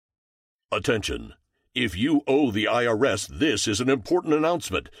Attention. If you owe the IRS, this is an important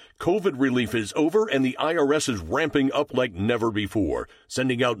announcement. COVID relief is over and the IRS is ramping up like never before,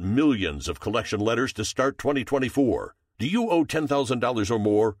 sending out millions of collection letters to start 2024. Do you owe $10,000 or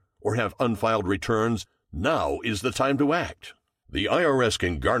more or have unfiled returns? Now is the time to act. The IRS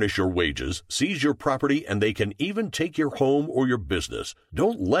can garnish your wages, seize your property, and they can even take your home or your business.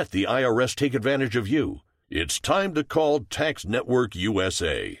 Don't let the IRS take advantage of you. It's time to call Tax Network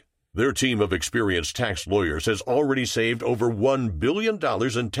USA. Their team of experienced tax lawyers has already saved over $1 billion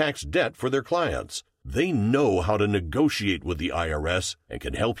in tax debt for their clients. They know how to negotiate with the IRS and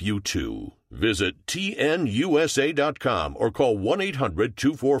can help you too. Visit tnusa.com or call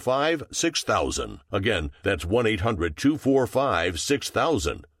 1-800-245-6000. Again, that's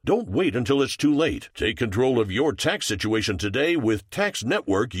 1-800-245-6000. Don't wait until it's too late. Take control of your tax situation today with Tax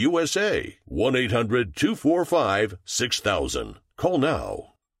Network USA. 1-800-245-6000. Call now.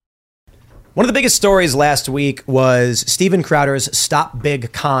 One of the biggest stories last week was Steven Crowder's Stop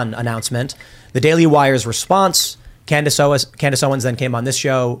Big Con announcement. The Daily Wire's response. Candace Owens then came on this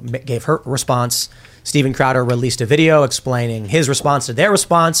show, gave her response. Steven Crowder released a video explaining his response to their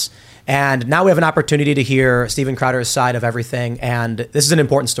response. And now we have an opportunity to hear Steven Crowder's side of everything. And this is an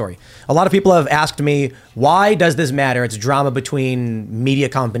important story. A lot of people have asked me, why does this matter? It's drama between media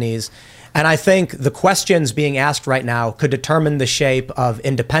companies. And I think the questions being asked right now could determine the shape of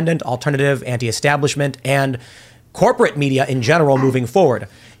independent, alternative, anti-establishment, and corporate media in general moving forward.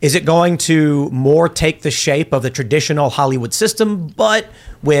 Is it going to more take the shape of the traditional Hollywood system, but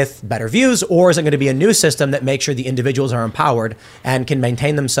with better views? Or is it going to be a new system that makes sure the individuals are empowered and can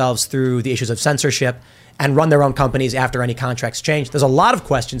maintain themselves through the issues of censorship and run their own companies after any contracts change? There's a lot of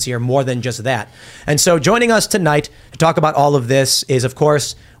questions here, more than just that. And so joining us tonight to talk about all of this is, of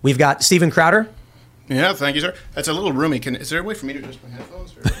course, we've got Steven Crowder. Yeah, thank you, sir. That's a little roomy. Is there a way for me to adjust my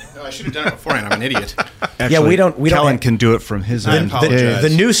headphones? No, I should have done it beforehand. I'm an idiot. Actually, yeah, we don't. Kellen can do it from his end.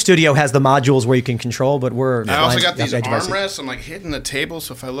 The new studio has the modules where you can control, but we're. I also got these armrests. I'm like hitting the table,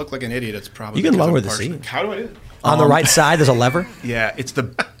 so if I look like an idiot, it's probably. You can lower the seat. How do I do it? On the right side, there's a lever. Yeah, it's the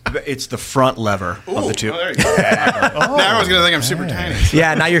front lever of the two. Oh, there you go. Now everyone's gonna think I'm super tiny.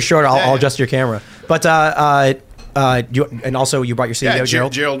 Yeah, now you're short. I'll adjust your camera. But and also you brought your CEO,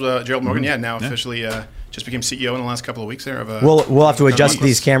 Gerald. Gerald Morgan. Yeah, now officially. Just became CEO in the last couple of weeks there. We'll have to adjust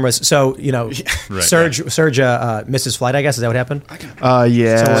these cameras. So, Serge misses flight, I guess. Is that what happened?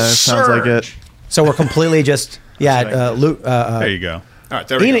 Sounds like it. So we're completely just, Luke. There you go. All right,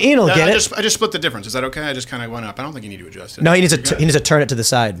 there we go. Ian will get it. I just split the difference. Is that okay? I just kind of went up. I don't think you need to adjust it. No, he needs to turn it to the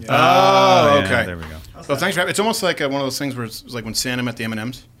side. Oh, okay. Yeah, there we go. Well, thanks for having. It's almost like one of those things where it's like when Santa met the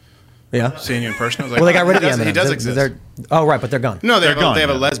M&Ms. Yeah. Seeing you in person. I was like, well, they got rid of the M&Ms. He does exist. Right, but they're gone. No, they're gone. They have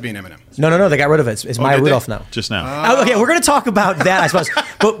a lesbian M&Ms. No, they got rid of it. It's Maya Rudolph now. Just now. Okay, we're going to talk about that, I suppose.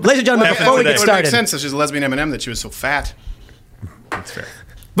 But, ladies and gentlemen, before we get started. It makes sense if she's a lesbian M&M that she was so fat. That's fair.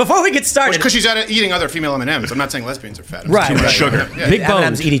 Before we get started. Because she's eating other female M&Ms. I'm not saying lesbians are fat. Right. Sugar. Yeah. Big boned.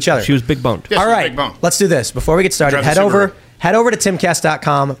 M&Ms eat each other. She was big boned. Yeah, all right, let's do this. Before we get started, head over to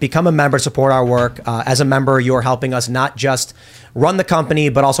timcast.com, become a member, support our work. As a member, you're helping us not just run the company,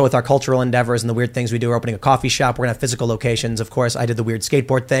 but also with our cultural endeavors and the weird things we do. We're opening a coffee shop. We're going to have physical locations. Of course, I did the weird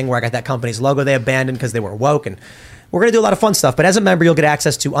skateboard thing where I got that company's logo they abandoned because they were woke, and we're going to do a lot of fun stuff. But as a member, you'll get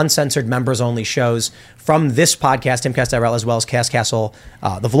access to uncensored members-only shows from this podcast, Timcast.RL, as well as Cast Castle,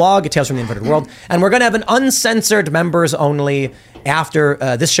 the vlog, Tales from the Inverted World. And we're going to have an uncensored members-only after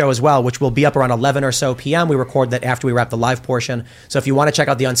this show as well, which will be up around 11 or so p.m. We record that after we wrap the live portion. So if you want to check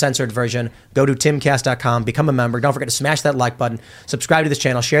out the uncensored version, go to timcast.com, become a member. Don't forget to smash that like button, subscribe to this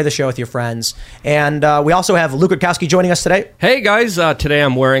channel, share the show with your friends. And we also have Luke Rutkowski joining us today. Hey guys, today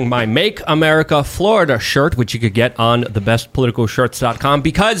I'm wearing my Make America Florida shirt, which you could get on thebestpoliticalshirts.com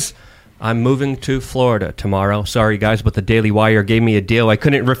because I'm moving to Florida tomorrow. Sorry, guys, but the Daily Wire gave me a deal I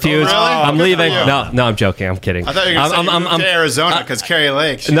couldn't refuse. Oh, really? I'm leaving. No, I'm joking. I'm kidding. I thought you were going to say I'm to Arizona because Carrie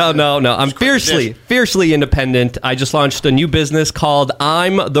Lake. No. I'm fiercely independent. I just launched a new business called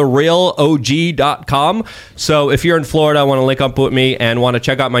I'mTheRealOG.com. So if you're in Florida, want to link up with me and want to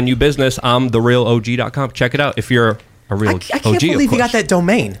check out my new business, I'mTheRealOG.com. Check it out if you're a real OG. I can't believe you got that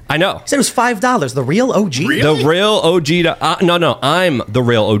domain. I know. You said it was $5. The Real OG? Really? The Real OG. No. I'm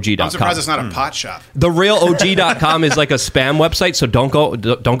TheRealOG.com. I'm surprised it's not a pot shop. TheRealOG.com is like a spam website, so don't go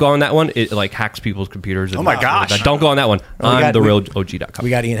on that one. It like hacks people's computers. Oh my gosh! Don't go on that one. I'm TheRealOG.com.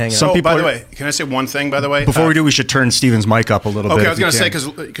 We got Ian hanging out. out. By the way, can I say one thing? By the way, before we do, we should turn Steven's mic up a little bit. Okay, I was going to say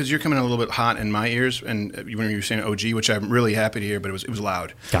because you're coming in a little bit hot in my ears, and when you were saying OG, which I'm really happy to hear, but it was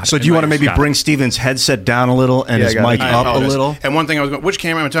loud. So do you want to maybe bring Steven's headset down a little and his mic mic I up apologize. a little. And one thing I was going, which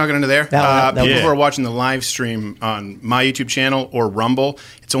camera am I talking into there? That one. People who are watching the live stream on my YouTube channel or Rumble,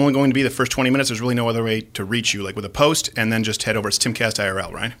 it's only going to be the first 20 minutes. There's really no other way to reach you, like with a post, and then just head over. It's Timcast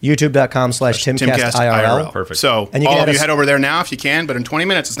IRL, right? YouTube.com/Timcast IRL. Perfect. So And you can all add of you us- head over there now if you can, but in 20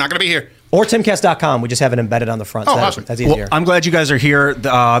 minutes, it's not going to be here. Or Timcast.com. We just have it embedded on the front. Oh, so awesome. That's easier. Well, I'm glad you guys are here.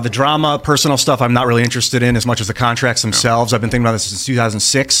 The drama, personal stuff, I'm not really interested in as much as the contracts themselves. I've been thinking about this since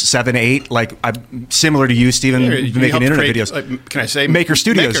 2006, 7, 8. Like, I'm similar to you, Stephen, You making helped internet create, videos. can I say? Maker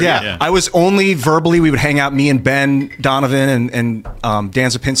Studios, Maker, yeah. I was only verbally, we would hang out, me and Ben Donovan and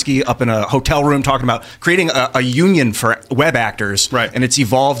Dan Zapinski up in a hotel room talking about creating a union for web actors. Right. And it's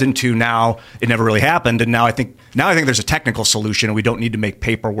evolved into now, it never really happened. And now I think there's a technical solution and we don't need to make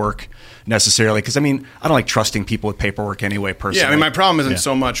paperwork necessarily. Because, I mean, I don't like trusting people with paperwork anyway, personally. Yeah, I mean, my problem isn't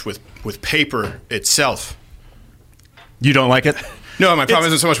so much with paper itself. You don't like it? No, my problem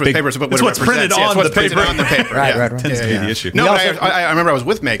isn't so much with paper, but what it's it what's printed represents. Yeah, it's on what's the printed paper. on the paper. Right, yeah. right, right. Tends to be the issue. No, We but also- I remember I was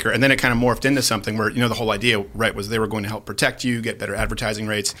with Maker, and then it kind of morphed into something where, the whole idea, right, was they were going to help protect you, get better advertising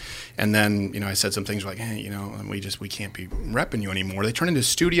rates, and then, I said some things like, hey, we can't be repping you anymore. They turned into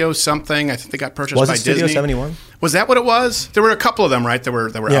Studio something. I think they got purchased Was by it Studio Disney. 71? Was that what it was? There were a couple of them, right, that were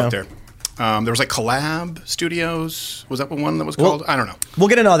Yeah. out there. There was like Collab Studios. Was that one that was called? I don't know. We'll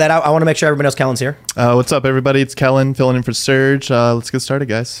get into all that. I want to make sure everybody knows Kellen's here. What's up, everybody? It's Kellen filling in for Serge. Let's get started,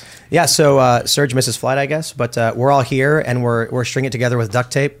 guys. Yeah, so Serge misses flight, I guess, but we're all here and we're stringing it together with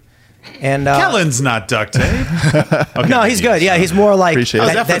duct tape. And Kellen's not duct tape. Okay, no, he's good. Yeah, he's more like Appreciate it. I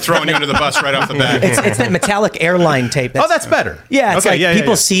was That- definitely throwing you under the bus right off the bat. it's that metallic airline tape. Oh, that's better. Yeah, it's Okay, like yeah,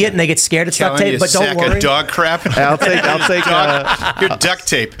 people yeah. see it and they get scared it's duct Telling tape, you but don't sack worry. of dog crap. I'll take. You're duct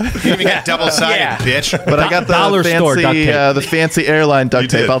tape. You didn't even get double sided, Yeah. bitch. But I got Dollar the store duct fancy, tape. the fancy airline duct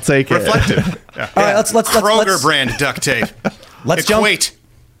tape. I'll take it. Reflective. Yeah. All right, let's Kroger brand duct tape. Let's jump. Equate.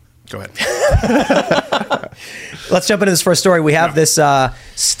 Go ahead. Let's jump into this first story. We have this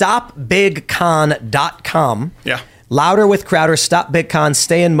stopbigcon.com. Yeah. Louder with Crowder, Stop Big Con,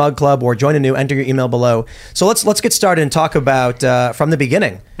 Stay in Mug Club, or join anew. Enter your email below. So let's get started and talk about from the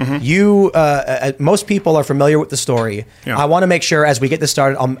beginning. You, most people are familiar with the story. Yeah. I want to make sure as we get this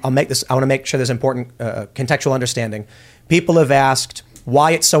started, I'll make this. I want to make sure there's important contextual understanding. People have asked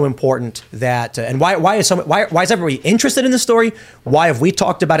why it's so important that, and why is everybody interested in this story? Why have we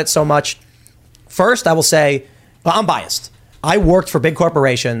talked about it so much? First, I will say, well, I'm biased. I worked for big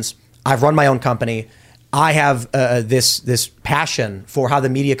corporations. I've run my own company. I have this passion for how the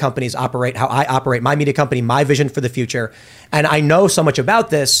media companies operate, how I operate my media company, my vision for the future. And I know so much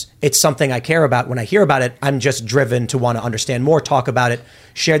about this. It's something I care about. When I hear about it, I'm just driven to want to understand more, talk about it,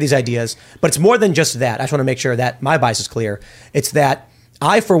 share these ideas. But it's more than just that. I just want to make sure that my bias is clear. It's that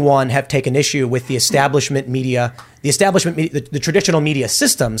I, for one, have taken issue with the establishment media, the traditional media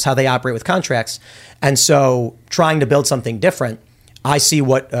systems, how they operate with contracts. And so trying to build something different, I see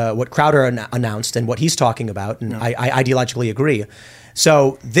what Crowder announced and what he's talking about, and I ideologically agree.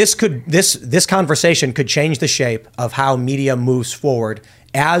 So this conversation could change the shape of how media moves forward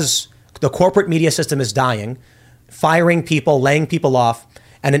as the corporate media system is dying, firing people, laying people off,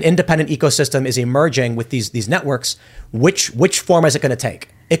 and an independent ecosystem is emerging with these networks. Which form is it going to take?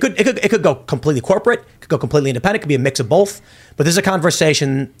 It could go completely corporate, it could go completely independent, it could be a mix of both. But this is a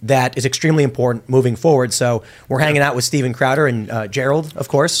conversation that is extremely important moving forward. So we're hanging out with Stephen Crowder and Gerald, of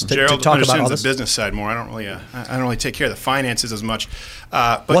course, to Gerald talk about all understands this. the business side more. I don't really take care of the finances as much.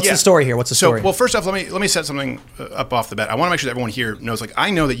 But What's the story here? What's the story? Well, first off, let me set something up off the bat. I want to make sure that everyone here knows. Like,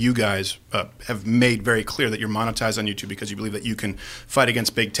 I know that you guys have made very clear that you're monetized on YouTube because you believe that you can fight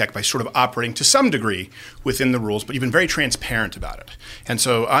against big tech by sort of operating to some degree within the rules. But you've been very transparent about it, and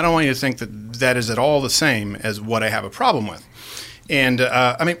so I don't want you to think that is at all the same as what I have a problem with. And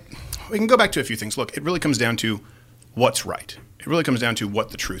I mean, we can go back to a few things. Look, it really comes down to what's right. It really comes down to what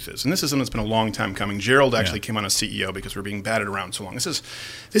the truth is. And this is something that's been a long time coming. Gerald actually came on as CEO because we're being batted around so long. This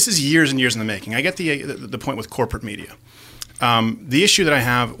is years and years in the making. I get the point with corporate media. The issue that I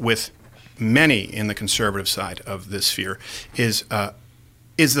have with many in the conservative side of this sphere is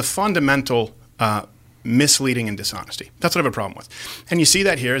the fundamental misleading and dishonesty. That's what I have a problem with. And you see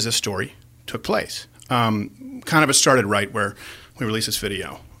that here as this story took place. Kind of it started right where we released this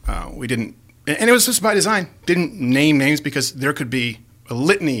video. We didn't, and it was just by design, didn't name names because there could be a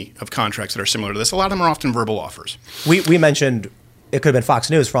litany of contracts that are similar to this. A lot of them are often verbal offers. We mentioned it could have been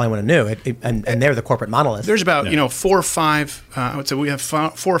Fox News for all anyone knew, and they're the corporate monolith. There's about 4 or 5. I would say we have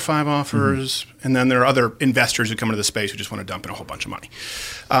 4 or 5 offers, and then there are other investors who come into the space who just want to dump in a whole bunch of money.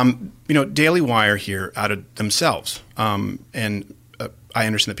 Daily Wire here outed themselves, and I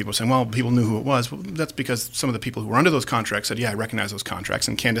understand that people are saying, well, people knew who it was. Well, that's because some of the people who were under those contracts said, yeah, I recognize those contracts.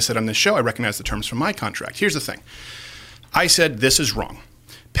 And Candace said on this show, I recognize the terms from my contract. Here's the thing. I said this is wrong.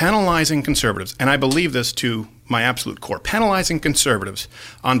 Penalizing conservatives, and I believe this to my absolute core, penalizing conservatives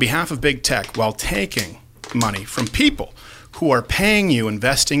on behalf of big tech while taking money from people who are paying you,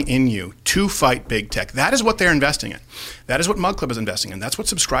 investing in you to fight big tech. That is what they're investing in. That is what Mug Club is investing in. That's what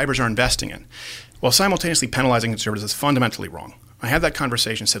subscribers are investing in. While simultaneously penalizing conservatives is fundamentally wrong. I had that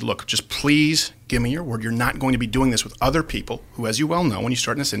conversation and said, look, just please give me your word. You're not going to be doing this with other people who, as you well know, when you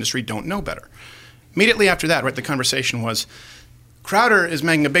start in this industry, don't know better. Immediately after that, right, the conversation was, Crowder is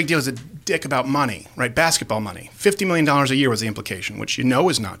making a big deal as a dick about money, right? Basketball money. $50 million a year was the implication, which you know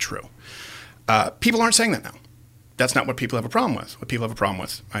is not true. People aren't saying that now. That's not what people have a problem with. What people have a problem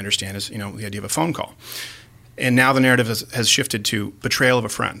with, I understand, is the idea of a phone call. And now the narrative has shifted to betrayal of a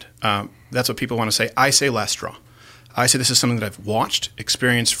friend. That's what people want to say. I say less straw. I say this is something that I've watched,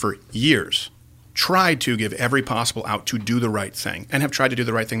 experienced for years, tried to give every possible out to do the right thing, and have tried to do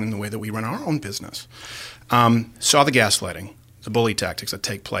the right thing in the way that we run our own business. Saw the gaslighting, the bully tactics that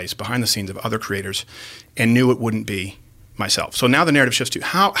take place behind the scenes of other creators, and knew it wouldn't be myself. So now the narrative shifts to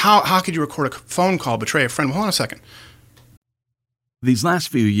how could you record a phone call, betray a friend? Well, hold on a second. These last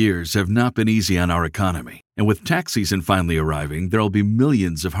few years have not been easy on our economy. And with tax season finally arriving, there will be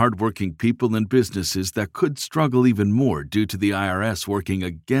millions of hardworking people and businesses that could struggle even more due to the IRS working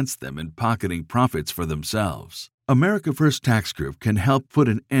against them and pocketing profits for themselves. America First Tax Group can help put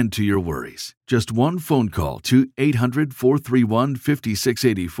an end to your worries. Just one phone call to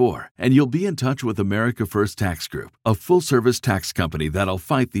 800-431-5684, and you'll be in touch with America First Tax Group, a full-service tax company that'll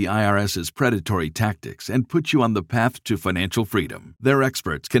fight the IRS's predatory tactics and put you on the path to financial freedom. Their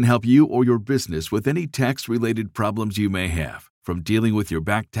experts can help you or your business with any tax-related problems you may have, from dealing with your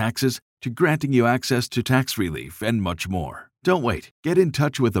back taxes to granting you access to tax relief and much more. Don't wait. Get in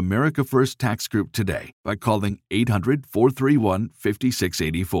touch with America First Tax Group today by calling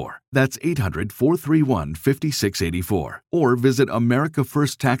 800-431-5684. That's 800-431-5684. Or visit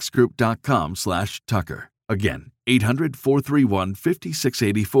americafirsttaxgroup.com/Tucker. Again,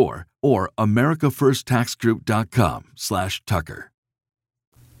 800-431-5684 or americafirsttaxgroup.com/Tucker.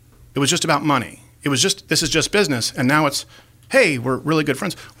 It was just about money. This is just business, and now it's, hey, we're really good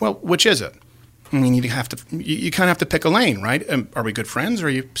friends. Well, which is it? I mean, you kind of have to pick a lane, right? Are we good friends, or are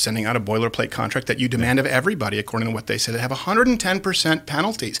you sending out a boilerplate contract that you demand of everybody, according to what they say, that have 110%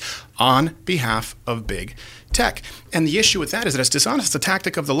 penalties on behalf of big tech? And the issue with that is that it's dishonest. It's a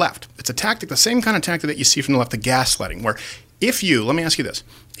tactic of the left. It's a tactic, the same kind of tactic that you see from the left, the gaslighting, where let me ask you this.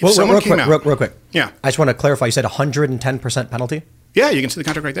 If someone came out... Real quick. Yeah. I just want to clarify. You said 110% penalty? Yeah, you can see the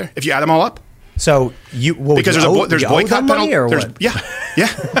contract right there. If you add them all up. So because there's boycott penalty. Or what? Yeah.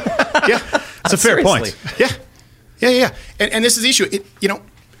 That's a fair point. Yeah. And this is the issue.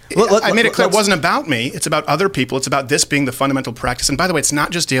 I made it clear it wasn't about me. It's about other people. It's about this being the fundamental practice. And by the way, it's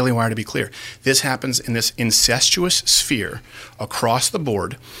not just Daily Wire, to be clear. This happens in this incestuous sphere across the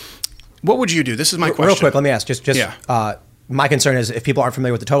board. What would you do? This is my question. Real quick, let me ask. My concern is, if people aren't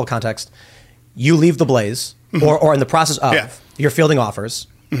familiar with the total context, you leave the Blaze, or in the process of, you're fielding offers.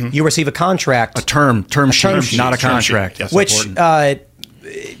 Mm-hmm. You receive a contract. A term sheet, not a contract. Yes, which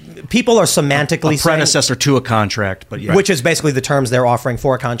people are semantically a predecessor to a contract, but which is basically the terms they're offering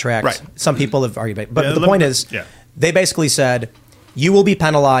for a contract. Right. Some people have argued, but the point is, they basically said you will be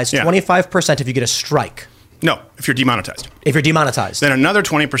penalized 25% if you get a strike. No, if you're demonetized. Then another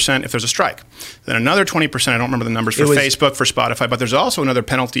 20% if there's a strike. Then another 20%, I don't remember the numbers for Facebook, for Spotify, but there's also another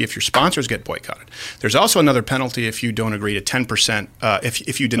penalty if your sponsors get boycotted. There's also another penalty if you don't agree to 10%,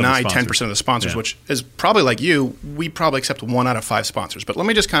 if you deny 10% of the sponsors, which is probably like you, we probably accept 1 out of 5 sponsors. But let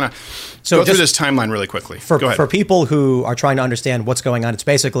me just kind of go through this timeline really quickly. Go ahead. For people who are trying to understand what's going on, it's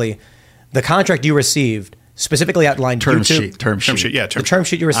basically the contract you received specifically outlined term YouTube. Term sheet. Yeah, the term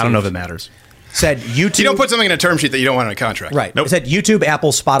sheet you received. I don't know if it matters. Said YouTube. You don't put something in a term sheet that you don't want in a contract. Right. Nope. It said YouTube,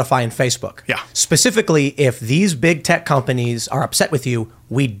 Apple, Spotify, and Facebook. Yeah. Specifically, if these big tech companies are upset with you,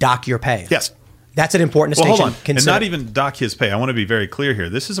 we dock your pay. Yes. That's an important distinction. Hold on. And not even dock his pay. I want to be very clear here.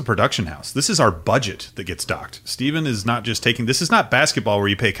 This is a production house. This is our budget that gets docked. Steven is not just taking... This is not basketball where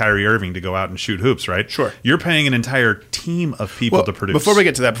you pay Kyrie Irving to go out and shoot hoops, right? Sure. You're paying an entire team of people to produce. Before we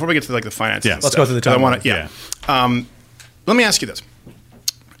get to that, like the finances, let's go through the timeline. Let me ask you this.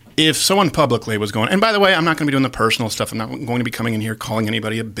 If someone publicly was going, and by the way, I'm not going to be doing the personal stuff. I'm not going to be coming in here calling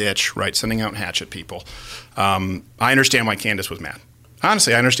anybody a bitch, right? Sending out hatchet people. I understand why Candace was mad.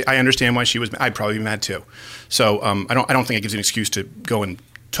 Honestly, I understand why she was mad. I'd probably be mad too. So I don't think it gives you an excuse to go and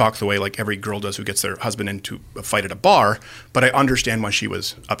talk the way like every girl does who gets their husband into a fight at a bar. But I understand why she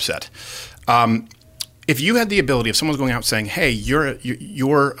was upset. In if you had the ability, if someone's going out saying, hey,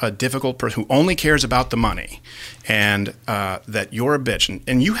 you're a difficult person who only cares about the money and that you're a bitch,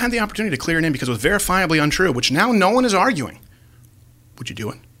 and you had the opportunity to clear your name because it was verifiably untrue, which now no one is arguing, would you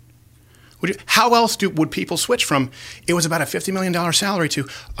do it? How else would people switch from it was about a $50 million salary to,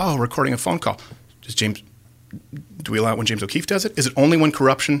 recording a phone call? Do we allow it when James O'Keefe does it? Is it only when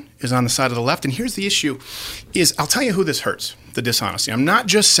corruption is on the side of the left? And here's the issue is, I'll tell you who this hurts, the dishonesty. I'm not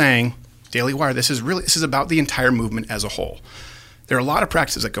just saying Daily Wire. This is about the entire movement as a whole. There are a lot of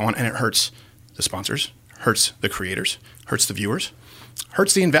practices that go on, and it hurts the sponsors, hurts the creators, hurts the viewers,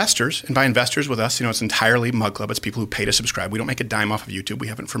 hurts the investors. And by investors with us, it's entirely Mug Club. It's people who pay to subscribe. We don't make a dime off of YouTube. We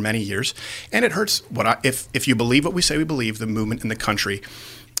haven't for many years. And it hurts if you believe what we say we believe, the movement in the country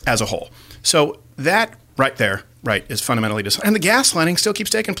as a whole. So that right there, is fundamentally dishonest. And the gaslighting still keeps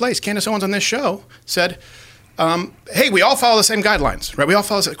taking place. Candace Owens on this show said, hey, we all follow the same guidelines, right? We all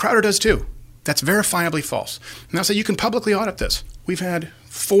follow, Crowder does too. That's verifiably false. And I'll say you can publicly audit this. We've had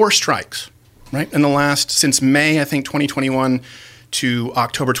 4 strikes, right, since May, I think, 2021 to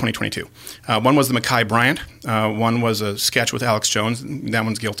October 2022. One was the Mekhi Bryant. One was a sketch with Alex Jones. That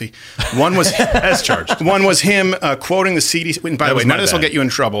one's guilty. One was as charged. One was him quoting the CDC. And by the way, none of this will get you in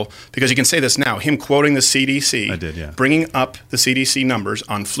trouble because you can say this now. Him quoting the CDC. I did, yeah. Bringing up the CDC numbers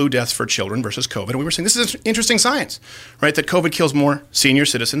on flu deaths for children versus COVID. And we were saying this is interesting science, right? That COVID kills more senior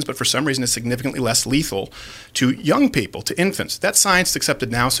citizens, but for some reason it's significantly less lethal to young people, to infants. That science is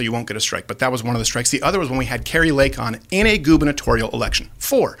accepted now, so you won't get a strike. But that was one of the strikes. The other was when we had Carrie Lake on in a gubernatorial election.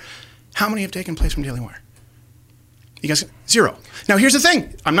 4. How many have taken place from Daily Wire? You guys, 0. Now, here's the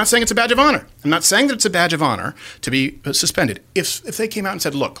thing. I'm not saying it's a badge of honor. I'm not saying that it's a badge of honor to be suspended. If they came out and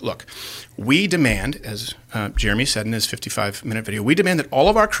said, look, we demand, as Jeremy said in his 55-minute video, we demand that all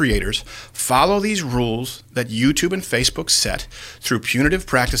of our creators follow these rules that YouTube and Facebook set through punitive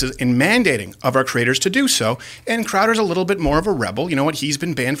practices in mandating of our creators to do so. And Crowder's a little bit more of a rebel. You know what? He's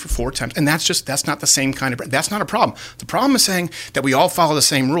been banned for 4 times. And that's not the same kind of, that's not a problem. The problem is saying that we all follow the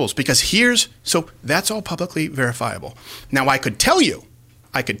same rules because so that's all publicly verifiable. Now, I could tell you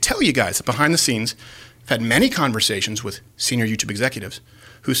guys that behind the scenes, I've had many conversations with senior YouTube executives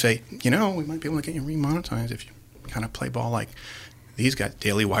who say, we might be able to get you remonetized if you kind of play ball like these guys,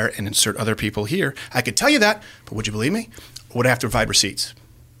 Daily Wire, and insert other people here. I could tell you that, but would you believe me? Would I have to provide receipts?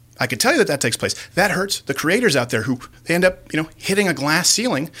 I could tell you that takes place. That hurts the creators out there who they end up, hitting a glass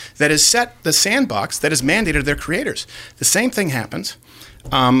ceiling that is set, the sandbox that is mandated to their creators. The same thing happens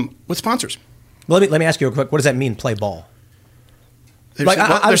with sponsors. Well, let me ask you real quick. What does that mean, play ball?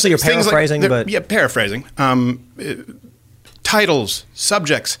 Obviously, you're paraphrasing, but... Yeah, paraphrasing. Titles,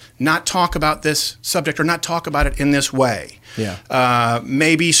 subjects, not talk about this subject or not talk about it in this way. Yeah.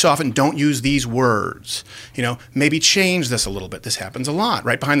 Maybe soften, don't use these words. Maybe change this a little bit. This happens a lot,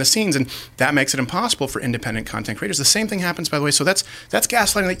 right, behind the scenes, and that makes it impossible for independent content creators. The same thing happens, by the way. So that's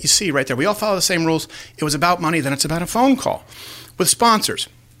gaslighting that you see right there. We all follow the same rules. It was about money, then it's about a phone call. With sponsors,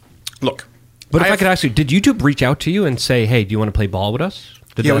 look. But if I could ask you, did YouTube reach out to you and say, hey, do you want to play ball with us?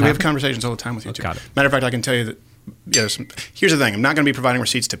 We have conversations all the time with YouTube. Got it. Matter of fact, I can tell you that, here's the thing. I'm not going to be providing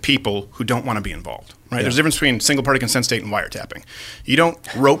receipts to people who don't want to be involved. Right? Yeah. There's a difference between single-party consent state and wiretapping. You don't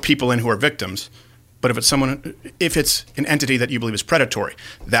rope people in who are victims, but if it's an entity that you believe is predatory,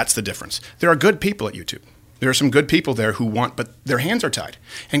 that's the difference. There are good people at YouTube. There are some good people there who want, but their hands are tied.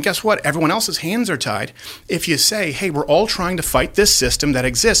 And guess what? Everyone else's hands are tied. If you say, hey, we're all trying to fight this system that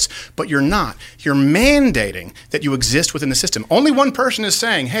exists, but you're not. You're mandating that you exist within the system. Only one person is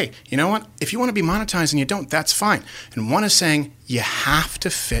saying, hey, you know what? If you want to be monetized and you don't, that's fine. And one is saying, you have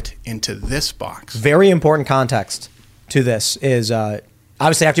to fit into this box. Very important context to this is,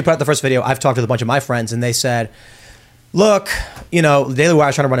 obviously, after you put out the first video, I've talked to a bunch of my friends, and they said, look, Daily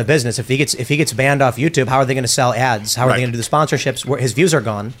Wire's trying to run a business. If he gets banned off YouTube, how are they going to sell ads? How are they going to do the sponsorships? Where his views are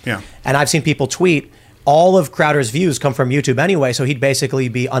gone. Yeah. And I've seen people tweet, all of Crowder's views come from YouTube anyway, so he'd basically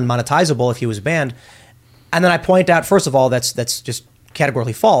be unmonetizable if he was banned. And then I point out, first of all, that's just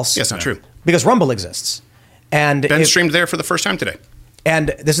categorically false. Yeah, it's not true. Because Rumble exists. And Ben streamed there for the first time today. And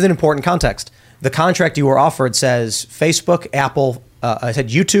this is an important context. The contract you were offered says Facebook, Apple, I said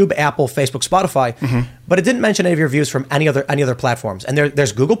YouTube, Apple, Facebook, Spotify, but it didn't mention any of your views from any other platforms. And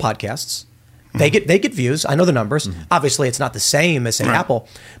there's Google Podcasts. They get views. I know the numbers. Obviously, it's not the same as Apple,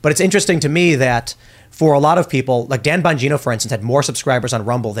 but it's interesting to me that for a lot of people, like Dan Bongino, for instance, had more subscribers on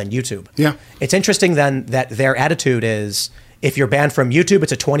Rumble than YouTube. Yeah, it's interesting then that their attitude is, if you're banned from YouTube,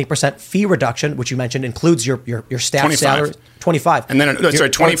 it's a 20% fee reduction, which you mentioned includes your staff 25. Salary. 25. And then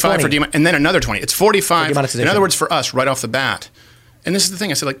 25 for and then another 20. It's 45. In other words, for us, right off the bat. And this is the thing.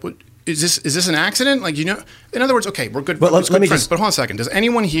 I said, is this an accident? In other words, okay, we're good. But let me friends, but hold on a second. Does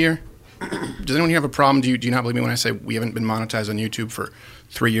anyone here Does anyone here have a problem? Do you not believe me when I say we haven't been monetized on YouTube for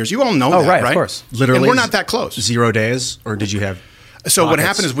 3 years? You all know that, right? Of course. Literally, and we're not that close. 0 days, or did you have? So what pockets?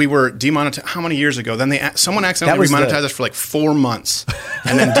 happened is we were demonetized. How many years ago? Then someone accidentally remonetized us for like 4 months,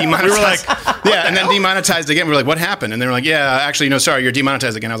 and then demonetized. And then demonetized again. We were like, "What happened?" And they were like, "Yeah, actually, no, sorry, you're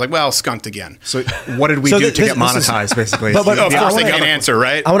demonetized again." I was like, "Well, skunked again." So what did we do to get monetized, basically? But Of course, they I get wanna- an answer,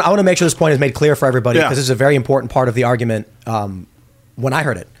 right? I want to make sure this point is made clear for everybody Yeah. because this is a very important part of the argument when I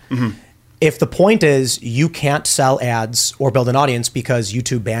heard it. If the point is you can't sell ads or build an audience because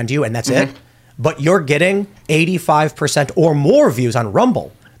YouTube banned you and that's it, but you're getting 85% or more views on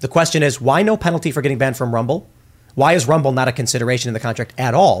Rumble, the question is, why no penalty for getting banned from Rumble? Why is Rumble not a consideration in the contract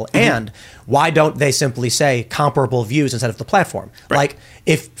at all? And why don't they simply say comparable views instead of the platform? Right. Like,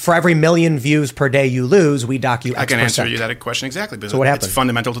 if for every 1 million views per day you lose, we dock you X%. I can answer you that question exactly because So what happened? it's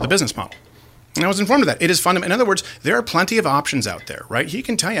fundamental to the business model. And I was informed of that. It is fundamental. In other words, there are plenty of options out there, right? He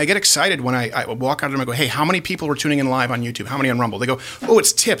can tell you. I get excited when I walk out of them and go, hey, how many people were tuning in live on YouTube? How many on Rumble? They go, oh,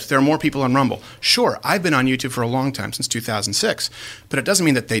 it's tipped. There are more people on Rumble. Sure, I've been on YouTube for a long time, since 2006. But it doesn't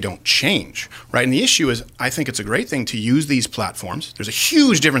mean that they don't change, right? And the issue is, I think it's a great thing to use these platforms. There's a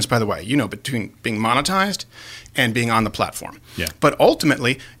huge difference, by the way, between being monetized and being on the platform. Yeah. But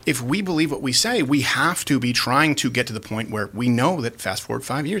ultimately, if we believe what we say, we have to be trying to get to the point where we know that fast forward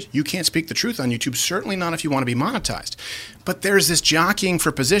 5 years, you can't speak the truth on YouTube, certainly not if you want to be monetized. But there's this jockeying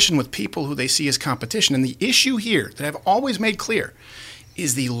for position with people who they see as competition. And the issue here that I've always made clear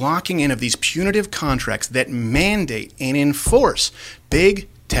is the locking in of these punitive contracts that mandate and enforce big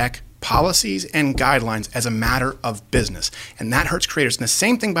tech policies and guidelines as a matter of business. And that hurts creators. And the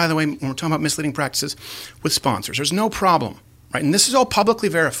same thing, by the way, when we're talking about misleading practices with sponsors. There's no problem, right? And this is all publicly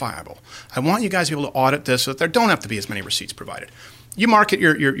verifiable. I want you guys to be able to audit this so that there don't have to be as many receipts provided. You market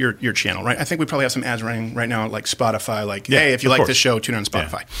your channel, right? I think we probably have some ads running right now like Spotify, like, hey, if you like this show, tune in on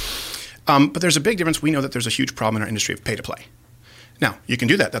Spotify. Yeah. But there's a big difference. We know that there's a huge problem in our industry of pay to play. Now, you can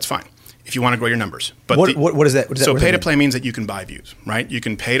do that. That's fine. If you want to grow your numbers. But what is that? So pay to play means that you can buy views, right? You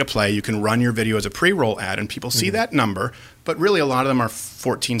can pay to play. You can run your video as a pre-roll ad, and people see that number. But really, a lot of them are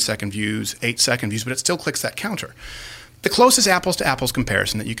 14-second views, 8-second views, but it still clicks that counter. The closest apples to apples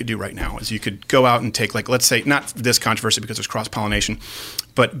comparison that you could do right now is you could go out and take, like, let's say, not this controversy because there's cross-pollination,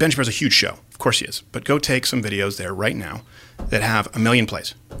 but Ben Shapiro is a huge show. Of course he is. But go take some videos there right now that have 1 million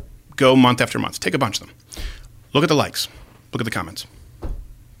plays. Go month after month. Take a bunch of them. Look at the likes. Look at the comments.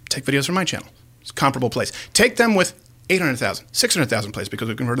 Take videos from my channel. It's comparable plays. Take them with 800,000, 600,000 plays because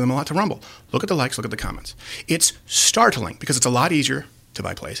we've converted them a lot to Rumble. Look at the likes, look at the comments. It's startling because it's a lot easier to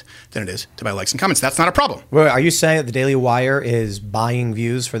buy plays than it is to buy likes and comments. That's not a problem. Wait, are you saying that the Daily Wire is buying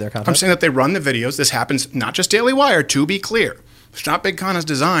views for their content? I'm saying that they run the videos. This happens not just Daily Wire, to be clear. Stop Big Con is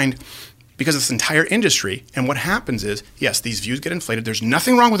designed because of this entire industry. And what happens is, yes, these views get inflated. There's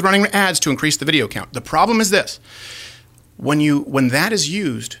nothing wrong with running ads to increase the video count. The problem is this. When that is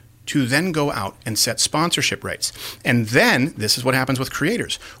used to then go out and set sponsorship rates. And then, this is what happens with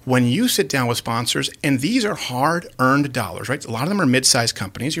creators. When you sit down with sponsors, and these are hard-earned dollars, right? A lot of them are mid-sized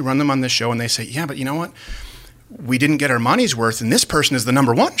companies. You run them on this show, and they say, yeah, but you know what? We didn't get our money's worth, and this person is the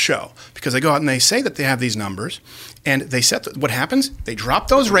number one show. Because they go out and they say that they have these numbers, and they set what happens? They drop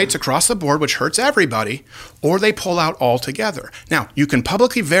those rates across the board, which hurts everybody, or they pull out altogether. Now, you can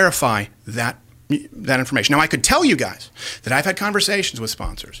publicly verify that information. Now, I could tell you guys that I've had conversations with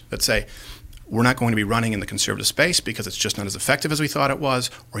sponsors that say, we're not going to be running in the conservative space because it's just not as effective as we thought it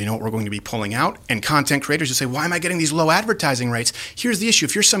was, or you know what, we're going to be pulling out. And content creators just say, why am I getting these low advertising rates? Here's the issue.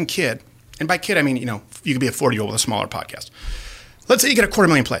 If you're some kid, and by kid I mean, you could be a 40-year-old with a smaller podcast. Let's say you get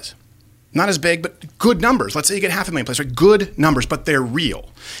 250,000 plays. Not as big, but good numbers. Let's say you get 500,000 plays, right? Good numbers, but they're real.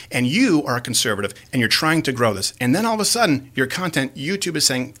 And you are a conservative, and you're trying to grow this. And then all of a sudden, your content, YouTube is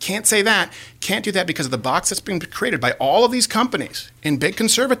saying, can't say that, can't do that because of the box that's been created by all of these companies in big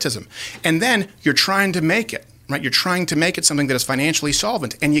conservatism. And then you're trying to make it, right? You're trying to make it something that is financially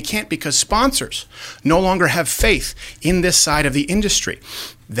solvent. And you can't because sponsors no longer have faith in this side of the industry.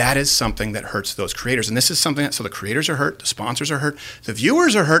 That is something that hurts those creators. And this is something that, so the creators are hurt, the sponsors are hurt, the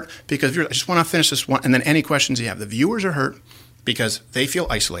viewers are hurt because I just want to finish this one, and then any questions you have. The viewers are hurt because they feel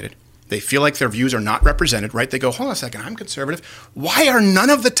isolated. They feel like their views are not represented, right? They go, hold on a second, I'm conservative. Why are none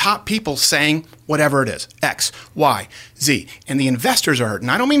of the top people saying whatever it is? X, Y, Z. And the investors are hurt. And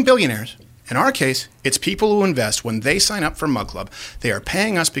I don't mean billionaires. In our case, it's people who invest. When they sign up for Mug Club, they are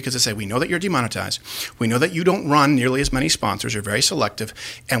paying us because they say, we know that you're demonetized. We know that you don't run nearly as many sponsors. You're very selective.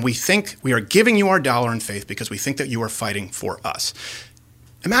 And we think we are giving you our dollar in faith because we think that you are fighting for us.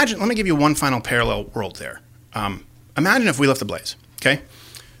 Imagine, let me give you one final parallel world there. Imagine if we left the blaze, okay?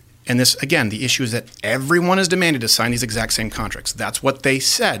 And this, again, the issue is that everyone is demanded to sign these exact same contracts. That's what they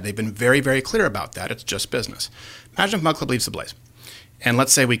said. They've been very, very clear about that. It's just business. Imagine if Mug Club leaves the Blaze. And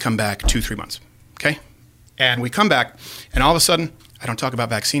let's say we come back 2-3 months, okay? And we come back, and all of a sudden, I don't talk about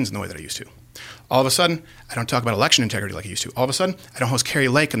vaccines in the way that I used to. All of a sudden, I don't talk about election integrity like I used to. All of a sudden, I don't host Carrie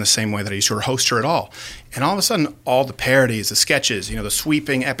Lake in the same way that I used to, or host her at all. And all of a sudden, all the parodies, the sketches, the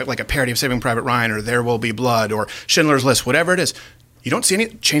sweeping epic, like a parody of Saving Private Ryan, or There Will Be Blood, or Schindler's List, whatever it is, you don't see any,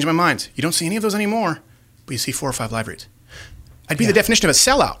 change my mind, you don't see any of those anymore, but you see 4 or 5 live reads. I'd be the definition of a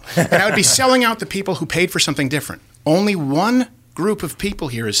sellout. And I would be selling out the people who paid for something different. Only one group of people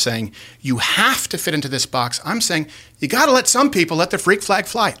here is saying, you have to fit into this box. I'm saying, you got to let some people let the freak flag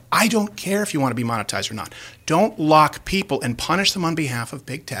fly. I don't care if you want to be monetized or not. Don't lock people and punish them on behalf of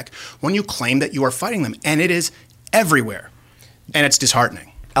big tech when you claim that you are fighting them. And it is everywhere. And it's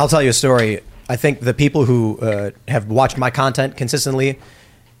disheartening. I'll tell you a story. I think the people who have watched my content consistently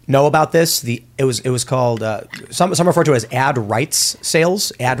know about this. It was called, some refer to it as ad rights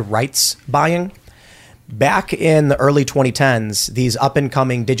sales, ad rights buying. Back in the early 2010s, these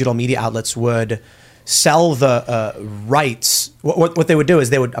up-and-coming digital media outlets would sell the rights. What they would do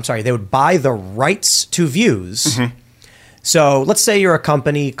is they would buy the rights to views. Mm-hmm. So let's say you're a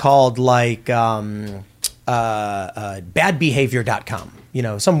company called like badbehavior.com.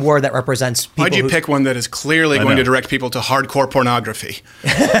 Some word that represents people. Why'd you pick one that is clearly going to direct people to hardcore pornography?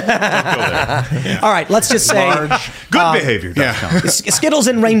 Yeah. All right, let's just say goodbehavior.com. Skittles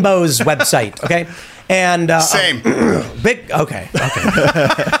and Rainbows website, okay? And same. Big okay.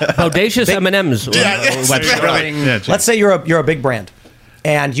 Bodacious M&M's website. Really. Let's say you're a big brand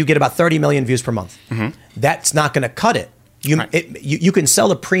and you get about 30 million views per month. Mm-hmm. That's not going to cut it. You can sell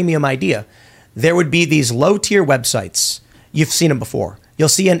a premium idea. There would be these low-tier websites. You've seen them before. You'll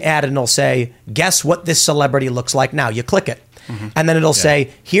see an ad and it'll say, guess what this celebrity looks like now. You click it. Mm-hmm. And then it'll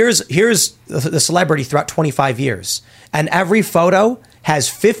say, here's the celebrity throughout 25 years. And every photo has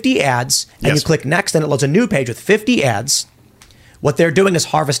 50 ads. And you click next and it loads a new page with 50 ads. What they're doing is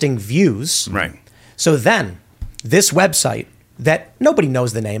harvesting views. Right. So then this website that nobody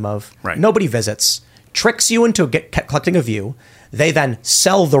knows the name of, nobody visits, tricks you into collecting a view. They then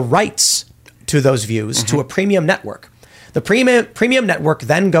sell the rights to those views to a premium network. The premium network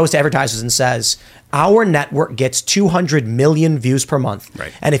then goes to advertisers and says, our network gets 200 million views per month.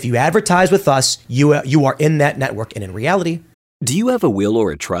 Right. And if you advertise with us, you are in that network. And in reality... Do you have a will or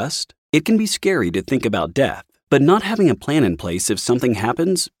a trust? It can be scary to think about death, but not having a plan in place if something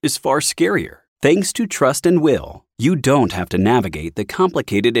happens is far scarier. Thanks to Trust and Will, you don't have to navigate the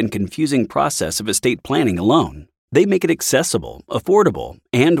complicated and confusing process of estate planning alone. They make it accessible, affordable,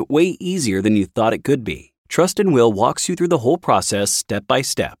 and way easier than you thought it could be. Trust and Will walks you through the whole process step by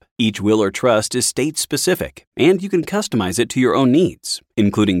step. Each will or trust is state-specific, and you can customize it to your own needs,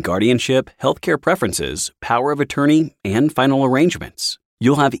 including guardianship, healthcare preferences, power of attorney, and final arrangements.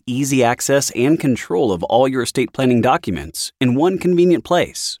 You'll have easy access and control of all your estate planning documents in one convenient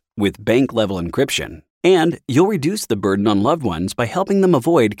place with bank-level encryption. And you'll reduce the burden on loved ones by helping them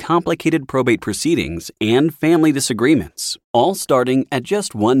avoid complicated probate proceedings and family disagreements, all starting at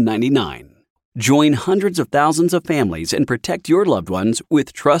just $1.99. Join hundreds of thousands of families and protect your loved ones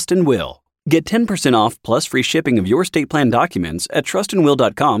with Trust and Will. Get 10% off plus free shipping of your estate plan documents at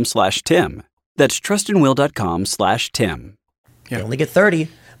trustandwill.com/Tim. That's trustandwill.com/Tim. They only get 30,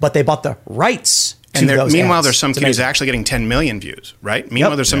 but they bought the rights. And meanwhile, there's some kid who's actually getting 10 million views, right?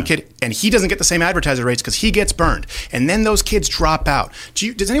 Meanwhile, there's some kid, and he doesn't get the same advertiser rates because he gets burned. And then those kids drop out.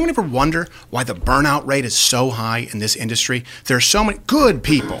 Does anyone ever wonder why the burnout rate is so high in this industry? There are so many good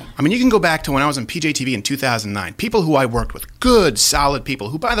people. I mean, you can go back to when I was on PJTV in 2009. People who I worked with, good, solid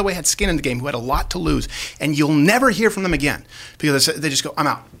people who, by the way, had skin in the game, who had a lot to lose. And you'll never hear from them again because they just go, I'm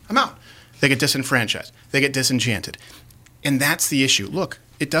out. They get disenfranchised. They get disenchanted. And that's the issue. Look,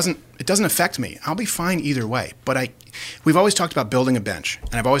 it doesn't affect me. I'll be fine either way. But we've always talked about building a bench,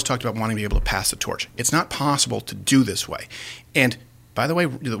 and I've always talked about wanting to be able to pass the torch. It's not possible to do this way. And by the way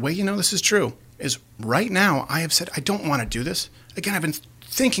this is true is right now I have said I don't want to do this. Again, I've been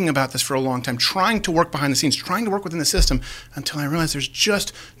thinking about this for a long time, trying to work behind the scenes, trying to work within the system until I realized there's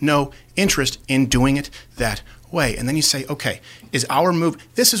just no interest in doing it that way. And then you say, okay, is our move,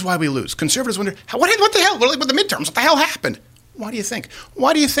 this is why we lose. Conservatives wonder, what the hell, with the midterms, what the hell happened? Why do you think?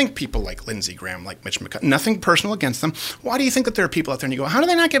 Why do you think people like Lindsey Graham, like Mitch McConnell, nothing personal against them, why do you think that there are people out there and you go, how do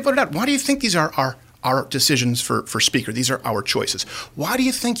they not get voted out? Why do you think these are our decisions for speaker? These are our choices. Why do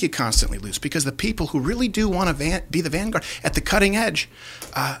you think you constantly lose? Because the people who really do want to be the vanguard at the cutting edge,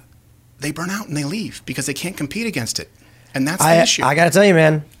 they burn out and they leave because they can't compete against it. And that's the issue. I got to tell you,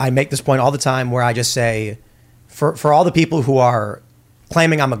 man, I make this point all the time where I just say, for all the people who are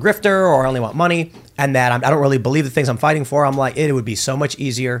claiming I'm a grifter or I only want money and that I don't really believe the things I'm fighting for, I'm like, it would be so much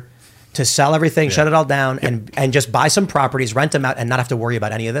easier to sell everything, shut it all down, and just buy some properties, rent them out, and not have to worry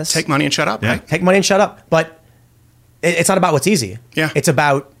about any of this. Take money and shut up, right? Take money and shut up. But it's not about what's easy. Yeah. It's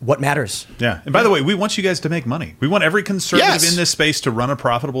about what matters. Yeah. And by the way, we want you guys to make money. We want every conservative Yes. in this space to run a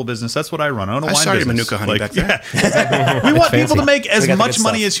profitable business. That's what I run. I own a wine started business. Manuka honey back there. Yeah. We want people to make as We got the much good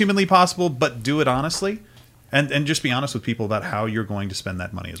money stuff. as humanly possible, but do it honestly. And just be honest with people about how you're going to spend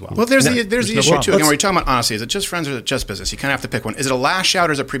that money as well. Well, there's the no issue, too. problem. Again, when we're talking about honesty, is it just friends or is it just business? You kind of have to pick one. Is it a lash out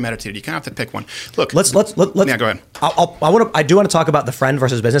or is it premeditated? You kind of have to pick one. Look, Let's yeah, go ahead. I do want to talk about the friend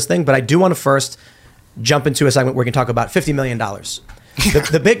versus business thing, but I do want to first jump into a segment where we can talk about $50 million.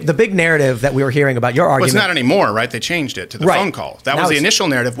 The big narrative that we were hearing about your Well, argument. it's not anymore, right? They changed it to the Right. phone call. That Now was the it's- initial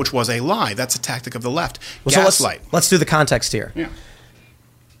narrative, which was a lie. That's a tactic of the left. Well, so Gaslight. let's do the context here. Yeah.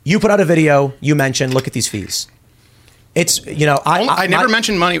 You put out a video. You mentioned, look at these fees. It's, I never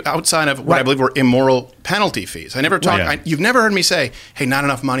mentioned money outside of what I Right. believe were immoral penalty fees. I never talked. Yeah. You've never heard me say, "Hey, not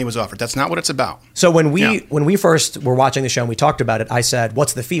enough money was offered." That's not what it's about. So when Yeah. we first were watching the show and we talked about it, I said,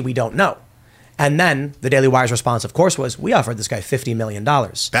 "What's the fee? We don't know." And then the Daily Wire's response, of course, was, "We offered this guy $50 million."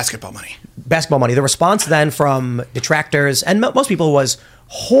 Basketball money. Basketball money. The response then from detractors and most people was,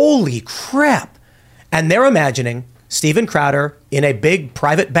 "Holy crap!" And they're imagining Steven Crowder in a big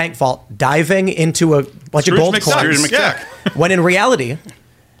private bank vault diving into a bunch of Scrooge gold McDuck. coins. Scrooge McDuck. When in reality,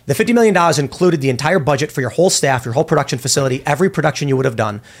 the $50 million included the entire budget for your whole staff, your whole production facility, every production you would have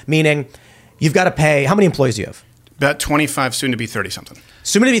done. Meaning, you've got to pay. How many employees do you have? About 25, soon to be 30 something.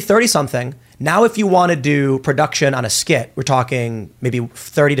 Soon to be 30 something. Now, if you want to do production on a skit, we're talking maybe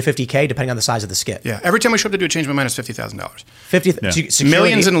 30 to 50K, depending on the size of the skit. Yeah. Every time we show up to do a change my mind, it's $50,000. 50 Yeah. security,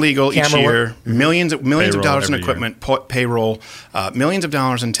 Millions in legal each camera year, work. millions of Payroll dollars in every equipment, payroll, millions of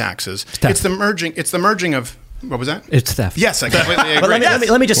dollars in taxes. theft. It's the merging of what was that? It's theft. Yes, I completely agree. But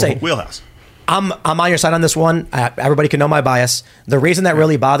let me just say, Wheelhouse. I'm on your side on this one. Everybody can know my bias. The reason that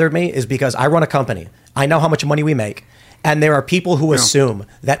really bothered me is because I run a company. I know how much money we make. And there are people who assume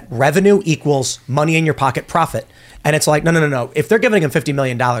that revenue equals money in your pocket profit. And it's like, no. If they're giving him $50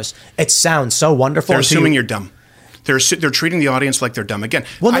 million, it sounds so wonderful. They're until assuming you- you're dumb. They're treating the audience like they're dumb. Again,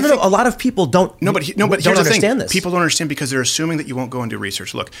 Well, I no. think- A lot of people don't. But here's don't the thing. understand this. People don't understand because they're assuming that you won't go and do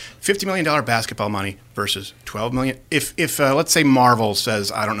research. Look, $50 million basketball money versus $12 million. If let's say Marvel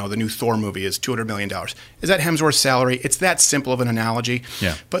says, I don't know, the new Thor movie is $200 million. Is that Hemsworth's salary? It's that simple of an analogy.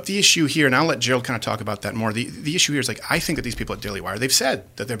 Yeah. But the issue here, and I'll let Gerald kind of talk about that more. The issue here is like, I think that these people at Daily Wire, they've said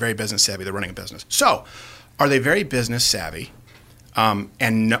that they're very business savvy. They're running a business. So are they very business savvy?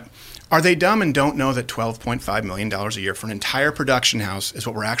 Are they dumb and don't know that $12.5 million a year for an entire production house is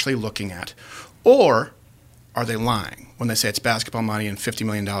what we're actually looking at? Or are they lying when they say it's basketball money and $50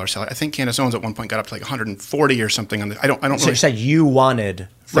 million salary? I think Candace Owens at one point got up to like 140 or something. I don't So really. you said you wanted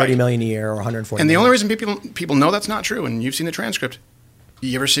 $30 Right. million a year or 140 And the million. only reason people know that's not true, and you've seen the transcript,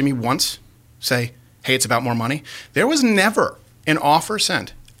 you ever see me once say, hey, it's about more money? There was never an offer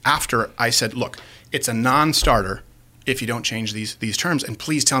sent after I said, look, it's a non-starter if you don't change these terms, and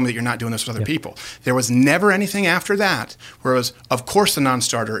please tell me that you're not doing this with other people. There was never anything after that where it was, of course, the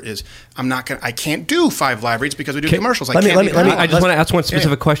non-starter is, I can't do 5 live reads because we do commercials. let me- I just want to ask one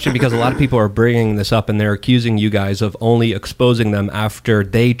specific question because a lot of people are bringing this up and they're accusing you guys of only exposing them after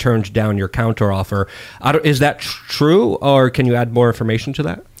they turned down your counteroffer. Is that true, or can you add more information to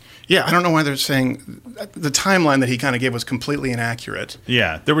that? Yeah, I don't know why they're saying the timeline that he kind of gave was completely inaccurate.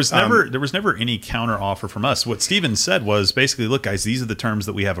 Yeah, there was never any counter offer from us. What Steven said was basically, look, guys, these are the terms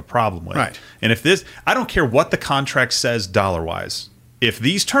that we have a problem with. Right. And if I don't care what the contract says dollar wise. If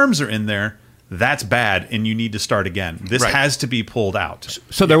these terms are in there, that's bad, and you need to start again. This Right. has to be pulled out.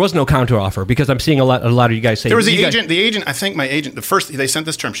 So there was no counteroffer because I'm seeing a lot of you guys say There was you guys- the agent, I think my agent, they sent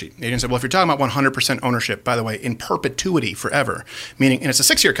this term sheet. The agent said, well, if you're talking about 100% ownership, by the way, in perpetuity forever, meaning, and it's a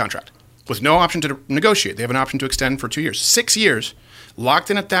 6-year contract with no option to negotiate. They have an option to extend for 2 years. 6 years, locked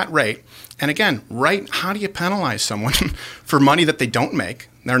in at that rate. And again, how do you penalize someone for money that they don't make?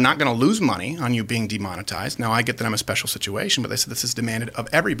 They're not going to lose money on you being demonetized. Now, I get that I'm a special situation, but they said this is demanded of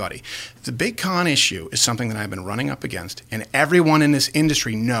everybody. The big con issue is something that I've been running up against, and everyone in this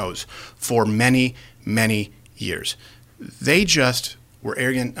industry knows for many, many years. They just were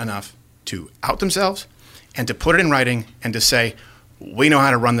arrogant enough to out themselves and to put it in writing and to say, we know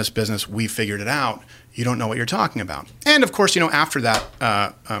how to run this business. We figured it out. You don't know what you're talking about. And of course, after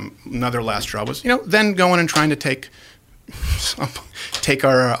that, another last straw was, then going and trying to take, take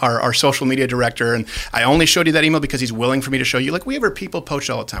our social media director, and I only showed you that email because he's willing for me to show you. Like, we have people poach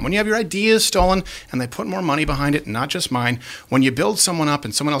all the time. When you have your ideas stolen and they put more money behind it, not just mine, when you build someone up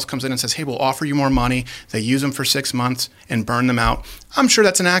and someone else comes in and says, hey, we'll offer you more money, they use them for 6 months and burn them out. I'm sure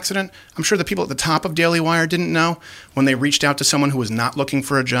that's an accident. I'm sure the people at the top of Daily Wire didn't know when they reached out to someone who was not looking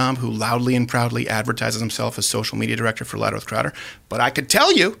for a job, who loudly and proudly advertises himself as social media director for Louder with Crowder. But I could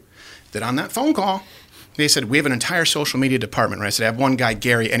tell you that on that phone call, they said, we have an entire social media department. Right? I said, I have one guy,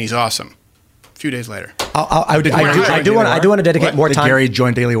 Gary, and he's awesome. A few days later. I do want to dedicate more time. Did Gary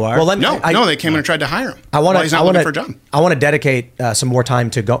join Daily Wire? Well, no, they came in and tried to hire him. He's not looking for a job. I want to dedicate some more time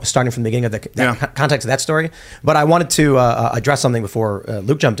to starting from the beginning of the context of that story. But I wanted to address something before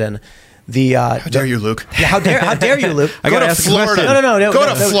Luke jumped in. How dare you, Luke? Yeah, how dare you, Luke? Go to Florida. No. Go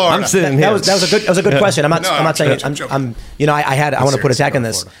to Florida. I'm sitting here. That was a good question. I'm not saying it. I want to put a tag in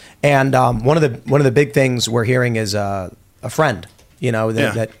this. And one of the big things we're hearing is a friend. You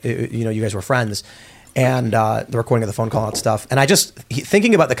guys were friends, and the recording of the phone call and stuff. And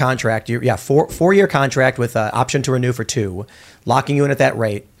thinking about the contract. 4-year contract with option to renew for 2, locking you in at that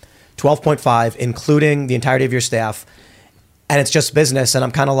rate, 12.5, including the entirety of your staff. And it's just business, and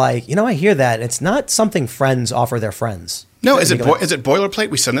I'm kind of like, I hear that. It's not something friends offer their friends. No, is it boilerplate?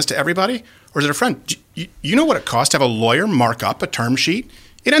 We send this to everybody? Or is it a friend? You know what it costs to have a lawyer mark up a term sheet?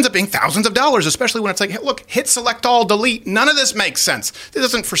 It ends up being thousands of dollars, especially when it's like, hey, look, hit select all, delete. None of this makes sense. This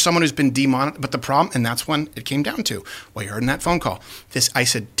isn't for someone who's been demonetized. But the problem, and that's when it came down to, you heard in that phone call. I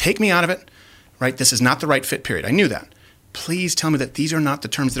said, take me out of it, right? This is not the right fit, period. I knew that. Please tell me that these are not the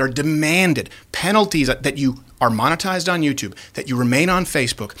terms that are demanded. Penalties that you are monetized on YouTube, that you remain on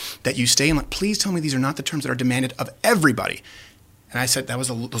Facebook, that you stay in. Please tell me these are not the terms that are demanded of everybody. And I said, those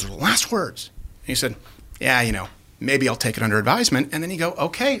were the last words. And he said, yeah, maybe I'll take it under advisement. And then you go,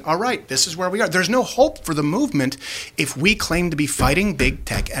 okay, all right, this is where we are. There's no hope for the movement if we claim to be fighting big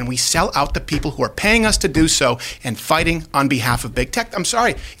tech and we sell out the people who are paying us to do so and fighting on behalf of big tech. I'm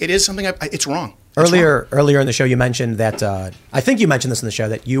sorry, it is something, it's wrong. Earlier in the show, you mentioned that I think you mentioned this in the show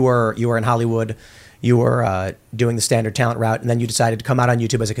that you were in Hollywood, you were doing the standard talent route, and then you decided to come out on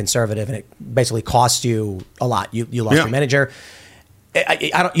YouTube as a conservative, and it basically cost you a lot. You lost your manager.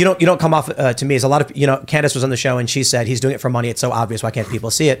 You don't come off to me as a lot of Candace was on the show and she said he's doing it for money. It's so obvious. Why can't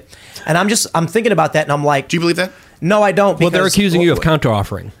people see it? And I'm thinking about that and I'm like, do you believe that? No, I don't. Well, they're accusing you of counter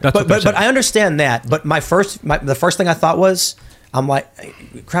offering. But I understand that. But the first thing I thought was, I'm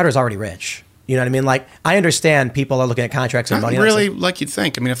like, Crowder's already rich. You know what I mean? Like, I understand people are looking at contracts and money. Not really like you'd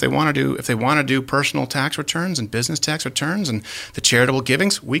think. I mean, if they want to do personal tax returns and business tax returns and the charitable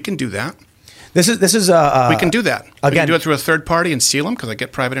givings, we can do that. This is we can do that. Again, we can do it through a third party and seal them because I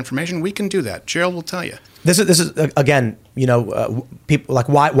get private information. We can do that. Gerald will tell you. This is again, people like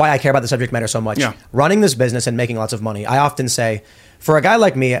why I care about the subject matter so much. Yeah. Running this business and making lots of money. I often say, for a guy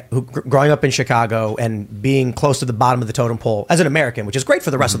like me, who growing up in Chicago and being close to the bottom of the totem pole as an American, which is great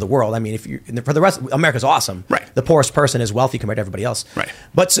for the rest of the world. I mean, for the rest, America's awesome. Right. The poorest person is wealthy compared to everybody else. Right.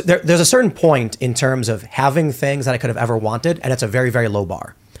 But there's a certain point in terms of having things that I could have ever wanted, and it's a very, very low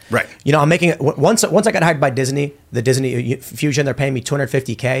bar. Right. I'm making it once I got hired by Disney, the Disney Fusion, they're paying me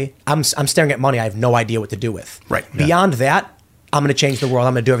 $250K. I'm staring at money I have no idea what to do with. Right. Beyond that, I'm going to change the world.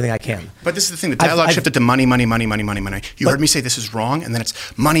 I'm going to do everything I can. But this is the thing. The dialogue shifted to money. You heard me say this is wrong, and then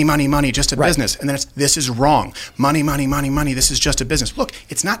it's money, just a business. And then it's this is wrong. Money, this is just a business. Look,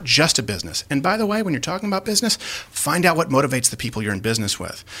 it's not just a business. And by the way, when you're talking about business, find out what motivates the people you're in business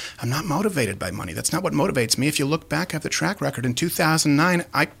with. I'm not motivated by money. That's not what motivates me. If you look back at the track record in 2009,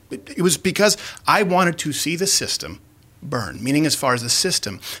 it was because I wanted to see the system burn, meaning as far as the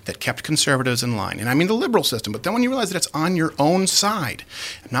system that kept conservatives in line. And I mean the liberal system, but then when you realize that it's on your own side,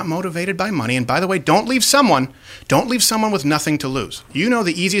 I'm not motivated by money. And by the way, don't leave someone with nothing to lose.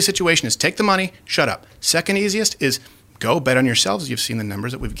 The easiest situation is take the money, shut up. Second easiest is go bet on yourselves. You've seen the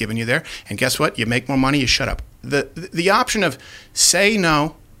numbers that we've given you there. And guess what? You make more money, you shut up. The option of say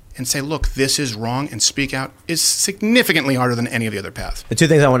no and say, look, this is wrong and speak out is significantly harder than any of the other paths. The two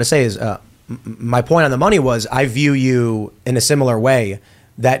things I want to say is, my point on the money was I view you in a similar way,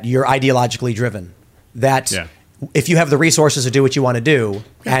 that you're ideologically driven, that if you have the resources to do what you want to do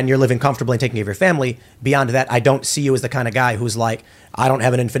and you're living comfortably and taking care of your family, beyond that, I don't see you as the kind of guy who's like, I don't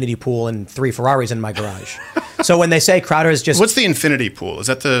have an infinity pool and 3 Ferraris in my garage. So when they say Crowder is just... What's the infinity pool? Is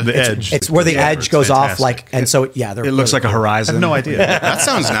that the edge? It's where the edge goes off, and so, it looks like a horizon. I have no idea. That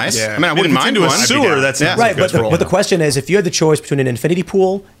sounds nice. Yeah. I mean, I wouldn't mind into one. a sewer. That's right. But the question is, if you had the choice between an infinity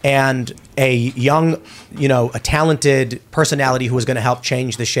pool and a young, a talented personality who was going to help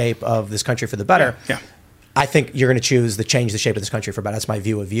change the shape of this country for the better, I think you're going to choose to change the shape of this country for better. That's my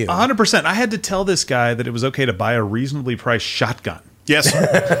view of you. 100%. I had to tell this guy that it was okay to buy a reasonably priced shotgun. Yes,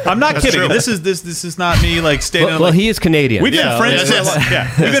 I'm not kidding. true. This is not me like standing. Well, he is Canadian. We've been friends.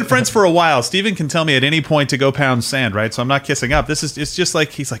 yes. We've been friends for a while. Steven can tell me at any point to go pound sand, right? So I'm not kissing up. It's just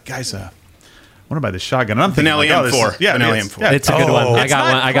like he's like, guys, I want to buy this shotgun. And I'm thinking, Benelli M4. Benelli M4. It's a good one. I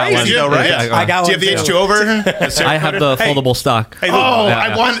got one. Crazy, though, right? I got Do you have the H2 over? I have the foldable stock. Hey,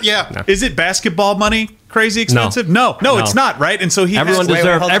 I want. Yeah. Is it basketball money? Crazy expensive? No, it's not, right? And so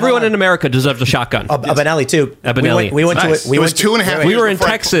everyone in America deserves a shotgun. A Benelli too. A Benelli. We went Nice. to it. It was 2.5 We years were in before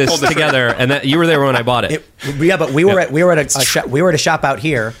I Texas pulled the trigger. together, and you were there when I bought it. But we were at a shop out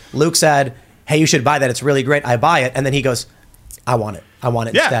here. Luke said, "Hey, you should buy that. It's really great." I buy it, and then he goes, "I want it. I want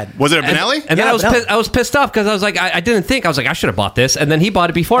it instead." Was it a Benelli? And then Benelli. I was pissed off because I was like, I didn't think. I was like, I should have bought this. And then he bought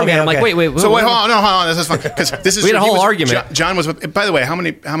it before me. And I'm like, wait. So wait, hold on. This is fun because this is. We had a whole argument. John was. By the way, how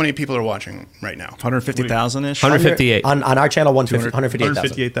many people are watching right now? 150,000 ish. 158 on our channel. 158,000.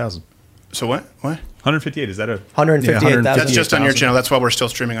 158,000. So what? 158. Is that a 158,000. That's just on your channel. That's why we're still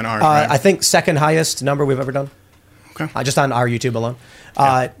streaming on ours. Right? I think second highest number we've ever done. Okay. Just on our YouTube alone.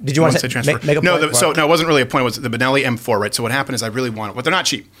 Did you want to transfer? make a point? No, it wasn't really a point. It was the Benelli M4, right? So what happened is I really wanted, but they're not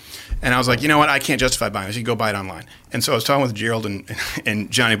cheap. And I was like, you know what? I can't justify buying this. You can go buy it online. And so I was talking with Gerald and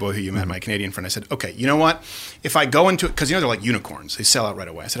Johnny Boy, who you met, my Canadian friend. I said, okay, you know what? If I go into it, because they're like unicorns, they sell out right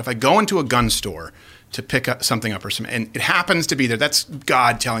away. I said, if I go into a gun store to pick up something up and it happens to be there, that's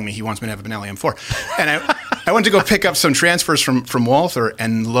God telling me he wants me to have a Benelli M4. And I went to go pick up some transfers from Walther,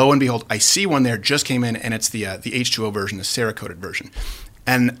 and lo and behold, I see one there, just came in, and it's the H2O version, the Cerakoted version.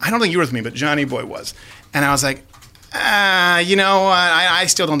 And I don't think you were with me, but Johnny Boy was. And I was like, I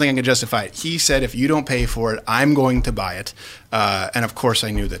still don't think I can justify it. He said, if you don't pay for it, I'm going to buy it. And of course, I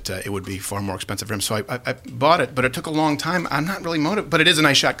knew that it would be far more expensive for him. So I bought it, but it took a long time. I'm not really motivated, but it is a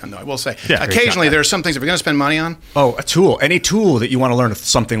nice shotgun, though, I will say. Yeah, occasionally, there are some things, if you're going to spend money on. Oh, a tool. Any tool that you want to learn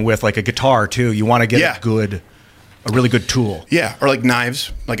something with, like a guitar, too. You want to get a really good tool. Yeah, or like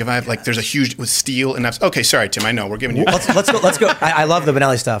knives. Like if I have, there's a huge, with steel and knives. Okay, sorry, Tim, I know, we're giving you. Let's go. I love the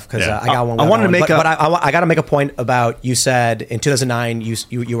Benelli stuff because I got one. I wanted to make but I got to make a point about, you said in 2009,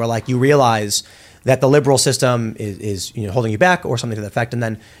 you were like, you realize that the liberal system is holding you back or something to that effect, and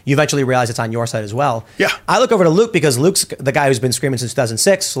then you eventually realize it's on your side as well. Yeah. I look over to Luke because Luke's the guy who's been screaming since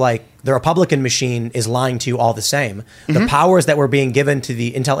 2006, like the Republican machine is lying to you all the same. Mm-hmm. The powers that were being given to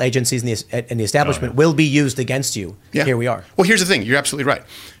the intel agencies and the establishment will be used against you. Yeah. Here we are. Well, here's the thing. You're absolutely right.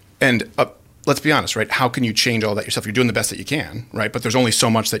 And let's be honest, right? How can you change all that yourself? You're doing the best that you can, right? But there's only so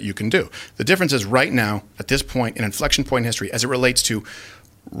much that you can do. The difference is right now, at this point, an inflection point in history, as it relates to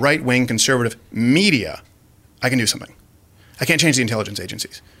right-wing conservative media, I can do something. I can't change the intelligence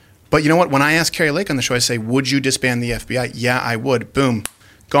agencies. But you know what? When I ask Carrie Lake on the show, I say, would you disband the FBI? Yeah, I would. Boom.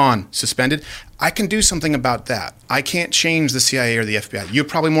 Gone. Suspended. I can do something about that. I can't change the CIA or the FBI. You're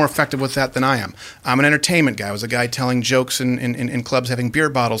probably more effective with that than I am. I'm an entertainment guy. I was a guy telling jokes in clubs, having beer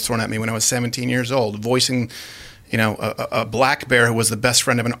bottles thrown at me when I was 17 years old, voicing a black bear who was the best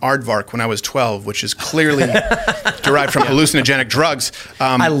friend of an aardvark when I was 12, which is clearly derived from hallucinogenic drugs.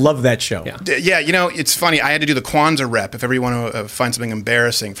 I love that show. Yeah, it's funny. I had to do the Kwanzaa rep if ever you want to find something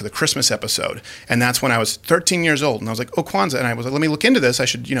embarrassing for the Christmas episode. And that's when I was 13 years old. And I was like, oh, Kwanzaa. And I was like, let me look into this. I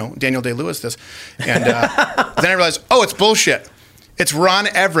should, Daniel Day-Lewis this. And then I realized, oh, it's bullshit. It's Ron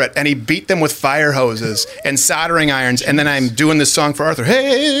Everett, and he beat them with fire hoses and soldering irons. And then I'm doing this song for Arthur.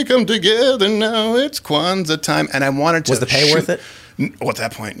 Hey, come together now, it's Kwanzaa time. And I wanted to. Was the pay worth it? Well, at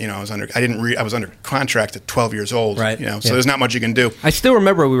that point, I was under contract at 12 years old. Right. So there's not much you can do. I still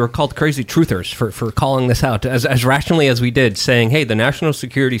remember we were called crazy truthers for calling this out as rationally as we did, saying, hey, the national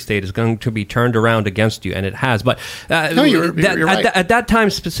security state is going to be turned around against you, and it has. But no, you're right. At that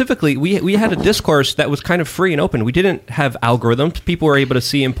time specifically, we had a discourse that was kind of free and open. We didn't have algorithms. People were able to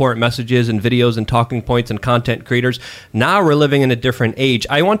see important messages and videos and talking points and content creators. Now we're living in a different age.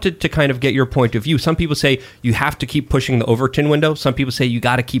 I wanted to kind of get your point of view. Some people say you have to keep pushing the Overton window. Some people say you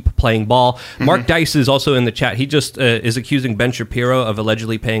got to keep playing ball. Mm-hmm. Mark Dice is also in the chat. He just is accusing Ben Shapiro of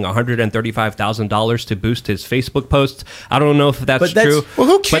allegedly paying $135,000 to boost his Facebook posts. I don't know if that's true. Well,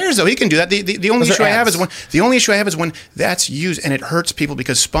 who cares though? He can do that. The only issue I have is when that's used and it hurts people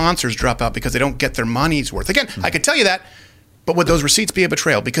because sponsors drop out because they don't get their money's worth. Again, I could tell you that. But would those receipts be a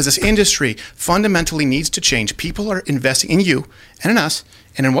betrayal? Because this industry fundamentally needs to change. People are investing in you and in us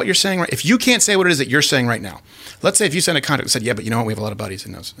and in what you're saying. If you can't say what it is that you're saying right now, let's say if you send a contract and said, yeah, but you know what? We have a lot of buddies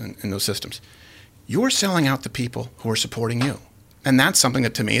in those systems. You're selling out the people who are supporting you. And that's something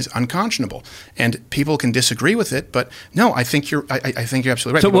that to me is unconscionable. And people can disagree with it, but no, I think you're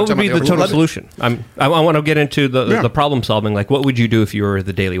absolutely right. So what would be the total solution? I want to get into the problem solving. Like, what would you do if you were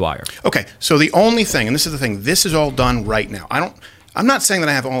the Daily Wire? Okay, so the only thing, and this is the thing, this is all done right now. I'm not saying that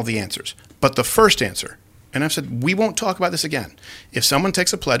I have all the answers, but the first answer, and I've said we won't talk about this again. If someone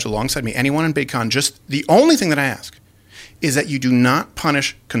takes a pledge alongside me, anyone in BigCon, just the only thing that I ask is that you do not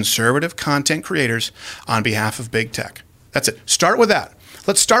punish conservative content creators on behalf of big tech. That's it. Start with that.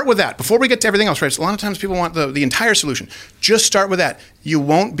 Let's start with that. Before we get to everything else, right? So a lot of times people want the entire solution. Just start with that. You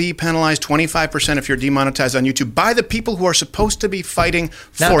won't be penalized 25% if you're demonetized on YouTube by the people who are supposed to be fighting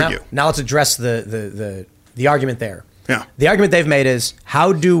for you. Now let's address the argument there. Yeah. The argument they've made is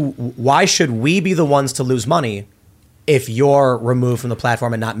why should we be the ones to lose money if you're removed from the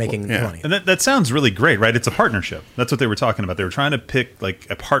platform and not making money? And that sounds really great, right? It's a partnership. That's what they were talking about. They were trying to pick like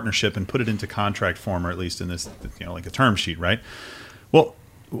a partnership and put it into contract form, or at least in this, like a term sheet, right? Well,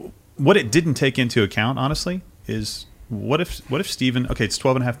 what it didn't take into account, honestly, is what if Steven, okay, it's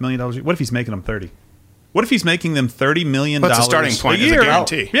 $12.5 million. What if he's making them 30? What if he's making them $30 million That's a starting point, a year? Is a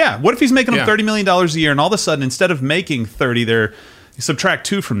guarantee. Yeah. What if he's making them $30 million a year, and all of a sudden, instead of making 30, you subtract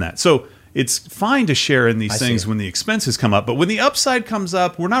 2 from that. So it's fine to share in these things when the expenses come up, but when the upside comes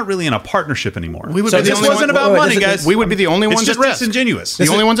up, we're not really in a partnership anymore. This wasn't about money, guys. We would be the only ones at risk. It's disingenuous. The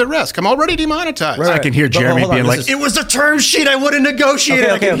only ones at risk. I'm already demonetized. I can hear Jeremy being like, "It was a term sheet. I would have negotiated."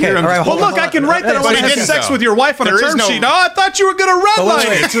 Okay. All right, well, look, I can write that I want to have sex with your wife on a term sheet. Oh, I thought you were going to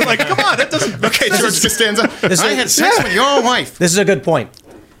redline it. Like, come on, that doesn't. Okay, George Costanza. I had sex with your wife. This is a good point.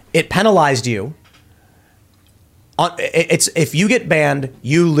 It penalized you. It's if you get banned,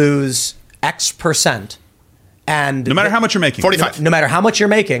 you lose X percent, and no matter how much you're making, 45. No matter how much you're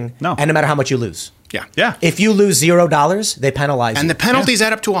making, and no matter how much you lose. Yeah. If you lose $0, they penalize you. And the penalties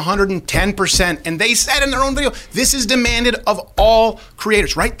add up to 110%. And they said in their own video, this is demanded of all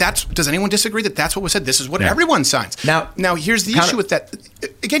creators, right? Does anyone disagree that that's what was said? This is what everyone signs. Now here's the issue with that.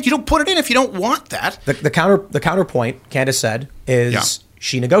 Again, you don't put it in if you don't want that. The counterpoint, Candace said, is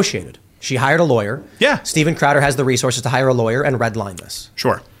she negotiated. She hired a lawyer. Yeah. Steven Crowder has the resources to hire a lawyer and redline this.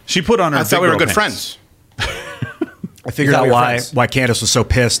 Sure. She put on her. I thought we were good friends. I figured out why Candace was so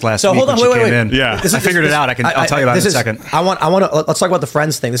pissed last week when she came in. Yeah, I figured it out. I'll tell you about it in a second. I want to let's talk about the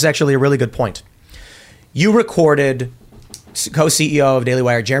Friends thing. This is actually a really good point. You recorded co-CEO of Daily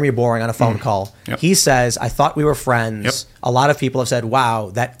Wire, Jeremy Boring, on a phone call. Yep. He says, "I thought we were friends." Yep. A lot of people have said,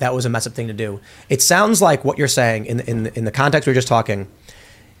 "Wow, that was a messed up thing to do." It sounds like what you're saying in the context we were just talking.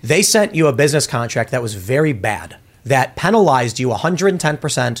 They sent you a business contract that was very bad, that penalized you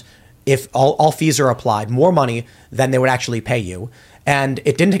 110%. If all fees are applied, more money than they would actually pay you. And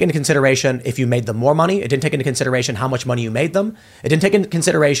it didn't take into consideration if you made them more money. It didn't take into consideration how much money you made them. It didn't take into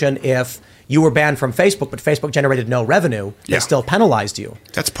consideration if you were banned from Facebook, but Facebook generated no revenue. They still penalized you.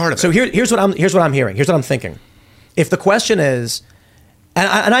 That's part of it. So here's what I'm hearing. Here's what I'm thinking. If the question is,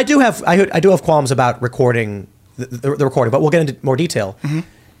 and I do have qualms about recording the recording, but we'll get into more detail. Mm-hmm.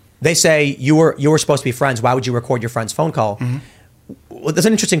 They say you were supposed to be friends. Why would you record your friend's phone call? Mm-hmm. Well, there's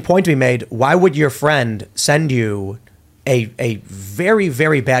an interesting point to be made. Why would your friend send you a very,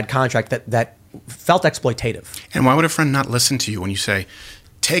 very bad contract that felt exploitative? And why would a friend not listen to you when you say,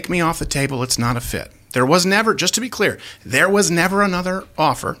 take me off the table, it's not a fit? There was never, just to be clear, there was never another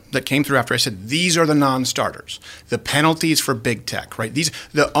offer that came through after I said, these are the non-starters. The penalties for big tech, right?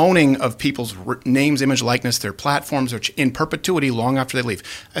 The owning of people's names, image, likeness, their platforms are in perpetuity long after they leave.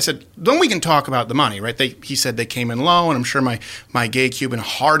 I said, then we can talk about the money, right? He said they came in low, and I'm sure my gay Cuban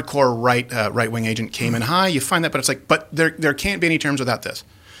hardcore right-wing agent came in high. You find that, but it's like, but there can't be any terms without this.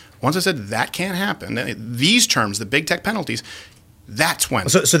 Once I said that can't happen, these terms, the big tech penalties, that's when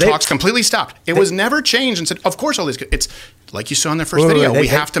talks completely stopped. It was never changed and said, of course, all these. It's like you saw in the first video. We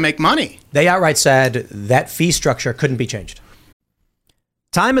have to make money. They outright said that fee structure couldn't be changed.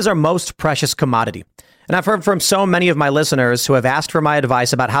 Time is our most precious commodity. And I've heard from so many of my listeners who have asked for my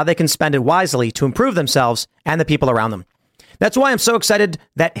advice about how they can spend it wisely to improve themselves and the people around them. That's why I'm so excited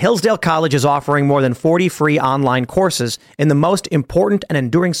that Hillsdale College is offering more than 40 free online courses in the most important and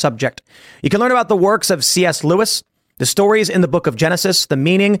enduring subject. You can learn about the works of C.S. Lewis, the stories in the book of Genesis, the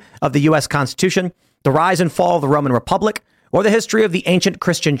meaning of the U.S. Constitution, the rise and fall of the Roman Republic, or the history of the ancient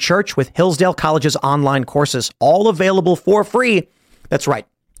Christian church with Hillsdale College's online courses, all available for free. That's right,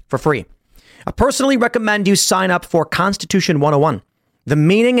 for free. I personally recommend you sign up for Constitution 101, the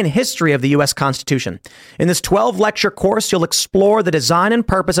meaning and history of the U.S. Constitution. In this 12-lecture course, you'll explore the design and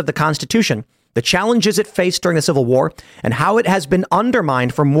purpose of the Constitution, the challenges it faced during the Civil War, and how it has been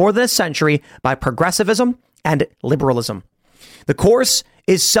undermined for more than a century by progressivism and liberalism. The course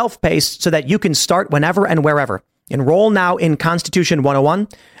is self-paced so that you can start whenever and wherever. Enroll now in Constitution 101.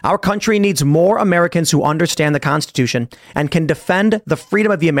 Our country needs more Americans who understand the Constitution and can defend the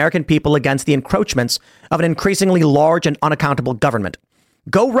freedom of the American people against the encroachments of an increasingly large and unaccountable government.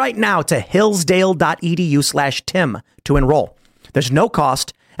 Go right now to hillsdale.edu/Tim to enroll. There's no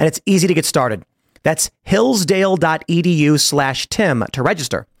cost, and it's easy to get started. That's hillsdale.edu/Tim to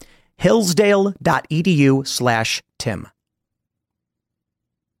register. hillsdale.edu/Tim.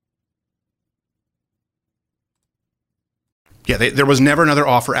 Yeah, there was never another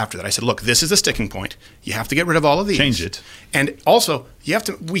offer after that. I said, look, this is the sticking point. You have to get rid of all of these. Change it. And also,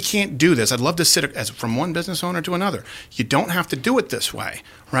 we can't do this. I'd love to sit from one business owner to another. You don't have to do it this way,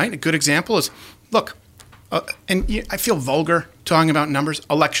 right? A good example is, look, I feel vulgar talking about numbers.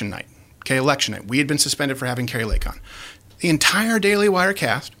 Election night. Okay, election night. We had been suspended for having Carrie Lake on. The entire Daily Wire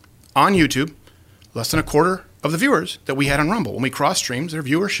cast on YouTube, less than a quarter of the viewers that we had on Rumble. When we crossed streams, their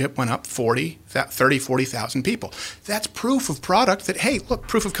viewership went up 40,000 people. That's proof of product that, hey, look,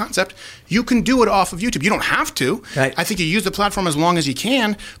 proof of concept. You can do it off of YouTube. You don't have to. Right. I think you use the platform as long as you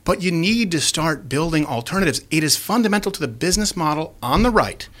can, but you need to start building alternatives. It is fundamental to the business model on the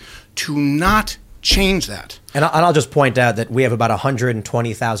right to not change that. And I'll just point out that we have about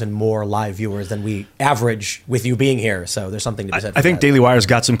 120,000 more live viewers than we average with you being here. So there's something to be said for I think that. Daily Wire's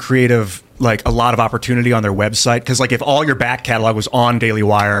got some creative, like a lot of opportunity on their website. Because like if all your back catalog was on Daily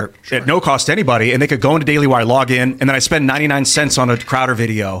Wire at no cost to anybody, and they could go into Daily Wire, log in, and then I spend 99 cents on a Crowder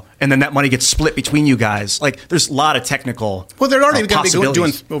video, and then that money gets split between you guys. Like there's a lot of technical Well, they're already going to be doing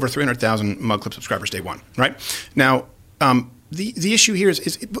possibilities. over 300,000 Mug Clip subscribers day one, right? Now, the issue here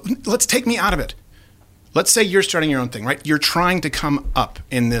is let's take me out of it. Let's say you're starting your own thing, right? You're trying to come up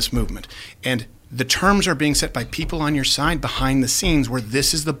in this movement. And the terms are being set by people on your side behind the scenes where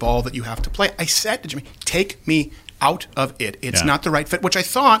this is the ball that you have to play. I said to Jimmy, take me out of it. It's not the right fit, which I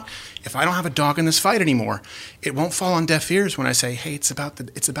thought, if I don't have a dog in this fight anymore, it won't fall on deaf ears when I say, hey, it's about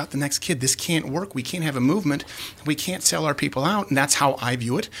the next kid. This can't work. We can't have a movement. We can't sell our people out. And that's how I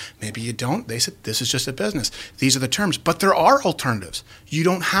view it. Maybe you don't. They said, this is just a business. These are the terms. But there are alternatives. You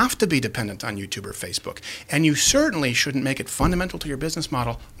don't have to be dependent on YouTube or Facebook. And you certainly shouldn't make it fundamental to your business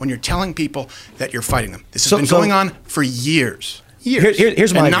model when you're telling people that you're fighting them. This has been going on for years.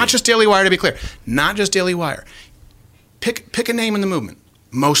 Here's my and not view. just Daily Wire, to be clear. Not just Daily Wire. Pick a name in the movement.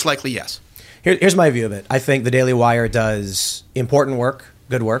 Most likely, yes. Here's my view of it. I think the Daily Wire does important work,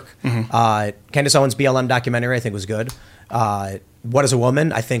 good work. Candace Owens' BLM documentary, I think, was good. What Is a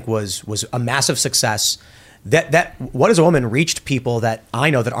Woman, I think, was a massive success. That What Is a Woman reached people that I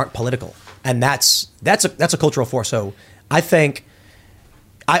know that aren't political, and that's a cultural force. So I think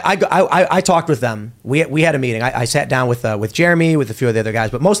I talked with them. We had a meeting. I sat down with Jeremy, with a few of the other guys,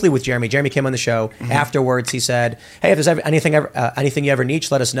 but mostly with Jeremy. Jeremy came on the show. Afterwards, he said, "Hey, if there's anything you ever need,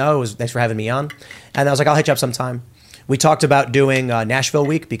 let us know. Thanks for having me on." And I was like, "I'll hit you up sometime." We talked about doing Nashville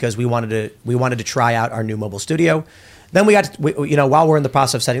Week because we wanted to try out our new mobile studio. Then while we're in the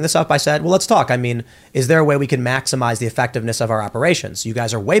process of setting this up, I said, well, let's talk. I mean, is there a way we can maximize the effectiveness of our operations? You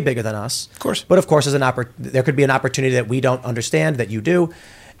guys are way bigger than us. Of course. But of course, there could be an opportunity that we don't understand that you do.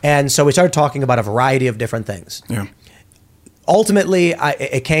 And so we started talking about a variety of different things. Yeah. Ultimately,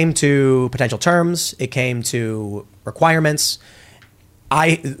 it came to potential terms. It came to requirements.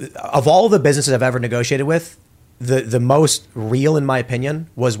 Of all the businesses I've ever negotiated with, the most real, in my opinion,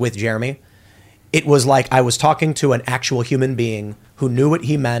 was with Jeremy. It was like I was talking to an actual human being who knew what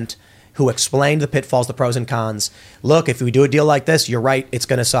he meant, who explained the pitfalls, the pros and cons. Look, if we do a deal like this, you're right, it's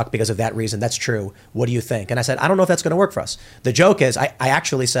going to suck because of that reason. That's true. What do you think? And I said, I don't know if that's going to work for us. The joke is, I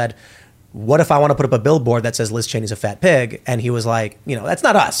actually said, what if I want to put up a billboard that says Liz Cheney's a fat pig? And he was like, that's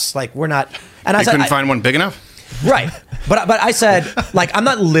not us. Like, we're not. And I said, couldn't find one big enough? Right. But I said, like, I'm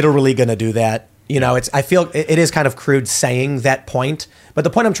not literally going to do that. I feel it is kind of crude saying that point. But the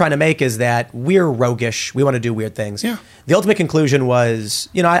point I'm trying to make is that we're roguish. We want to do weird things. Yeah. The ultimate conclusion was,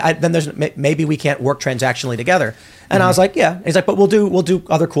 then there's maybe we can't work transactionally together. And I was like, yeah. And he's like, but we'll do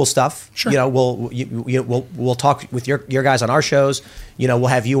other cool stuff. Sure. We'll talk with your guys on our shows. We'll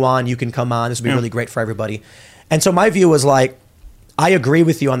have you on. You can come on. This will be really great for everybody. And so my view was like, I agree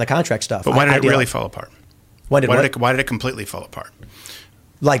with you on the contract stuff. But why did it really fall apart? Why did it completely fall apart?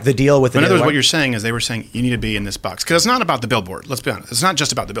 Like the deal with the. In other words, what you're saying is they were saying you need to be in this box because it's not about the billboard. Let's be honest. It's not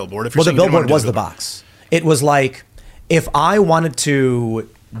just about the billboard. Well, the billboard was the box. It was like if I wanted to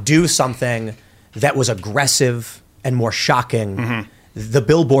do something that was aggressive and more shocking, the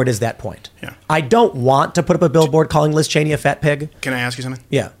billboard is that point. Yeah. I don't want to put up a billboard calling Liz Cheney a fat pig. Can I ask you something?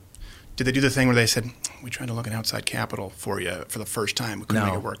 Yeah. Did they do the thing where they said, we tried to look at outside capital for you for the first time. We couldn't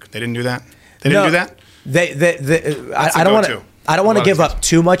make it work. They didn't do that? They didn't do that? I don't want to. I don't want to give up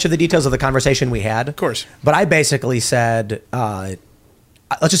too much of the details of the conversation we had. Of course. But I basically said, let's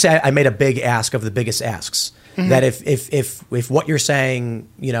just say I made a big ask of the biggest asks. Mm-hmm. That if what you're saying,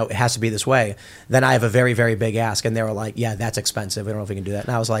 it has to be this way, then I have a very, very big ask. And they were like, yeah, that's expensive. I don't know if we can do that.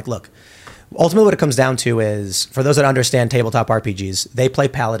 And I was like, look, ultimately what it comes down to is, for those that understand tabletop RPGs, they play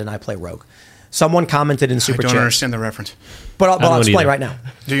Paladin, I play Rogue. Someone commented in Super Chat. I don't understand the reference. But I'll explain right now.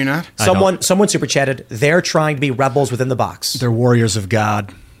 Do you not? Someone Super Chatted, they're trying to be rebels within the box. They're warriors of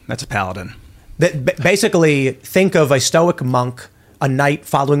God. That's a Paladin. Basically, think of a stoic monk, a knight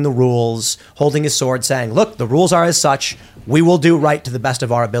following the rules, holding his sword, saying, look, the rules are as such, we will do right to the best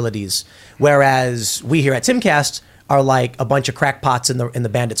of our abilities. Whereas we here at Timcast are like a bunch of crackpots in the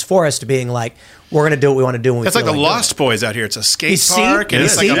bandits' forest being like, we're going to do what we want to do when we It's like the Lost Boys out here. It's a skate park, and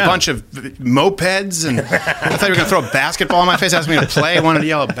it's like a bunch of mopeds, and I thought you were going to throw a basketball in my face, ask me to play. I wanted to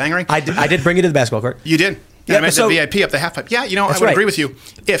yell at Bang Ring. I did bring you to the basketball court. You did? Yeah, I made the VIP up the half pipe. Yeah, I would agree with you.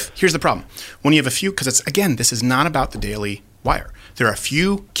 Here's the problem. When you have a few, because this is not about the Daily Wire. There are a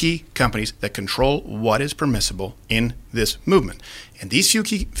few key companies that control what is permissible in this movement. And these few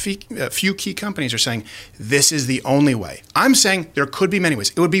key companies are saying, this is the only way. I'm saying there could be many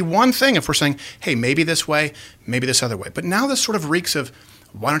ways. It would be one thing if we're saying, hey, maybe this way, maybe this other way. But now this sort of reeks of,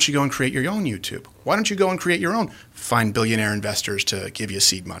 why don't you go and create your own YouTube? Why don't you go and create your own? Find billionaire investors to give you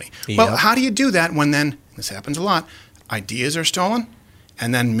seed money. Yep. Well, how do you do that when then, this happens a lot, ideas are stolen,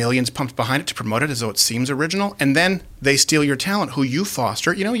 and then millions pumped behind it to promote it as though it seems original, and then they steal your talent, who you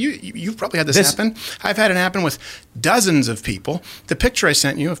foster. You've probably had this happen. I've had it happen with dozens of people. The picture I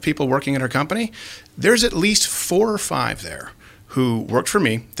sent you of people working at our company, there's at least 4 or 5 there who worked for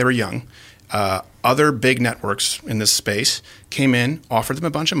me. They were young. Other big networks in this space came in, offered them a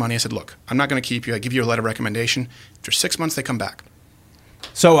bunch of money. I said, look, I'm not going to keep you. I give you a letter of recommendation. After 6 months, they come back.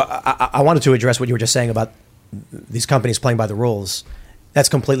 So I wanted to address what you were just saying about these companies playing by the rules. That's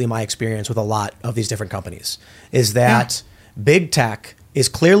completely my experience with a lot of these different companies, is that big tech is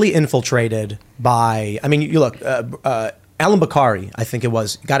clearly infiltrated by, you look, Alan Bakari, I think it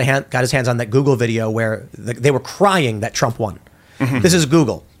was, got his hands on that Google video where they were crying that Trump won. Mm-hmm. This is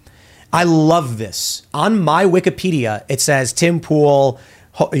Google. I love this. On my Wikipedia, it says Tim Pool,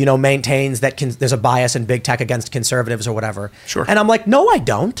 maintains that there's a bias in big tech against conservatives or whatever. Sure. And I'm like, no, I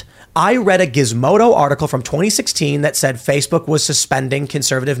don't. I read a Gizmodo article from 2016 that said Facebook was suspending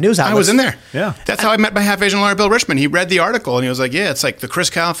conservative news outlets. I was in there. Yeah. That's how I met my half-Asian lawyer, Bill Richmond. He read the article, and he was like, yeah, it's like the Chris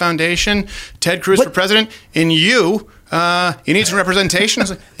Kyle Foundation, Ted Cruz for president, and you need some representation. I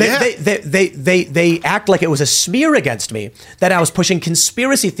was like, They act like it was a smear against me, that I was pushing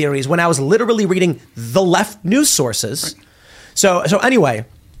conspiracy theories when I was literally reading the left news sources. Right. So anyway.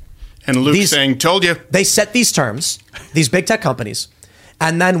 And Luke saying, told you. They set these terms, these big tech companies.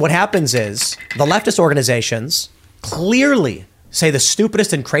 And then what happens is the leftist organizations clearly say the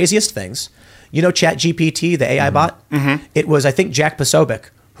stupidest and craziest things. ChatGPT, the AI bot? Mm-hmm. It was, I think, Jack Posobiec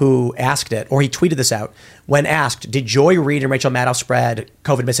who asked it, or he tweeted this out. When asked, did Joy Reid and Rachel Maddow spread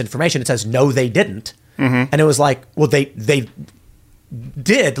COVID misinformation? It says, no, they didn't. Mm-hmm. And it was like, well, they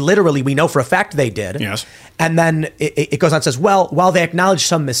did. Literally, we know for a fact they did. Yes. And then it goes on and says, well, while they acknowledge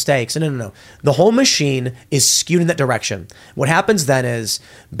some mistakes, no. The whole machine is skewed in that direction. What happens then is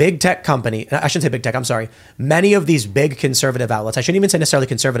big tech company, I shouldn't say big tech, I'm sorry, many of these big conservative outlets, I shouldn't even say necessarily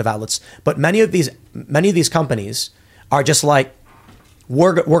conservative outlets, but many of these companies are just like,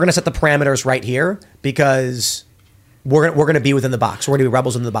 we're going to set the parameters right here because we're going to be within the box. We're going to be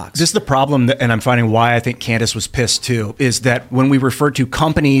rebels in the box. This is the problem, and I'm finding why I think Candace was pissed too, is that when we refer to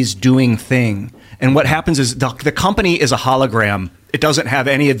companies doing thing, and what happens is the company is a hologram. It doesn't have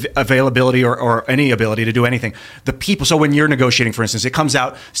any availability or any ability to do anything. The people, so when you're negotiating, for instance, it comes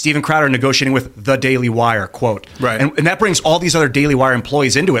out, Steven Crowder negotiating with the Daily Wire, quote. Right. And that brings all these other Daily Wire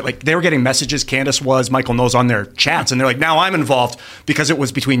employees into it. Like, they were getting messages, Candace was, Michael knows, on their chats, and they're like, now I'm involved because it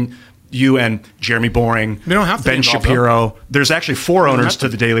was between you and Jeremy Boring, they don't have to Ben Shapiro. Though. There's actually 4 owners to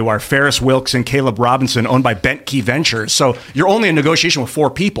the Daily Wire: Ferris Wilkes and Caleb Robinson, owned by Bent Key Ventures. So you're only in negotiation with 4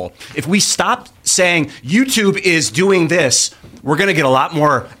 people. If we stop saying YouTube is doing this, we're going to get a lot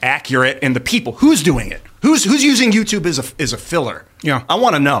more accurate in the people. Who's doing it? Who's using YouTube as a filler? Yeah, I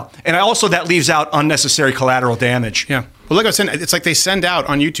want to know. And that leaves out unnecessary collateral damage. Yeah. Well, like I was saying, it's like they send out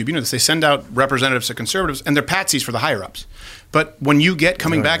on YouTube. They send out representatives to conservatives, and they're patsies for the higher ups. But when you get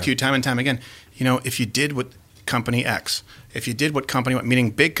coming back to you time and time again, if you did what company X, if you did what company, meaning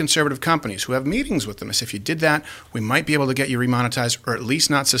big conservative companies who have meetings with them, if you did that, we might be able to get you remonetized or at least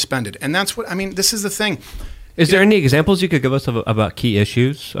not suspended. And that's what, this is the thing. Is there any examples you could give us about key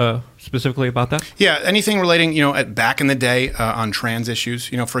issues specifically about that? Yeah, anything relating, back in the day on trans issues.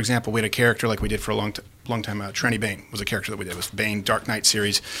 For example, we had a character like we did for a long time. long time. Trenny Bane was a character that we did. It was Bane Dark Knight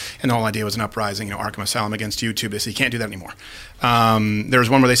series, and the whole idea was an uprising, Arkham Asylum against YouTube. They said you can't do that anymore. There was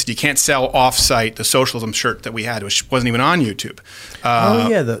one where they said you can't sell off-site the socialism shirt that we had, which wasn't even on YouTube.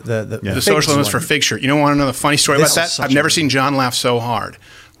 The socialism was for Fig shirt. You want to know the funny story about that? I've never seen John laugh so hard.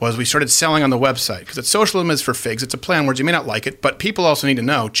 Was we started selling on the website because socialism is for figs. It's a play on words. You may not like it, but people also need to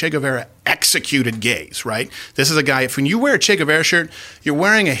know Che Guevara executed gays, right? This is a guy, when you wear a Che Guevara shirt, you're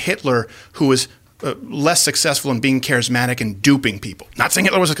wearing a Hitler who was less successful in being charismatic and duping people. Not saying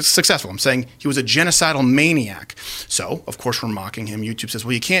Hitler was successful. I'm saying he was a genocidal maniac. So, of course, we're mocking him. YouTube says,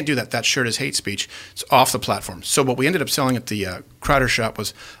 well, you can't do that. That shirt is hate speech. It's off the platform. So what we ended up selling at the Crowder shop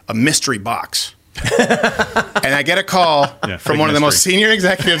was a mystery box. And I get a call from one of the most senior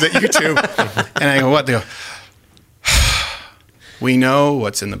executives at YouTube, and I go, what? They go, we know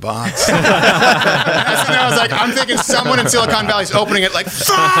what's in the box. I was like, I'm thinking someone in Silicon Valley is opening it like,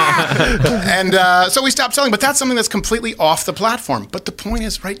 and so we stopped selling. But that's something that's completely off the platform. But the point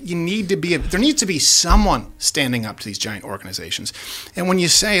is, right, there needs to be someone standing up to these giant organizations. And when you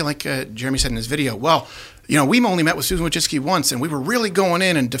say, like Jeremy said in his video, well, we only met with Susan Wojcicki once, and we were really going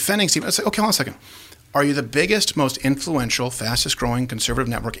in and defending Steve. I said, okay, hold on a second. Are you the biggest, most influential, fastest-growing conservative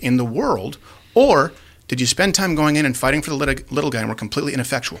network in the world, or did you spend time going in and fighting for the little guy and were completely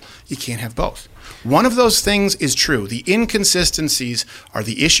ineffectual? You can't have both. One of those things is true. The inconsistencies are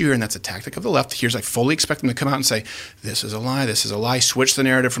the issue here, and that's a tactic of the left. Here's, I fully expect them to come out and say, this is a lie, switch the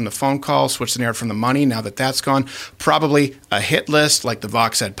narrative from the phone call, switch the narrative from the money, now that that's gone. Probably a hit list like the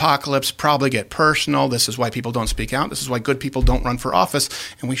Vox Adpocalypse, probably get personal. This is why people don't speak out. This is why good people don't run for office,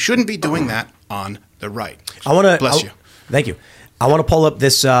 and we shouldn't be doing that on the right. Bless you. Thank you. I want to pull up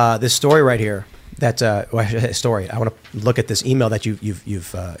this story right here. Story. I want to look at this email that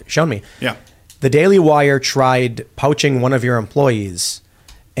you've shown me. Yeah. The Daily Wire tried poaching one of your employees,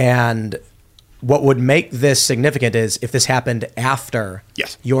 and what would make this significant is if this happened after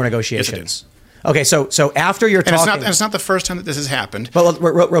your negotiations. Yes, okay, so after you're talking, and it's not the first time that this has happened. But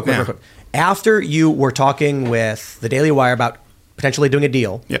real quick. After you were talking with the Daily Wire about potentially doing a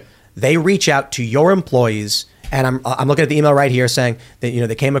deal, they reach out to your employees. And I'm looking at the email right here saying that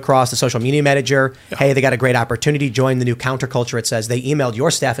they came across the social media manager. Yeah. Hey, they got a great opportunity. Join the new counterculture. It says they emailed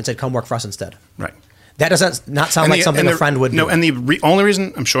your staff and said, "Come work for us instead." Right. That does not sound like something a friend would do. No, and the only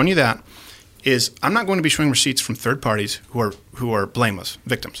reason I'm showing you that is I'm not going to be showing receipts from third parties who are blameless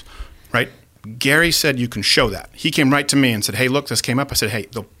victims, right? Gary said you can show that. He came right to me and said, "Hey, look, this came up." I said, "Hey,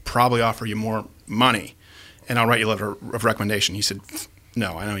 they'll probably offer you more money, and I'll write you a letter of recommendation." He said,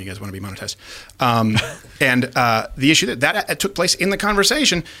 "No, I know you guys want to be monetized." And the issue that took place in the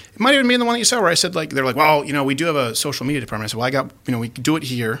conversation, it might even be the one that you saw where I said, they're like, well, we do have a social media department. I said, well, we do it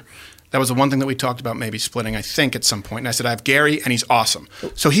here. That was the one thing that we talked about maybe splitting, I think, at some point. And I said, I have Gary, and he's awesome.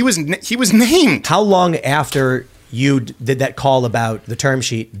 So he was named. How long after you did that call about the term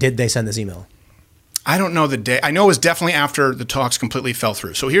sheet did they send this email? I don't know the day. I know it was definitely after the talks completely fell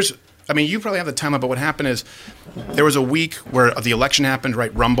through. So you probably have the timeline, but what happened is there was a week where the election happened,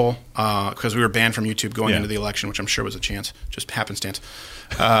 right? Rumble, because we were banned from YouTube going into the election, which I'm sure was a chance, just happenstance.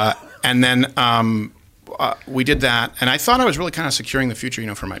 And then we did that, and I thought I was really kind of securing the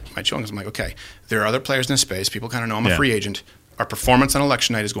future, for my children. Because I'm like, okay, there are other players in this space. People kind of know I'm a free agent. Our performance on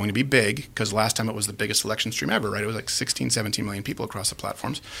election night is going to be big because last time it was the biggest election stream ever, right? It was like 16, 17 million people across the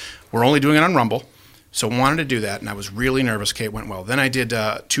platforms. We're only doing it on Rumble. So wanted to do that, and I was really nervous. Okay, it went well. Then I did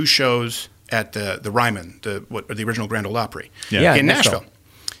 2 shows at the Ryman, the original Grand Ole Opry in Nashville.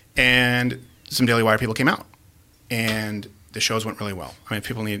 And some Daily Wire people came out, and the shows went really well. I mean,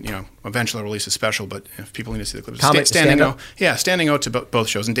 people need, eventually I'll release a special, but if people need to see the clips. Standing O to both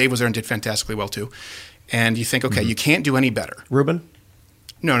shows, and Dave was there and did fantastically well too. And you think, okay, you can't do any better. Ruben?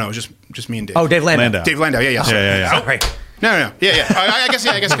 No, just me and Dave. Oh, Dave Landau. Dave Landau, yeah. Oh, right. No. I guess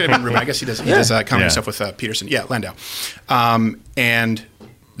it could have been Ruben. I guess he does comedy stuff with Peterson. Yeah, Landau. And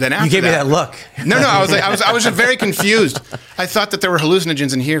then after you gave me that look. No. I was very confused. I thought that there were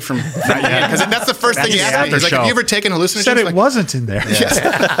hallucinogens in here from because that's the first thing he asked me. He's like, "Have you ever taken hallucinogens?" He said it wasn't in there.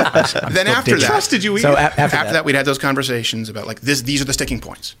 Then after that, trusted you. So after that, we'd had those conversations about these are the sticking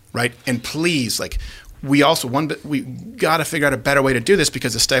points, right? And please, we got to figure out a better way to do this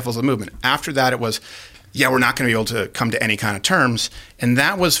because it stifles the movement. After that, it was. Yeah, we're not going to be able to come to any kind of terms. And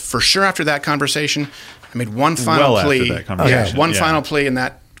that was for sure after that conversation. I made one final plea. After that conversation. Final plea, and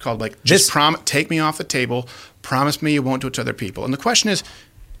that called take me off the table. Promise me you won't do it to other people. And the question is,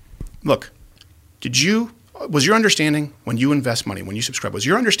 look, was your understanding when you invest money, when you subscribe, was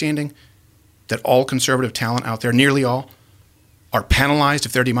your understanding that all conservative talent out there, nearly all, are penalized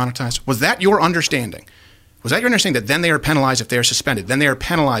if they're demonetized? Was that your understanding? Was that your understanding that then they are penalized if they are suspended? Then they are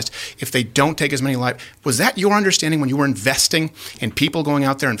penalized if they don't take as many live? Was that your understanding when you were investing in people going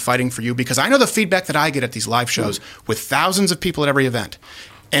out there and fighting for you? Because I know the feedback that I get at these live shows with thousands of people at every event.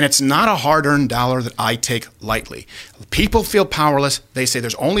 And it's not a hard-earned dollar that I take lightly. People feel powerless. They say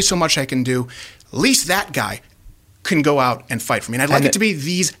there's only so much I can do. At least that guy can go out and fight for me. And I'd like it to be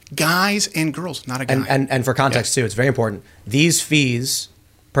these guys and girls, not a guy. And for context, too, it's very important. These fees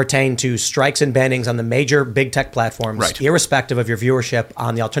pertain to strikes and bannings on the major big tech platforms, irrespective of your viewership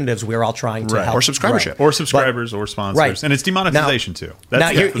on the alternatives we're all trying to help. Or subscribership. Or subscribers or sponsors. And it's demonetization, too.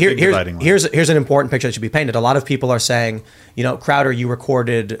 That's here's an important picture that should be painted. A lot of people are saying, Crowder, you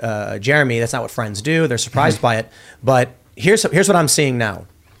recorded Jeremy. That's not what friends do. They're surprised by it. But here's what I'm seeing now.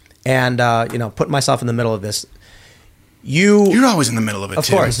 And, putting myself in the middle of this. You're always in the middle of it, Of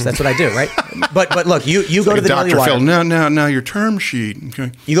course, that's what I do, right? But look, you go to the Daily Wire. Phil, no, your term sheet.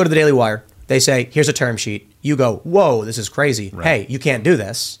 Okay. You go to the Daily Wire. They say, here's a term sheet. You go, whoa, this is crazy. Right. Hey, you can't do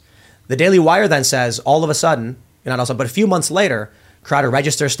this. The Daily Wire then says, all of a sudden, but a few months later, Crowder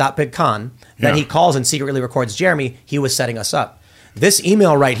registers Stop Big Con. Then he calls and secretly records Jeremy. He was setting us up. This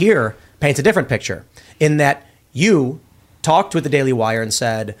email right here paints a different picture in that you talked with the Daily Wire and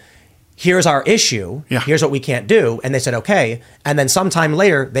said, here's our issue. Yeah. Here's what we can't do. And they said, okay. And then sometime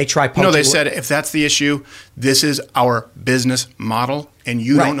later, they try poaching. No, they said, if that's the issue, this is our business model, and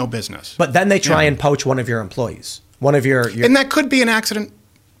you don't know business. But then they try and poach one of your employees. One of your... And that could be an accident,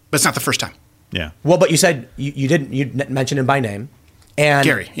 but it's not the first time. Yeah. Well, but you said you didn't mention him by name. And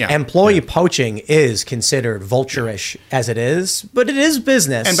Gary, employee poaching is considered vulture-ish as it is, but it is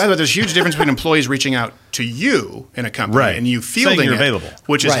business. And by the way, there's a huge difference between employees reaching out to you in a company and you fielding you're available,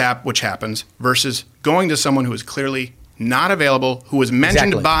 which happens, versus going to someone who is clearly not available, who is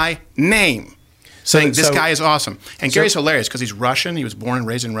mentioned by name, saying this guy is awesome. And Gary's hilarious because he's Russian. He was born and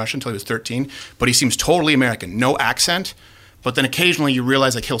raised in Russia until he was 13, but he seems totally American, no accent. But then occasionally you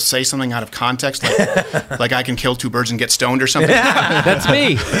realize he'll say something out of context, like I can kill two birds and get stoned or something. Yeah, that's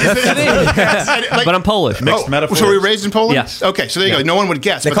me. But I'm Polish. Mixed metaphors. So were you raised in Poland? Yes. Okay, so there you go. No one would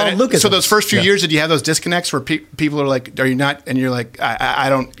guess. They call it Lucas. So those first few years, did you have those disconnects where people are like, are you not? And you're like, I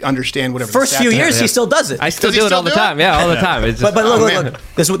don't understand whatever. First few years, he still does it. I still do it all the time. Yeah, all the time. It's just, but look.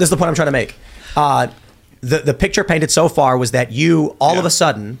 This is the point I'm trying to make. The picture painted so far was that you all of a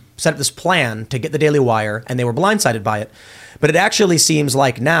sudden set up this plan to get the Daily Wire, and they were blindsided by it. But it actually seems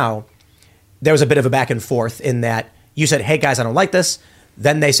like now there was a bit of a back and forth in that you said, hey, guys, I don't like this.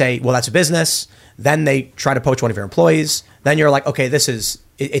 Then they say, well, that's a business. Then they try to poach one of your employees. Then you're like, okay,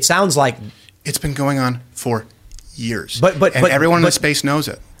 it sounds like... It's been going on for years. But everyone in the space knows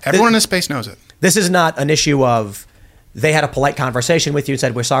it. Everyone in the space knows it. This is not an issue of they had a polite conversation with you and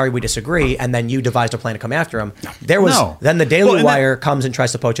said, we're sorry, we disagree, and then you devised a plan to come after him. Then the Daily Wire comes and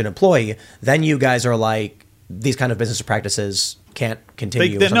tries to poach an employee. Then you guys are like, these kind of business practices can't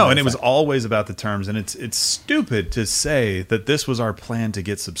continue. And it was always about the terms, and it's stupid to say that this was our plan to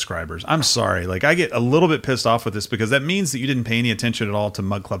get subscribers. I'm sorry. I get a little bit pissed off with this because that means that you didn't pay any attention at all to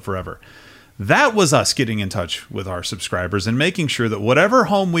Mug Club Forever. That was us getting in touch with our subscribers and making sure that whatever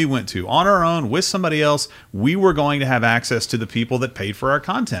home we went to on our own with somebody else, we were going to have access to the people that paid for our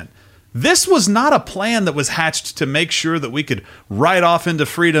content. This was not a plan that was hatched to make sure that we could ride off into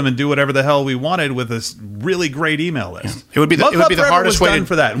freedom and do whatever the hell we wanted with this really great email list. It would be the hardest way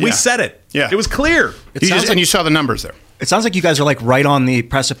for that. We said it. Yeah. It was clear. And you saw the numbers there. It sounds like you guys are right on the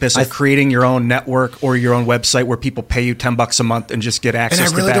precipice of creating your own network or your own website where people pay you $10 a month and just get access to that.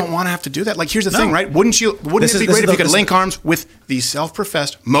 And I really don't want to have to do that. Here's the thing, right? Wouldn't it be great if you could link arms with these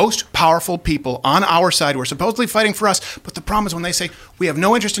self-professed, most powerful people on our side who are supposedly fighting for us? But the problem is when they say, we have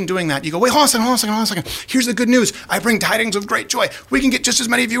no interest in doing that, you go, wait, hold on a second. Here's the good news. I bring tidings of great joy. We can get just as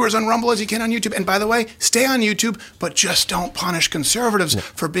many viewers on Rumble as you can on YouTube. And by the way, stay on YouTube, but just don't punish conservatives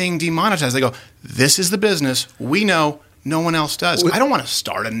for being demonetized. They go, this is the business. We know. No one else does. I don't want to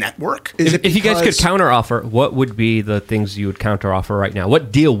start a network. If you guys could counteroffer, what would be the things you would counteroffer right now?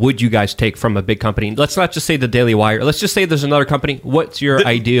 What deal would you guys take from a big company? Let's not just say the Daily Wire. Let's just say there's another company. What's your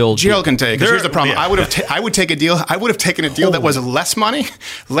ideal deal? Gerald can take. Here's the problem. Yeah. I would take a deal. I would have taken a deal that was less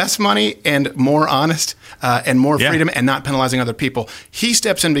money, and more honest, and more freedom, and not penalizing other people. He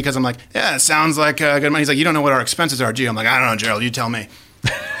steps in because I'm like, yeah, it sounds like good money. He's like, you don't know what our expenses are, Gio. I'm like, I don't know, Gerald. You tell me.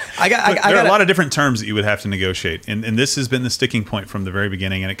 There are a lot of different terms that you would have to negotiate, and this has been the sticking point from the very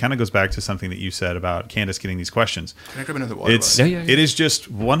beginning, and it kind of goes back to something that you said about Candace getting these questions. Can I grab another water? It is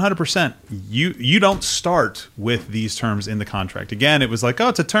just 100%. You don't start with these terms in the contract. Again, it was like, oh,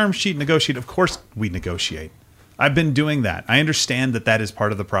 it's a term sheet, negotiate. Of course we negotiate. I've been doing that. I understand that is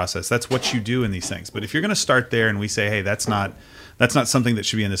part of the process. That's what you do in these things. But if you're going to start there and we say, hey, that's not That's not something that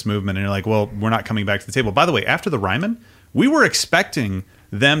should be in this movement. And you're like, well, we're not coming back to the table. By the way, after the Ryman, we were expecting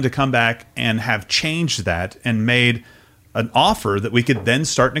them to come back and have changed that and made an offer that we could then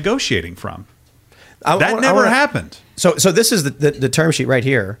start negotiating from. That never happened. So this is the term sheet right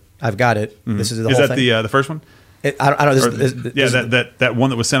here. I've got it. Mm-hmm. This is the whole thing. Is that the first one? I don't know. That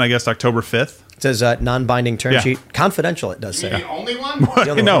one that was sent, I guess, October 5th. It says non-binding term sheet, confidential. It does say. The only one?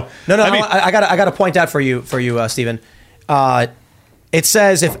 No. I got to point out for you, Stephen. It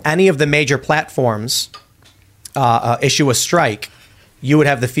says if any of the major platforms issue a strike, you would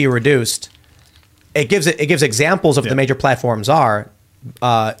have the fee reduced. It gives examples of the major platforms are.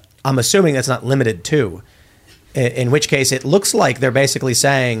 I'm assuming that's not limited to. In which case, it looks like they're basically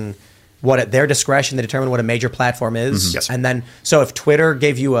saying what at their discretion they determine what a major platform is. Mm-hmm. Yes. And then, so if Twitter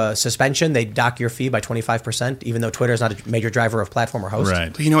gave you a suspension, they dock your fee by 25%, even though Twitter is not a major driver of platform or host.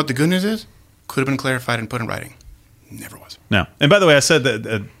 Right. You know what the good news is? Could have been clarified and put in writing. Never was. No. And by the way, I said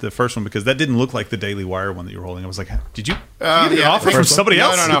that the first one because that didn't look like the Daily Wire one that you were holding. I was like, did you get an offer from somebody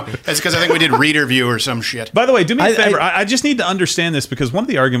else? No. That's because I think we did reader view or some shit. By the way, do me a favor. I just need to understand this because one of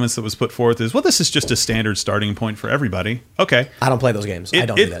the arguments that was put forth is, well, this is just a standard starting point for everybody. Okay. I don't play those games. I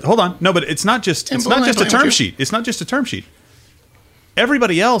don't do that. Hold on. No, but it's not just a term sheet. It's not just a term sheet.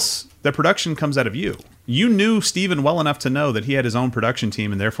 Everybody else, their production comes out of you. You knew Steven well enough to know that he had his own production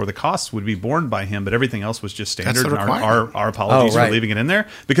team, and therefore the costs would be borne by him, but everything else was just standard. And our apologies for leaving it in there.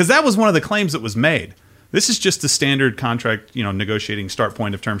 Because that was one of the claims that was made. This is just the standard contract, negotiating start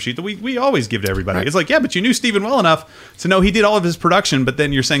point of term sheet that we always give to everybody. Right. It's like, yeah, but you knew Steven well enough to know he did all of his production, but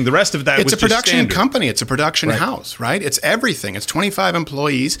then you're saying the rest of that was just standard. It's a production company. It's a production house, right? It's everything. It's 25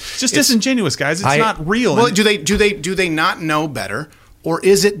 employees. It's just disingenuous, guys. It's not real. Well, do they not know better, or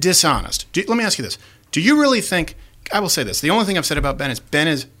is it dishonest? Let me ask you this. Do you really think, I will say this, the only thing I've said about Ben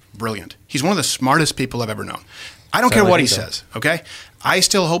is brilliant. He's one of the smartest people I've ever known. I don't care what he says, okay? I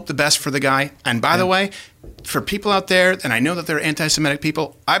still hope the best for the guy. And by the way, for people out there, and I know that they're anti-Semitic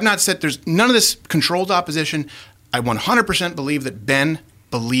people, I've not said there's none of this controlled opposition. I 100% believe that Ben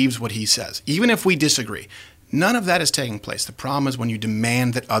believes what he says, even if we disagree. None of that is taking place. The problem is when you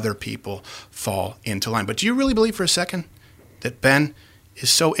demand that other people fall into line. But do you really believe for a second that Ben is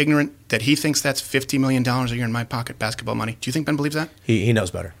so ignorant that he thinks that's $50 million a year in my pocket basketball money? Do you think Ben believes that? He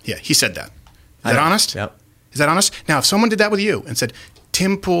knows better. Yeah, he said that. Is that honest? Yep. Is that honest? Now, if someone did that with you and said,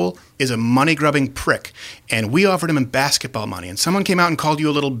 Tim Pool is a money-grubbing prick, and we offered him basketball money, and someone came out and called you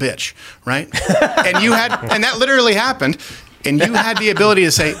a little bitch, right? and that literally happened, and you had the ability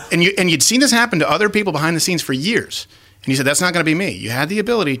to say, and you'd seen this happen to other people behind the scenes for years, and you said, that's not going to be me. You had the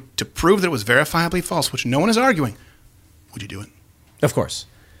ability to prove that it was verifiably false, which no one is arguing. Would you do it? Of course.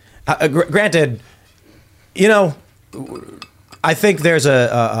 Granted, I think there's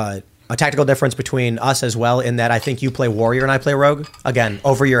a tactical difference between us as well in that I think you play warrior and I play rogue. Again,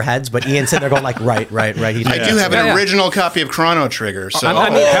 over your heads, but Ian's sitting there going like, right. I do have an original copy of Chrono Trigger. So.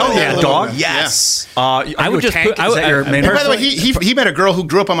 Hell yeah, dog. Yes. I would just put... And by the way, he met a girl who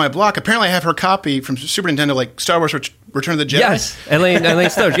grew up on my block. Apparently I have her copy from Super Nintendo, like Star Wars Return of the Jedi. Yes, Elaine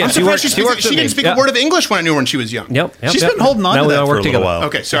Stokes. Yes, I'm surprised she didn't speak a word of English when I knew her when she was young. Yep. She's been holding on to that for a little while.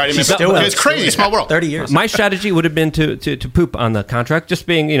 Okay, sorry. It's crazy. Small world. 30 years. My strategy would have been to poop on the contract, just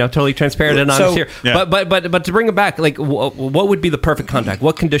being totally transparent and honest here. Yeah. But to bring it back, like what would be the perfect contract?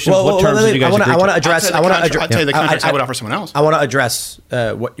 What conditions? What terms did you guys agree to? I want to address. I'll tell you the contracts I would offer someone else. I want to address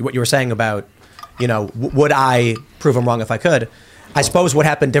what you were saying about would I prove him wrong if I could? I suppose what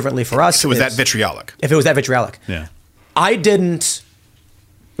happened differently for us. If it was that vitriolic. If it was that vitriolic. Yeah. I didn't.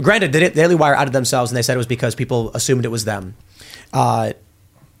 Granted, the Daily Wire outed themselves, and they said it was because people assumed it was them.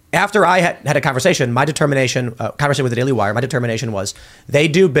 After I had a conversation, with the Daily Wire, my determination was they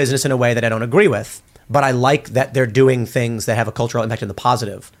do business in a way that I don't agree with, but I like that they're doing things that have a cultural impact in the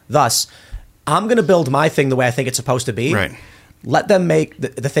positive. Thus, I'm going to build my thing the way I think it's supposed to be. Right. Let them make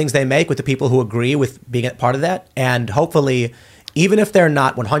the things they make with the people who agree with being a part of that, and hopefully, even if they're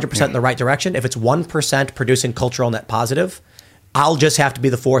not 100% in the right direction, if it's 1% producing cultural net positive, I'll just have to be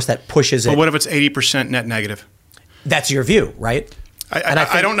the force that pushes it. But what if it's 80% net negative? That's your view, right?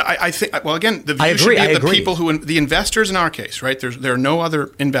 I don't know. I think. Well, again, the view should be of the people the investors in our case, right? There are no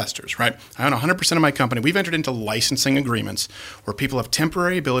other investors, right? I own 100% of my company. We've entered into licensing agreements where people have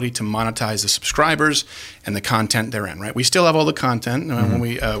temporary ability to monetize the subscribers and the content therein, right? We still have all the content when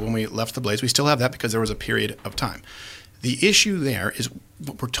we left the Blaze. We still have that because there was a period of time. The issue there is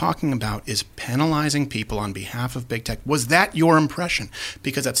what we're talking about is penalizing people on behalf of big tech. Was that your impression?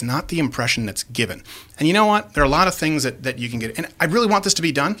 Because that's not the impression that's given. And you know what? There are a lot of things that you can get. And I really want this to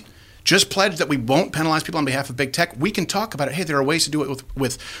be done just pledge that we won't penalize people on behalf of big tech. We can talk about it. Hey, there are ways to do it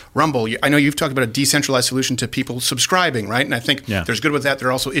with Rumble. I know you've talked about a decentralized solution to people subscribing, right? And I think there's good with that. There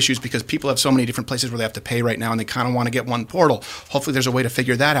are also issues because people have so many different places where they have to pay right now, and they kind of want to get one portal. Hopefully there's a way to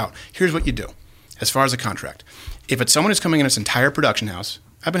figure that out. Here's what you do as far as a contract. If it's someone who's coming in this entire production house,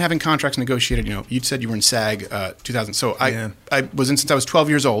 I've been having contracts negotiated. You said you were in SAG 2000. So I was in since I was 12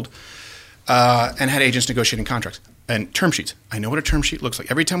 years old and had agents negotiating contracts. And term sheets. I know what a term sheet looks like.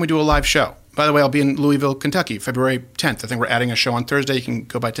 Every time we do a live show. By the way, I'll be in Louisville, Kentucky, February 10th. I think we're adding a show on Thursday. You can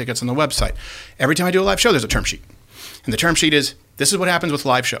go buy tickets on the website. Every time I do a live show, there's a term sheet. And the term sheet is, this is what happens with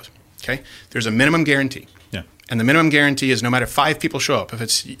live shows. Okay? There's a minimum guarantee. Yeah. And the minimum guarantee is no matter 5 people show up, if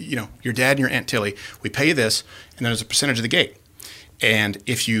it's your dad and your Aunt Tilly, we pay you this, and then there's a percentage of the gate. And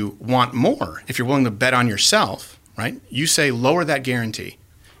if you want more, if you're willing to bet on yourself, right, you say lower that guarantee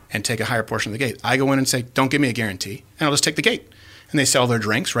and take a higher portion of the gate. I go in and say, don't give me a guarantee, and I'll just take the gate. And they sell their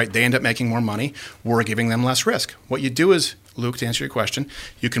drinks, right? They end up making more money. We're giving them less risk. What you do is, Luke, to answer your question,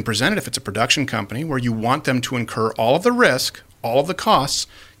 you can present it if it's a production company where you want them to incur all of the risk, all of the costs.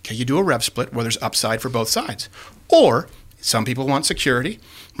 Can you do a rev split where there's upside for both sides? Or some people want security,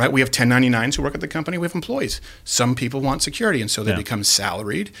 right? We have 1099s who work at the company. We have employees. Some people want security, and so they become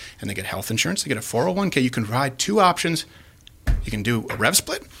salaried, and they get health insurance. They get a 401k. You can provide 2 options. You can do a rev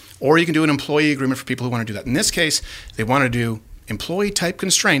split, or you can do an employee agreement for people who want to do that. In this case, they want to do employee-type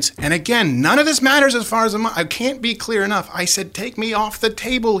constraints. And again, none of this matters as far as I can't be clear enough. I said, take me off the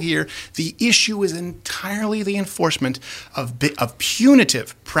table here. The issue is entirely the enforcement of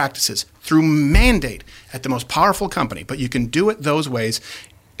punitive practices through mandate at the most powerful company. But you can do it those ways.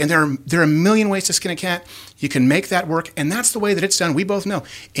 And there are a million ways to skin a cat. You can make that work, and that's the way that it's done. We both know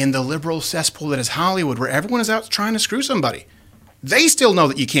in the liberal cesspool that is Hollywood, where everyone is out trying to screw somebody. They still know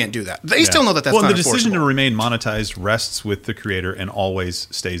that you can't do that. They still know that that's not the decision enforceable. to remain monetized rests with the creator and always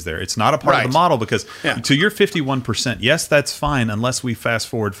stays there. It's not a part of the model because to your 51%, yes, that's fine unless we fast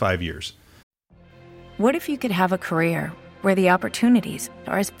forward 5 years. What if you could have a career where the opportunities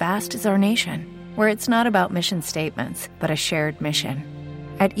are as vast as our nation, where it's not about mission statements, but a shared mission?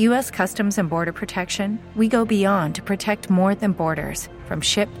 At U.S. Customs and Border Protection, we go beyond to protect more than borders. From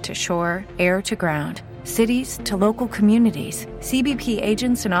ship to shore, air to ground, cities to local communities, CBP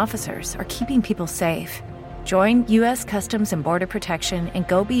agents and officers are keeping people safe. Join U.S. Customs and Border Protection and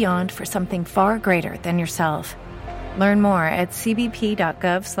go beyond for something far greater than yourself. Learn more at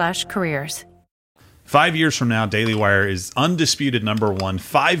cbp.gov/careers. 5 years from now, Daily Wire is undisputed #1,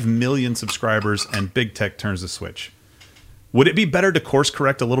 5 million subscribers, and big tech turns the switch. Would it be better to course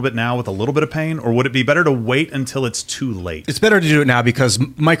correct a little bit now with a little bit of pain, or would it be better to wait until it's too late? It's better to do it now because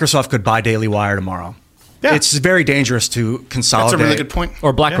Microsoft could buy Daily Wire tomorrow. Yeah. It's very dangerous to consolidate. That's a really good point.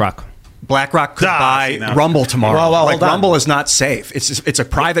 Or BlackRock. BlackRock could buy Rumble tomorrow. Well, Rumble is not safe. It's a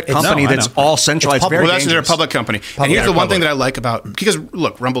private company that's all centralized. Well, that's they're a public company. And here's the one thing that I like about, because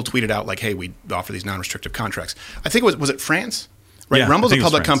look, Rumble tweeted out like, "Hey, we offer these non-restrictive contracts." I think it was it France? Right, yeah, Rumble's a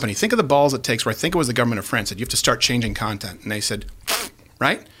public company. Think of the balls it takes. Where I think it was the government of France said you have to start changing content, and they said,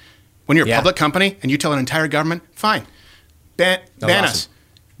 right, when you're a public company and you tell an entire government, fine, ban us.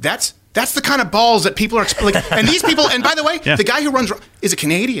 That's the kind of balls that people are like. And these people, and by the way, the guy who runs is a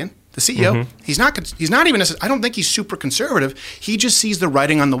Canadian. The CEO, he's not even necessarily, I don't think he's super conservative. He just sees the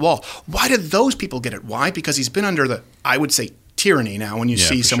writing on the wall. Why did those people get it? Why? Because he's been under the, I would say, tyranny now. When you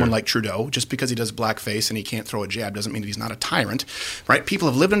see someone like Trudeau, just because he does blackface and he can't throw a jab doesn't mean that he's not a tyrant, right? People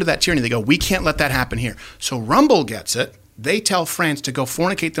have lived under that tyranny. They go, we can't let that happen here. So Rumble gets it. They tell France to go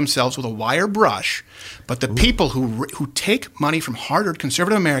fornicate themselves with a wire brush. But the people who take money from hard-earned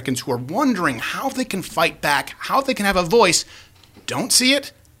conservative Americans who are wondering how they can fight back, how they can have a voice, don't see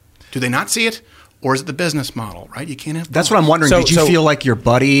it. Do they not see it? Or is it the business model, right? You can't have both. That's what I'm wondering. Did you feel like your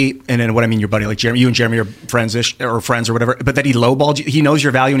buddy, and then what I mean your buddy, like Jeremy, you and Jeremy are friends-ish, or friends or whatever, but that he lowballed you, he knows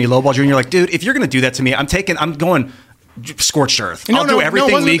your value and he lowballed you, and you're like, dude, if you're going to do that to me, I'm going scorched earth. I'll do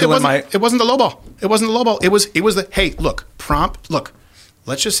everything legal in my... It wasn't the lowball. It wasn't the lowball. It was the, hey, look,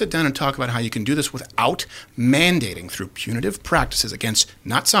 let's just sit down and talk about how you can do this without mandating through punitive practices against,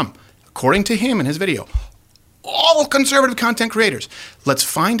 not some, according to him in his video, all conservative content creators. Let's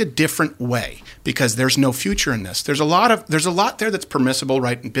find a different way because there's no future in this. There's a lot there that's permissible,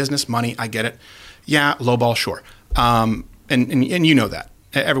 right? In business, money, I get it. Yeah, lowball, sure. And you know that.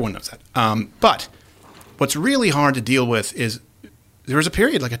 Everyone knows that. But what's really hard to deal with is there was a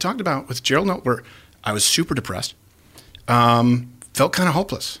period, like I talked about with Gerald Note, where I was super depressed, felt kind of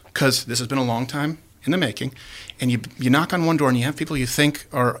hopeless because this has been a long time in the making, and you knock on one door and you have people you think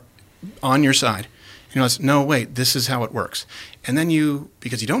are on your side. You know, it's, no, wait, this is how it works. And then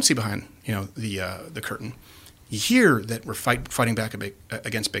because you don't see behind, the curtain, You hear that we're fighting back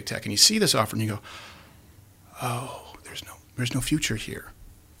against big tech, and you see this offer, and you go, oh, there's no future here.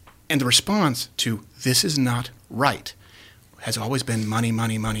 And the response to this is not right has always been money,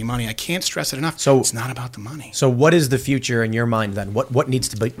 money, money, money. I can't stress it enough. So it's not about the money. So what is the future in your mind then? What needs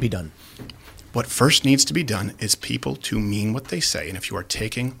to be done? What first needs to be done is people to mean what they say. And if you are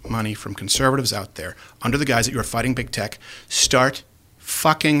taking money from conservatives out there under the guise that you are fighting big tech, start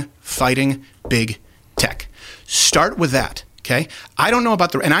fucking fighting big tech. Start with that. Okay, I don't know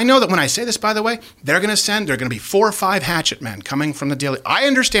about and I know that when I say this, by the way, there are going to be 4 or 5 hatchet men coming from the Daily. I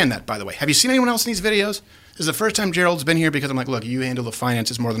understand that, by the way. Have you seen anyone else in these videos? This is the first time Gerald's been here because I'm like, look, you handle the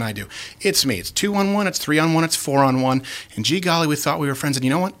finances more than I do. It's me. It's 2-on-1. It's 3-on-1. It's 4-on-1. And gee golly, we thought we were friends. And you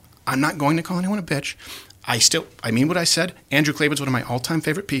know what? I'm not going to call anyone a bitch. I mean what I said. Andrew Klavan's one of my all-time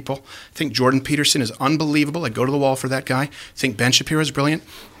favorite people. I think Jordan Peterson is unbelievable. I'd go to the wall for that guy. I think Ben Shapiro is brilliant.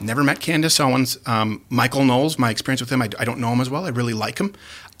 Never met Candace Owens. Michael Knowles, my experience with him, I don't know him as well. I really like him.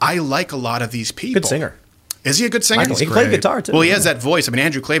 I like a lot of these people. Good singer. Is he a good singer? He played guitar, too. Well, he has that voice. I mean,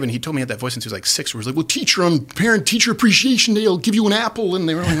 Andrew Klavan, he told me he had that voice since he was like 6. Where he was like, well, teacher, on Parent-Teacher Appreciation Day, I'll give you an apple. And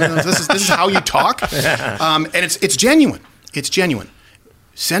they were like, this is how you talk. And it's genuine. It's genuine.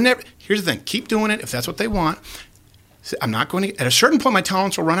 Here's the thing. Keep doing it if that's what they want. I'm not going to. At a certain point, my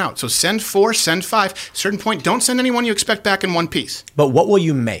tolerance will run out. So send 4, send 5. At a certain point, don't send anyone you expect back in one piece. But what will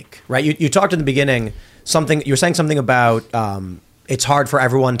you make, right? You talked in the beginning, you were saying something about it's hard for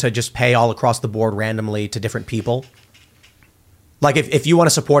everyone to just pay all across the board randomly to different people. Like if you want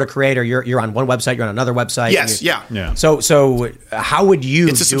to support a creator, you're on one website, you're on another website. Yes, yeah. So how would you?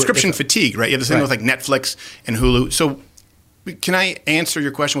 It's a subscription fatigue, right? You have the same with like Netflix and Hulu. So can I answer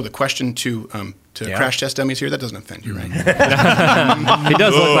your question with a question to Crash Test Dummies here? That doesn't offend you, right? He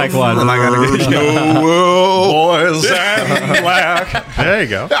does look like one. Boys and black. There you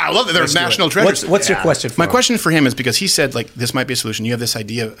go. I love that there's national treasures. What's your question for My him? question for him is because he said, like, this might be a solution. You have this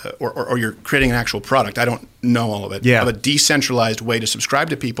idea, or you're creating an actual product. I don't know all of it. Yeah. Of a decentralized way to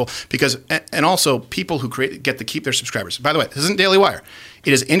subscribe to people, and also people who get to keep their subscribers. By the way, this isn't Daily Wire.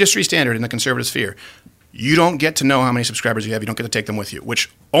 It is industry standard in the conservative sphere. You don't get to know how many subscribers you have. You don't get to take them with you,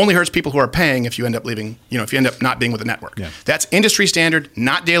 which only hurts people who are paying if you end up leaving, if you end up not being with the network. Yeah. That's industry standard,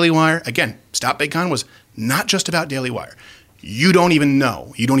 not Daily Wire. Again, Stop Big Con was not just about Daily Wire. You don't even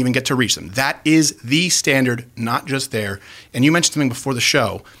know. You don't even get to reach them. That is the standard, not just there. And you mentioned something before the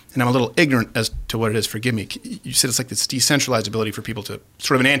show, and I'm a little ignorant as to what it is. Forgive me. You said it's like this decentralized ability for people to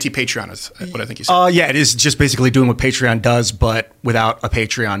sort of an anti-Patreon is what I think you said. Yeah, it is just basically doing what Patreon does, but without a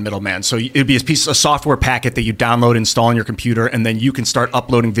Patreon middleman. So it'd be a software packet that you download, install on your computer, and then you can start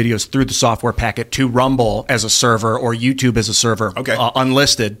uploading videos through the software packet to Rumble as a server or YouTube as a server,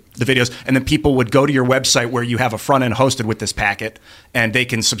 unlisted, the videos. And then people would go to your website where you have a front end hosted with this packet, and they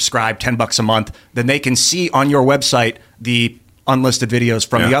can subscribe $10 a month. Then they can see on your website the unlisted videos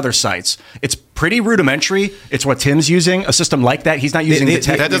from the other sites. It's pretty rudimentary. It's what Tim's using, a system like that. He's not using the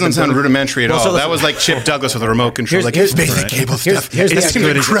tech. That doesn't sound rudimentary at all. That was like Chip Douglas with a remote control. Here's basic cable stuff. It's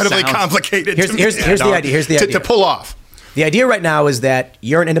incredibly complicated. Here's the idea. Here's the idea. To pull off. The idea right now is that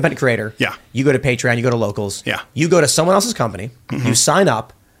you're an independent creator. Yeah. You go to Patreon, you go to Locals. Yeah. You go to someone else's company, you sign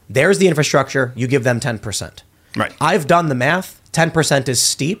up, there's the infrastructure, you give them 10%. Right. I've done the math. 10% is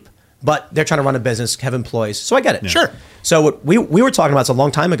steep, but they're trying to run a business, have employees. So I get it. Yeah. Sure. So what we were talking about, it's a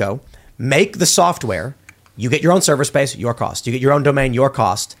long time ago, make the software, you get your own server space, your cost. You get your own domain, your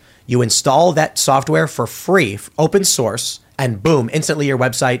cost. You install that software for free, open source, and boom, instantly your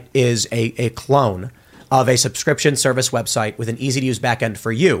website is a clone of a subscription service website with an easy-to-use backend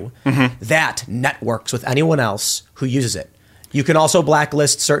for you that networks with anyone else who uses it. You can also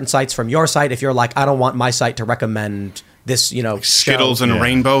blacklist certain sites from your site if you're like, I don't want my site to recommend this, like Skittles and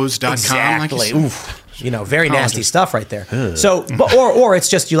rainbows.com. Exactly. Oof. Very nasty stuff right there. So, or it's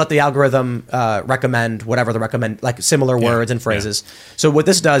just you let the algorithm recommend whatever like similar words and phrases. So what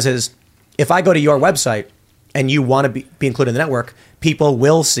this does is, if I go to your website and you want to be included in the network, people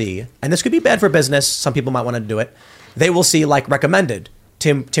will see, and this could be bad for business. Some people might want to do it. They will see like recommended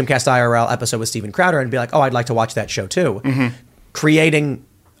Timcast IRL episode with Steven Crowder and be like, oh, I'd like to watch that show too. Creating.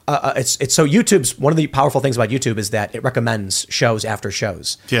 It's so YouTube's one of the powerful things about YouTube is that it recommends shows after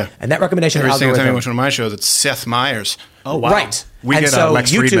shows. Yeah. And that recommendation Every single algorithm. time you watch one of my shows, it's Seth Meyers. Oh, wow. Right. We and get so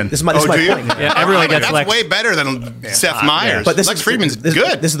Lex YouTube, Friedman. This is my do point. you? Yeah, everyone gets That's Lex. way better than Seth Meyers. But Lex Friedman's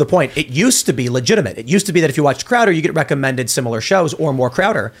good. This is the point. It used to be legitimate. It used to be that if you watched Crowder, you get recommended similar shows or more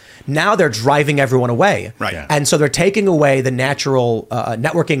Crowder. Now they're driving everyone away. Right. Yeah. And so they're taking away the natural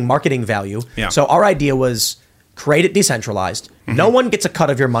networking marketing value. Yeah. So our idea was create it decentralized. No one gets a cut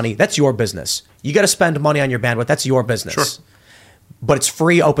of your money. That's your business. You got to spend money on your bandwidth. That's your business. Sure. but it's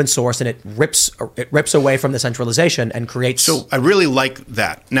free, open source, and it rips away from the centralization and creates. So I really like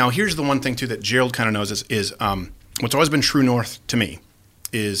that. Now, here's the one thing too that Gerald kind of knows is what's always been true north to me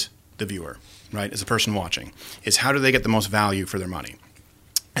is the viewer, right? As a person watching, is how do they get the most value for their money?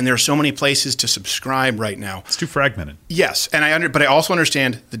 And there are so many places to subscribe right now. It's too fragmented. Yes, and but I also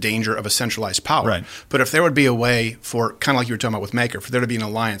understand the danger of a centralized power. Right. But if there would be a way for, kind of like you were talking about with Maker, for there to be an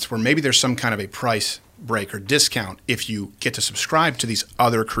alliance where maybe there's some kind of a price break or discount if you get to subscribe to these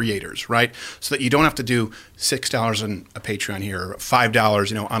other creators, right? So that you don't have to do $6 on a Patreon here or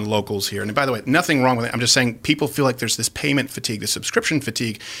 $5, on locals here. And by the way, nothing wrong with it. I'm just saying people feel like there's this payment fatigue, this subscription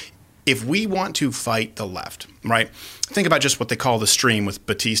fatigue. If we want to fight the left, right? Think about just what they call the stream with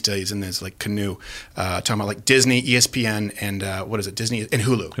Batista. He's in this like canoe, talking about like Disney, ESPN, and Disney and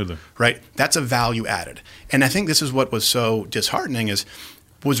Hulu, right? That's a value added. And I think this is what was so disheartening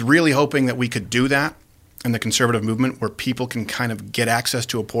was really hoping that we could do that in the conservative movement where people can kind of get access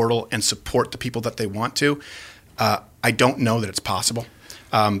to a portal and support the people that they want to. I don't know that it's possible.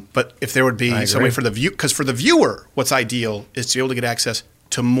 But if there would be some way for the because for the viewer, what's ideal is to be able to get access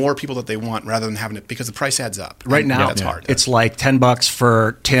to more people that they want rather than having it because the price adds up. Right now, that's hard. It's like $10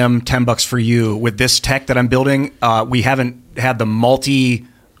 for Tim, $10 for you. With this tech that I'm building, we haven't had the multi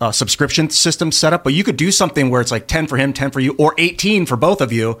subscription system set up, but you could do something where it's like 10 for him, 10 for you, or 18 for both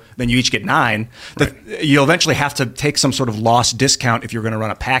of you. Then you each get 9. Right. You'll eventually have to take some sort of loss discount if you're going to run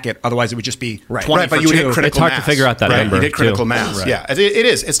a packet. Otherwise, it would just be 20 right, for but you would 2. hit critical It's hard mass. to figure out that number. You hit critical too. mass. Right. Yeah, it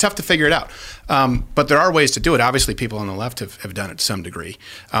is. It's tough to figure it out. But there are ways to do it. Obviously, people on the left have done it to some degree.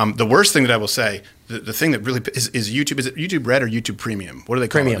 The worst thing that I will say, the thing that really is YouTube. Is it YouTube Red or YouTube Premium? What do they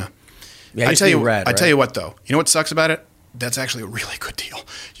call Premium. it now? Yeah, I tell you, Red, I tell you what though. You know what sucks about it? That's actually a really good deal.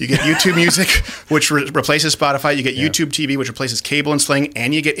 You get YouTube Music, which replaces Spotify. You get YouTube TV, which replaces cable and Sling,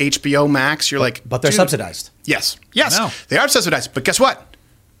 and you get HBO Max. You're like, but they're dude. subsidized. Yes, No. they are subsidized. But guess what?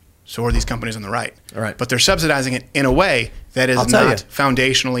 So are these companies on the right. All right. But they're subsidizing it in a way that is I'll tell not you.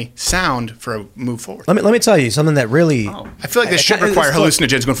 foundationally sound for a move forward. Let me tell you something that really. I feel like this should require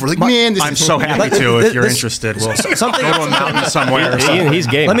hallucinogens going forward. Like, man, this I'm is so happy to if you're this- interested. We'll something. go to a mountain somewhere. or something. He's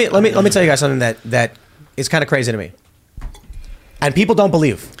game. Let me tell you guys something that is kind of crazy to me, and people don't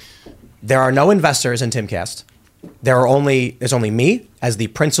believe. There are no investors in Timcast. There's only me as the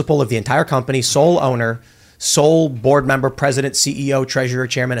principal of the entire company, sole owner, sole board member, president, CEO, treasurer,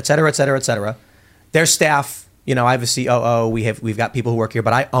 chairman, et cetera, et cetera, et cetera. There's staff. I have a COO. We've got people who work here,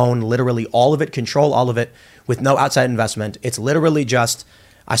 but I own literally all of it, control all of it, with no outside investment. It's literally just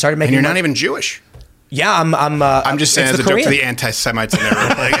I started making. And you're not even Jewish. Yeah, I'm just saying it's as a the joke to Korean. the anti-Semites in there.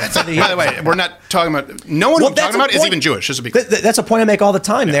 By the way, we're not talking about. No one we're that's talking a about is point. even Jewish. Just to be clear. That's a point I make all the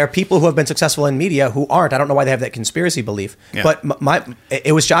time. There are people who have been successful in media who aren't. I don't know why they have that conspiracy belief. Yeah. But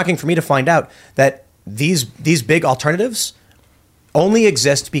it was shocking for me to find out that these big alternatives only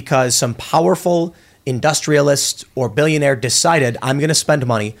exist because some powerful industrialist or billionaire decided I'm going to spend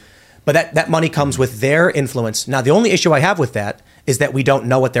money, but that money comes with their influence. Now, the only issue I have with that is that we don't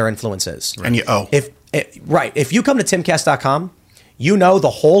know what their influence is. And you owe. If you come to timcast.com, the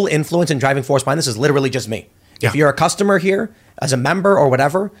whole influence and driving force behind this is literally just me. Yeah. If you're a customer here, as a member or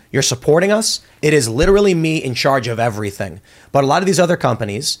whatever, you're supporting us, it is literally me in charge of everything. But a lot of these other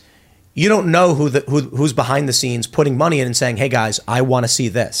companies, you don't know who's behind the scenes putting money in and saying, hey guys, I want to see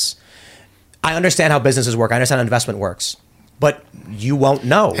this. I understand how businesses work. I understand how investment works. But you won't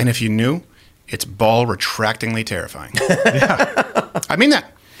know. And if you knew, it's ball retractingly terrifying. I mean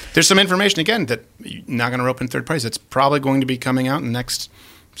that. There's some information, again, that you're not going to open third parties. It's probably going to be coming out in the next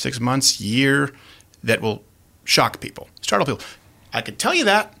 6 months, year, that will shock people, startle people. I could tell you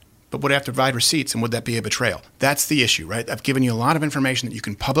that, but would I have to provide receipts, and would that be a betrayal? That's the issue, right? I've given you a lot of information that you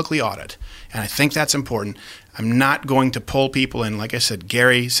can publicly audit, and I think that's important. I'm not going to pull people in. Like I said,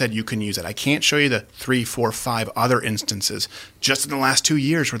 Gary said you can use it. I can't show you the 3, 4, 5 other instances just in the last 2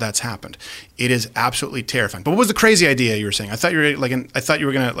 years where that's happened. It is absolutely terrifying. But what was the crazy idea you were saying? I thought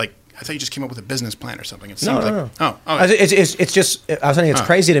you just came up with a business plan or something. It seemed No. Oh, It's just, I was saying it's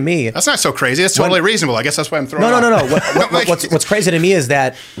crazy to me. that's not so crazy. That's totally reasonable. I guess that's why I'm throwing. No. What's crazy to me is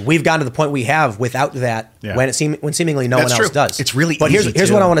that we've gotten to the point we have without that when seemingly no That's one else true. does. It's really But easy, here's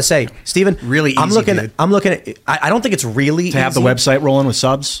too. what I want to say, Stephen. Really I'm easy, looking. dude. I'm looking at. I don't think it's really To have the easy. website rolling with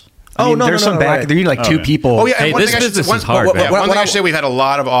subs. There's some back. right. There you need like 2 people. Oh yeah, and Hey, one this thing I should business say- is hard, One man. thing I should say, we've had a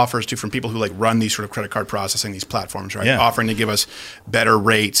lot of offers too from people who like run these sort of credit card processing, these platforms, right? Yeah. Offering to give us better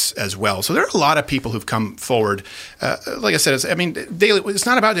rates as well. So there are a lot of people who've come forward. Like I said, it's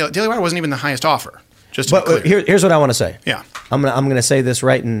not about Daily Wire wasn't even the highest offer. Just to be But clear. here's what I want to say. Yeah. I'm gonna say this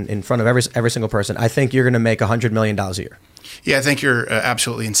right in front of every single person. I think you're gonna make $100 million a year. Yeah, I think you're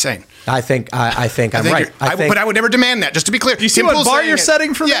absolutely insane. I think I'm right. But I would never demand that. Just to be clear, You see what bar you're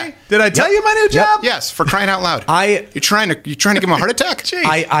setting for me? Did I tell you my new job? Yes, for crying out loud. You're trying to give him a heart attack.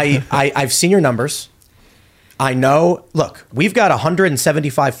 I've seen your numbers. I know. Look, we've got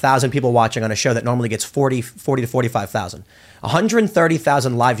 175,000 people watching on a show that normally gets 40 to 45,000.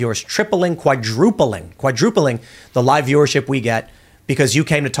 130,000 live viewers, quadrupling the live viewership we get because you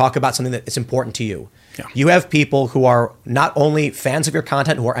came to talk about something that is important to you. Yeah. You have people who are not only fans of your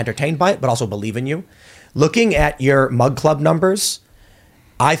content, who are entertained by it, but also believe in you. Looking at your Mug Club numbers,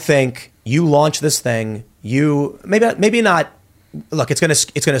 I think you launch this thing. You maybe not. Look, it's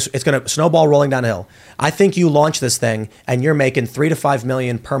gonna snowball rolling downhill. I think you launch this thing and you're making $3 to $5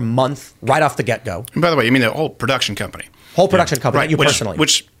 million per month right off the get go. And by the way, you mean the whole production company? Whole production company, Right, not you personally,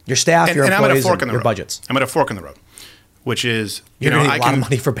 which your staff, your employees, and your road. budgets. I'm at a fork in the road, which is You're going to need a lot of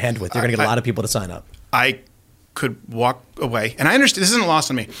money for bandwidth. You're going to get a lot of people to sign up. I could walk away, and I understand this isn't lost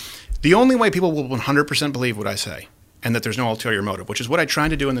on me. The only way people will 100% believe what I say, and that there's no ulterior motive, which is what I tried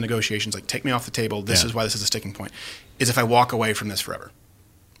to do in the negotiations, like take me off the table. This is why this is a sticking point. Is if I walk away from this forever.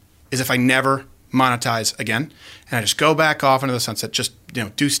 Is if I never monetize again, and I just go back off into the sunset. Just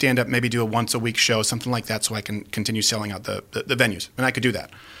do stand up, maybe do a once a week show, something like that, so I can continue selling out the venues, and I could do that.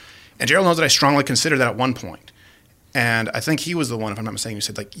 And Gerald knows that I strongly considered that at one point. And I think he was the one, if I'm not mistaken, who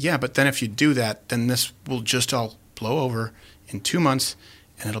said, like, yeah, but then if you do that, then this will just all blow over in 2 months,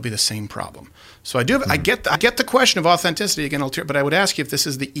 and it'll be the same problem. So I get the question of authenticity again, but I would ask you if this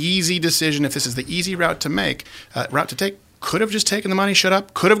is the easy decision, if this is the easy route to take. Could have just taken the money, shut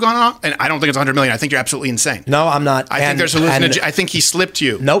up. Could have gone off, and I don't think it's $100 million. I think you're absolutely insane. No, I'm not. I think there's hallucination. I think he slipped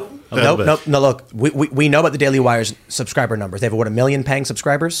you. Nope. No. Look, we know about the Daily Wire's subscriber numbers. They have 1 million paying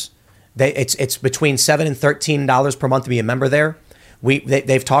subscribers. It's between $7 and $13 per month to be a member there.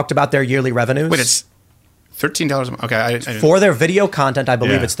 They've talked about their yearly revenues. Wait, it's $13 a month. Okay, for their video content, I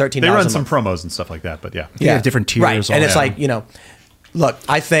believe it's $13. They run some promos and stuff like that, but yeah, different tiers. Right, and it's like look,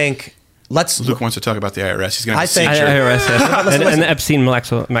 I think. Luke wants to talk about the IRS. He's going to think IRS and the Epstein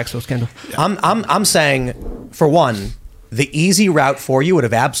Maxwell scandal. I'm saying, for one, the easy route for you would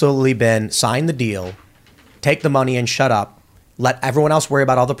have absolutely been sign the deal, take the money and shut up, let everyone else worry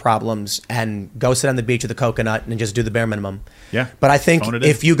about all the problems, and go sit on the beach with a coconut and just do the bare minimum. Yeah. But I think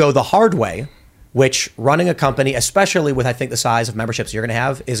if you go the hard way, which running a company, especially with I think the size of memberships you're going to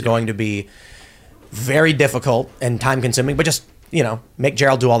have, is going to be very difficult and time consuming, but just make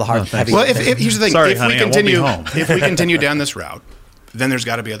Gerald do all the hard, heavy. Well, here's the thing: Sorry, if honey, if we continue down this route, then there's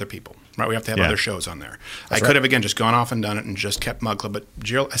got to be other people, right? We have to have other shows on there. I could have again just gone off and done it and just kept Mug Club, but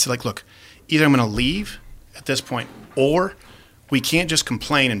Gerald, I said, like, look, either I'm going to leave at this point, or we can't just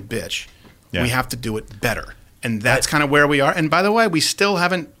complain and bitch. Yeah. We have to do it better, and that's kind of where we are. And by the way, we still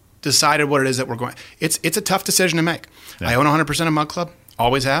haven't decided what it is that we're going. It's a tough decision to make. Yeah. I own 100% of Mug Club,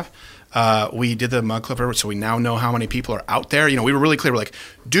 always have. We did the Mug Club Forever, so we now know how many people are out there. We were really clear. We're like,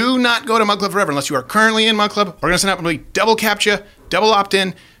 do not go to Mug Club Forever unless you are currently in Mug Club. We're going to send out and double captcha, double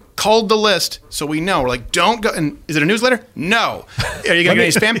opt-in, culled the list, so we know. We're like, don't go. And is it a newsletter? No. Are you going to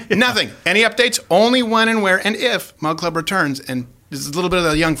get any spam? Nothing. Any updates? Only when and where and if Mug Club returns. And this is a little bit of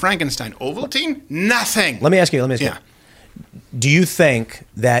the young Frankenstein. Ovaltine? Nothing. Let me ask you. Do you think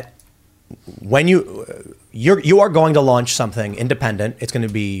that when you are going to launch something independent, it's going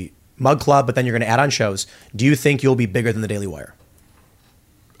to be Mug Club, but then you're going to add on shows. Do you think you'll be bigger than the Daily Wire?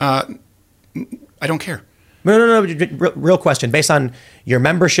 I don't care. No. Real question. Based on your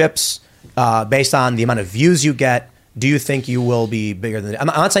memberships, based on the amount of views you get, do you think you will be bigger than? I'm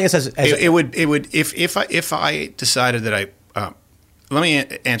not saying this as it would if I decided that let me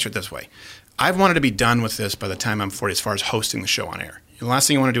answer it this way. I've wanted to be done with this by the time I'm 40, as far as hosting the show on air. The last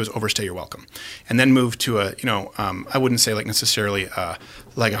thing you want to do is overstay your welcome, and then move to I wouldn't say like necessarily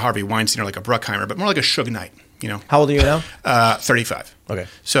like a Harvey Weinstein or like a Bruckheimer, but more like a Suge Knight. How old are you now? 35. Okay.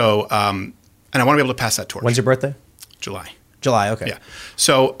 So, and I want to be able to pass that torch. When's your birthday? July. Okay. Yeah.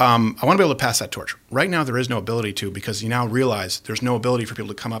 So I want to be able to pass that torch. Right now, there is no ability to, because you now realize there's no ability for people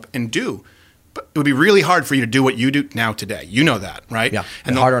to come up and do. But it would be really hard for you to do what you do now today. You know that, right? Yeah.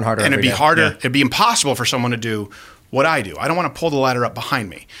 And harder and harder. And it'd be day. harder. Yeah. It'd be impossible for someone to do what I do. I don't want to pull the ladder up behind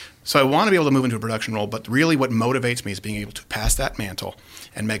me. So I want to be able to move into a production role, but really what motivates me is being able to pass that mantle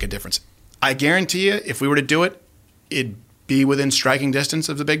and make a difference. I guarantee you, if we were to do it, it'd be within striking distance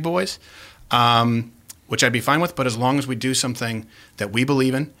of the big boys, which I'd be fine with, but as long as we do something that we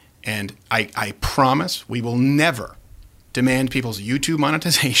believe in, and I promise we will never demand people's YouTube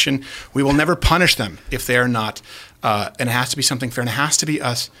monetization. We will never punish them if they are not, and it has to be something fair, and it has to be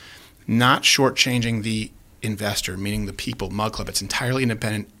us not shortchanging the investor, meaning the people, Mug Club. It's entirely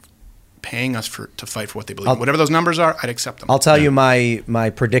independent, paying us to fight for what they believe. Whatever those numbers are, I'd accept them. I'll tell you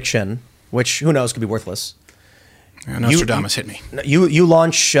my prediction, which who knows could be worthless. Nostradamus hit me. You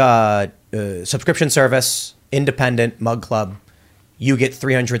launch subscription service, independent Mug Club. You get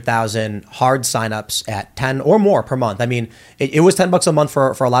 300,000 hard signups at 10 or more per month. I mean, it was $10 a month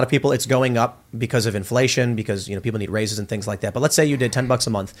for a lot of people. It's going up because of inflation, because people need raises and things like that. But let's say you did $10 a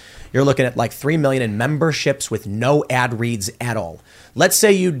month. You're looking at like 3 million in memberships with no ad reads at all. Let's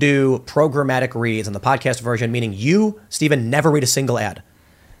say you do programmatic reads on the podcast version, meaning you, Stephen, never read a single ad.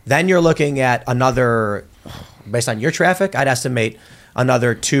 Then you're looking at another, based on your traffic, I'd estimate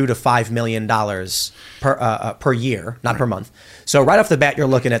another $2 to $5 million per year, not per month. So right off the bat, you're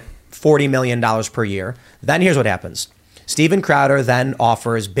looking at $40 million per year. Then here's what happens. Steven Crowder then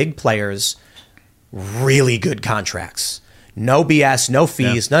offers big players really good contracts. No BS, no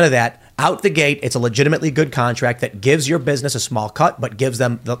fees, none of that. Out the gate, it's a legitimately good contract that gives your business a small cut, but gives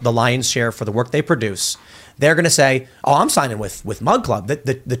them the lion's share for the work they produce. They're going to say, oh, I'm signing with Mug Club.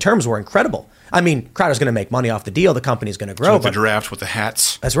 The terms were incredible. I mean, Crowder's going to make money off the deal. The company's going to grow. With the draft, with the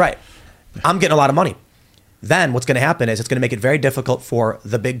hats. That's right. I'm getting a lot of money. Then what's going to happen is it's going to make it very difficult for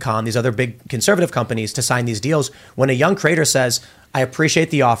the big con, these other big conservative companies, to sign these deals. When a young creator says, I appreciate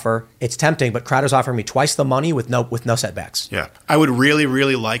the offer, it's tempting, but Crowder's offering me twice the money with no setbacks. Yeah. I would really,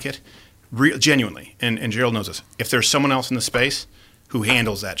 really like it, genuinely, and Gerald knows this, if there's someone else in the space who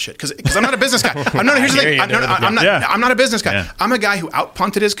handles that shit. Because I'm not a business guy. Here's the thing. I'm not a business guy. Yeah. I'm a guy who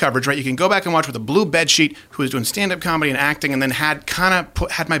outpunted his coverage, right? You can go back and watch with a blue bed sheet, who was doing stand-up comedy and acting, and then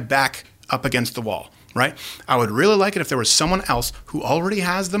had my back up against the wall, right? I would really like it if there was someone else who already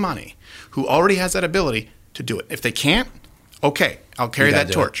has the money, who already has that ability to do it. If they can't, okay, I'll carry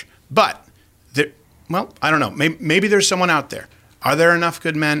that torch. But, I don't know. Maybe there's someone out there. Are there enough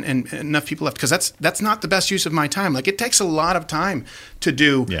good men and enough people left? Because that's not the best use of my time. Like, it takes a lot of time to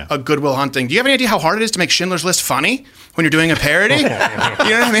do a Good Will Hunting. Do you have any idea how hard it is to make Schindler's List funny when you're doing a parody? You know what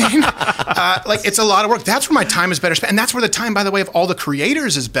I mean? It's a lot of work. That's where my time is better spent. And that's where the time, by the way, of all the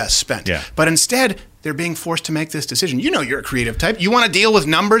creators is best spent. Yeah. But instead, they're being forced to make this decision. You know, you're a creative type. You want to deal with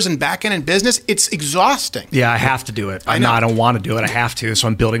numbers and back end and business. It's exhausting. Yeah, I have to do it. I don't want to do it. I have to. So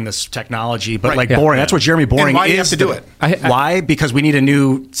I'm building this technology. But right. Boring. That's what Jeremy Boring is. Why do you have to do it? Why? Because we need a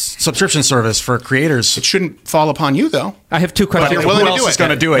new subscription service for creators. It shouldn't fall upon you, though. I have two questions. Who else is going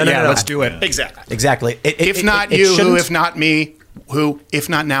to do it? No, let's do it. Exactly. If not you, who? If not me, who? If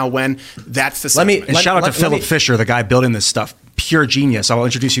not now, when? That's the sentiment. And shout out to Philip Fisher, the guy building this stuff. Pure genius. I will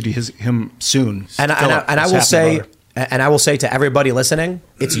introduce you to him soon. And I will say to everybody listening,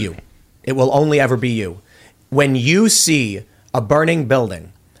 it's you. It will only ever be you. When you see a burning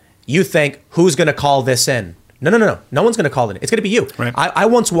building, you think, who's going to call this in? No. No one's going to call it in. It's going to be you. Right. I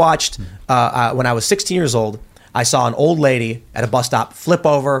once watched, when I was 16 years old, I saw an old lady at a bus stop flip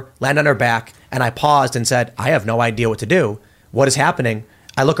over, land on her back, and I paused and said, I have no idea what to do. What is happening?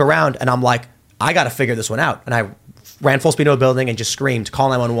 I look around and I'm like, I got to figure this one out. And I ran full speed to a building and just screamed, call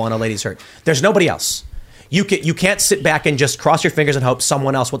 911, a lady's hurt. There's nobody else. You can't sit back and just cross your fingers and hope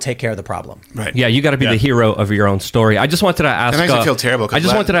someone else will take care of the problem. Right. Yeah, you got to be the hero of your own story. I just wanted to ask. That makes me feel terrible. I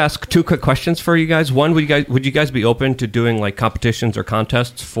just wanted to ask two quick questions for you guys. One, would you guys be open to doing like competitions or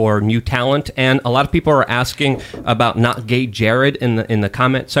contests for new talent? And a lot of people are asking about Not Gay Jared in the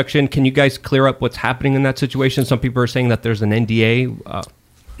comment section. Can you guys clear up what's happening in that situation? Some people are saying that there's an NDA.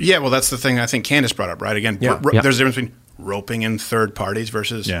 Yeah, well, that's the thing I think Candace brought up, right? Again, there's a difference between roping in third parties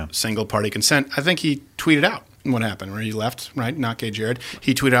versus single party consent. I think he tweeted out what happened, where he left, right? Not Gay Jared.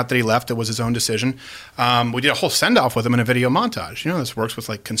 He tweeted out that he left. It was his own decision. We did a whole send-off with him in a video montage. You know, this works with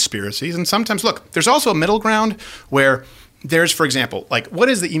like conspiracies. And sometimes, look, there's also a middle ground where there's, for example, like, what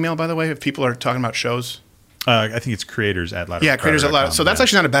is the email, by the way, if people are talking about shows? I think it's creators@louderwithcrowder.com. Yeah, creators@louder. So that's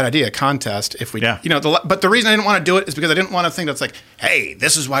actually not a bad idea, a contest. If we, but the reason I didn't want to do it is because I didn't want to think that's like, hey,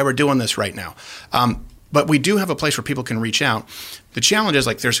 this is why we're doing this right now. But we do have a place where people can reach out. The challenge is,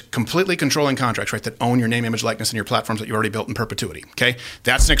 like, there's completely controlling contracts, right, that own your name, image, likeness, and your platforms that you already built in perpetuity, okay?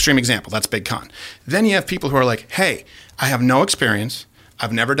 That's an extreme example. That's big con. Then you have people who are like, hey, I have no experience.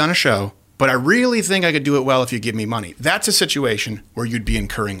 I've never done a show, but I really think I could do it well if you give me money. That's a situation where you'd be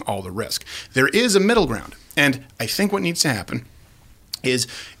incurring all the risk. There is a middle ground. And I think what needs to happen is,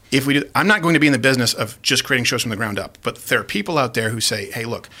 if we do, I'm not going to be in the business of just creating shows from the ground up, but there are people out there who say, hey,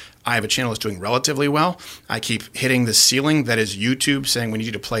 look, I have a channel that's doing relatively well. I keep hitting the ceiling that is YouTube saying we need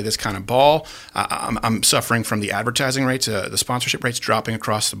you to play this kind of ball. I'm suffering from the advertising rates, the sponsorship rates dropping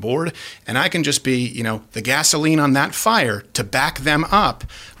across the board. And I can just be, the gasoline on that fire to back them up.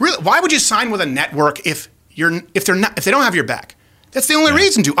 Really, why would you sign with a network if they don't have your back? That's the only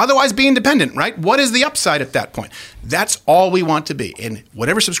reason to. Otherwise, be independent, right? What is the upside at that point? That's all we want to be. And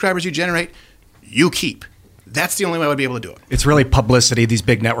whatever subscribers you generate, you keep. That's the only way I would be able to do it. It's really publicity. These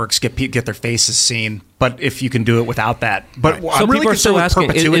big networks get their faces seen, but if you can do it without that, but So I'm really people are still concerned with asking: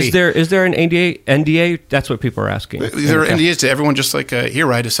 perpetuity. is there an NDA? That's what people are asking. There are NDAs to everyone, just like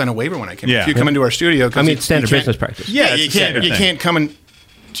here. I had to sign a waiver when I came. Yeah. If you come into our studio, I mean, standard business practice. Yeah, it's you a standard can't. You thing. can't come in.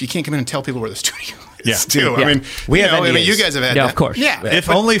 You can't come in and tell people where the studio is. Yeah. Too. Yeah. I mean, We have I mean, NDAs. you guys have had Yeah, that. of course. Yeah. If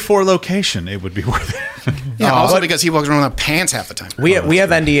only for location, it would be worth it. Yeah. Also because he walks around without pants half the time. We have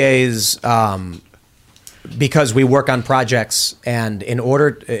NDAs because we work on projects, and in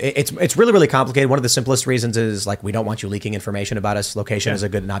order, it's really complicated. One of the simplest reasons is like we don't want you leaking information about us. Location is a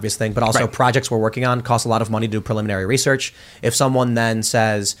good and obvious thing, but also projects we're working on cost a lot of money to do preliminary research. If someone then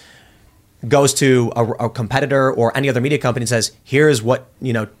goes to a competitor or any other media company and says, "Here's what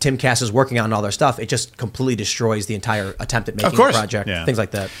Timcast is working on," and all their stuff, it just completely destroys the entire attempt at making a course. project. Yeah. Things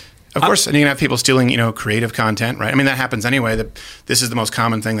like that. Of course, and you can have people stealing, creative content, right? I mean, that happens anyway. This is the most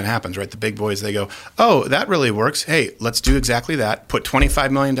common thing that happens, right? The big boys, they go, "Oh, that really works. Hey, let's do exactly that. Put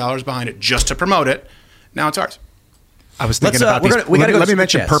 $25 million behind it just to promote it. Now it's ours." I was thinking Let's, about these. we gotta go Let to me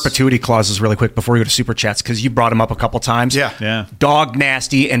mention Super Chats. perpetuity clauses really quick before we go to super chats, because you brought them up a couple times. Yeah. Yeah. Dog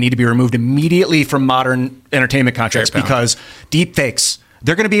nasty and need to be removed immediately from modern entertainment contracts Fair pound. because deep fakes.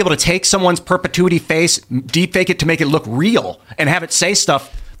 They're going to be able to take someone's perpetuity face, deep fake it to make it look real, and have it say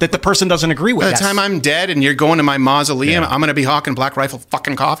stuff that the person doesn't agree with. By the time I'm dead and you're going to my mausoleum, I'm going to be hawking Black Rifle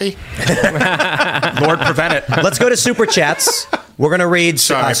fucking coffee. Lord prevent it. Let's go to super chats. We're going to read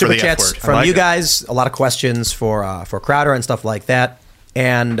Sorry for super the F chats word. from like you it. guys. A lot of questions for Crowder and stuff like that.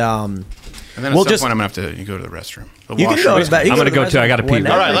 And And then at we'll some just point, I'm going to have to go to the restroom. The you can washroom. go to that. I'm gonna go too. I gotta pee.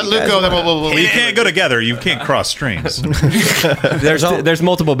 All right, let Luke go. Then we'll You can't go together. You can't cross streams. There's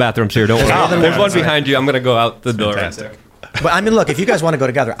multiple bathrooms here. Don't worry. There's one behind you. I'm going to go out the door. Right there. But I mean, look, if you guys want to go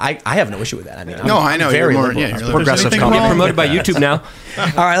together, I have no issue with that. I mean, No, I know. I'm You're very more. liberal. Yeah, you're Progressive anything company. wrong? Promoted by YouTube now.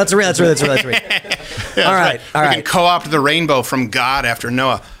 All right, let's read. All right. We can co-opt the rainbow from God after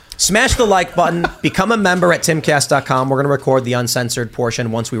Noah. Smash the like button. Become a member at timcast.com. We're going to record the uncensored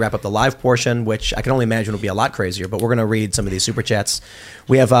portion once we wrap up the live portion, which I can only imagine will be a lot crazier, but we're going to read some of these super chats.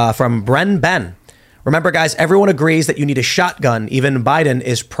 We have from Bren Ben. Remember, guys, everyone agrees that you need a shotgun. Even Biden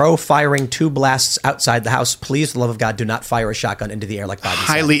is pro firing 2 blasts outside the house. Please, for the love of God, do not fire a shotgun into the air like Biden said.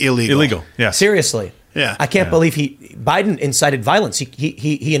 Highly illegal. Illegal. Yes. Seriously. Yeah. I can't believe Biden incited violence.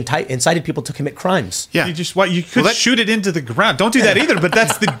 He incited people to commit crimes. Yeah. You could Well, shoot it into the ground. Don't do that either. But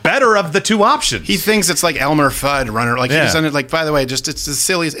that's the better of the two options. He thinks it's like Elmer Fudd runner. Like, he Yeah. just ended, like, by the way, just it's the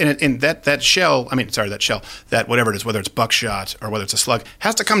silliest. And that shell, that whatever it is, whether it's buckshot or whether it's a slug,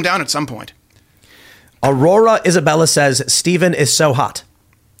 has to come down at some point. Aurora Isabella says, Steven is so hot.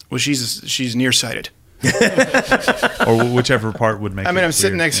 Well, she's nearsighted. or whichever part would make. I mean, it I'm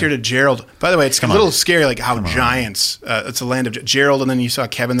sitting clear. next here to Gerald. By the way, it's Come a little on. scary, like how giants. It's a land of Gerald, and then you saw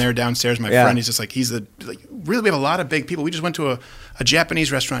Kevin there downstairs. My Yeah. friend, he's just like really. We have a lot of big people. We just went to a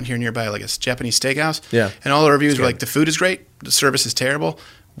Japanese restaurant here nearby, like a Japanese steakhouse. Yeah. And all the reviews were like, the food is great, the service is terrible.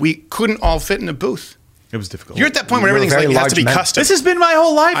 We couldn't all fit in a booth. It was difficult. You're at that point where You're everything's very like it has to large be men. custom. This has been my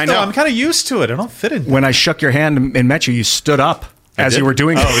whole life. I though. know. I'm kind of used to it. I don't fit in. When I shook your hand and met you, you stood up as did? you were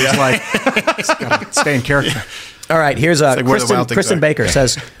doing it. Oh, It was like, it's gotta stay in character. All right, here's like where the wild things Kristen are. Baker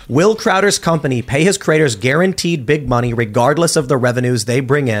says, will Crowder's company pay his creators guaranteed big money regardless of the revenues they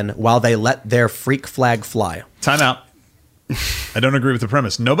bring in while they let their freak flag fly? Time out. I don't agree with the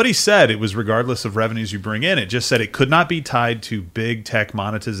premise. Nobody said it was regardless of revenues you bring in. It just said it could not be tied to big tech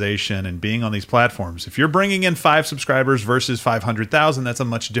monetization and being on these platforms. If you're bringing in 5 subscribers versus 500,000, that's a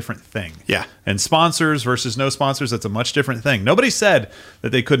much different thing. Yeah. And sponsors versus no sponsors, that's a much different thing. Nobody said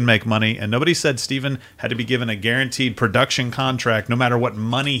that they couldn't make money, and nobody said Steven had to be given a guaranteed production contract no matter what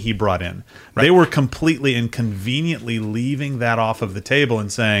money he brought in. Right. They were completely and conveniently leaving that off of the table and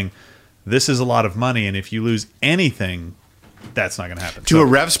saying, this is a lot of money, and if you lose anything, that's not going to happen. Do a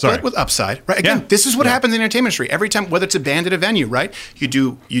rev split sorry. with upside, right? Again, Yeah. this is what Yeah. happens in the entertainment industry. Every time, whether it's a band at a venue, right? You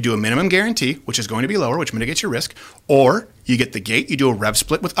do a minimum guarantee, which is going to be lower, which mitigates your risk, or you get the gate. You do a rev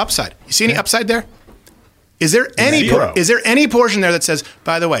split with upside. You see any upside there? Is there any Zero. is there any portion there that says,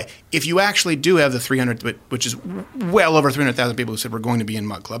 by the way, if you actually do have the 300, which is well over 300,000 people who said we're going to be in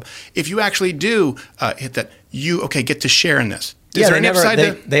Mug Club, if you actually do hit that, you get to share in this. Is Yeah, there they any never- upside they-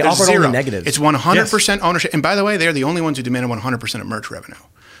 there? they There's offered only zero. negatives. It's 100% ownership. And by the way, they're the only ones who demanded 100% of merch revenue.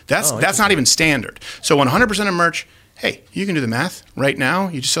 That's not even standard. So 100% of merch, hey, you can do the math right now.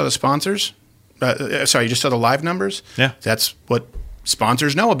 You just saw the sponsors. You just saw the live numbers. Yeah. That's what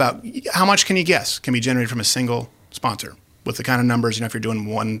sponsors know about. How much can you guess can be generated from a single sponsor with the kind of numbers, if you're doing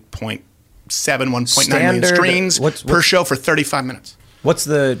 1.2 1.9 million screens per show for 35 minutes. What's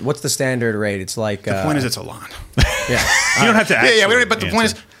the standard rate? It's like the point is it's a lot. Yeah, you don't have to. But the point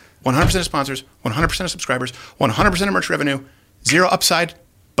is, 100% of sponsors, 100% of subscribers, 100% of merch revenue, zero upside,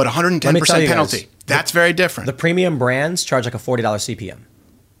 but 110% penalty. Guys, that's very different. The premium brands charge like a $40 CPM.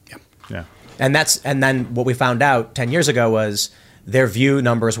 Yeah. And then what we found out 10 years ago was their view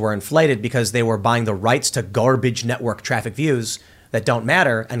numbers were inflated because they were buying the rights to garbage network traffic views that don't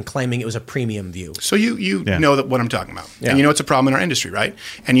matter and claiming it was a premium view. So you know that what I'm talking about. Yeah. And you know it's a problem in our industry, right?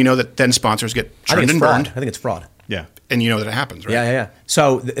 And you know that then sponsors get churned and burned. I think it's fraud. Yeah. And you know that it happens, right? Yeah.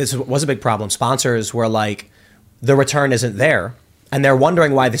 So this was a big problem. Sponsors were like, the return isn't there. And they're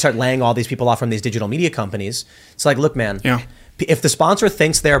wondering why they start laying all these people off from these digital media companies. It's like, look, man, if the sponsor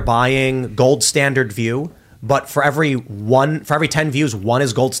thinks they're buying gold standard view, but for every 10 views, 1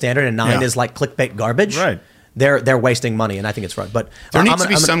 is gold standard and 9 is like clickbait garbage. Right. They're wasting money, and I think it's fraud. But there needs to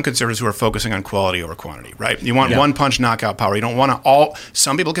be some conservatives who are focusing on quality over quantity, right? You want one punch knockout power. You don't want to all.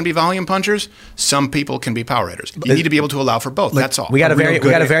 Some people can be volume punchers. Some people can be power hitters. You need to be able to allow for both. That's all. We got a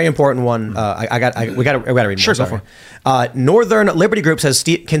very important one. We got to read more. Sure, go for it. Northern Liberty Group says,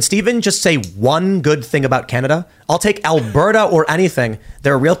 can Stephen just say one good thing about Canada? I'll take Alberta or anything.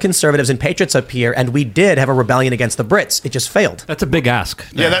 There are real conservatives and patriots up here, and we did have a rebellion against the Brits. It just failed. That's a big ask.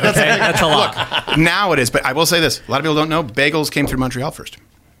 Yeah, that's a lot. Look, now it is, but I will say this. A lot of people don't know bagels came through Montreal first.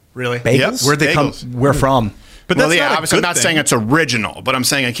 Really? Bagels? Yep. Where'd they come? Where from? But obviously I'm not saying it's original, but I'm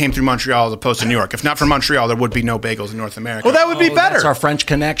saying it came through Montreal as opposed to New York. If not for Montreal, there would be no bagels in North America. Well, that would be better. That's our French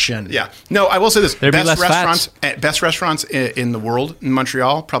connection. Yeah. No, I will say this. There'd be less Best restaurants in the world in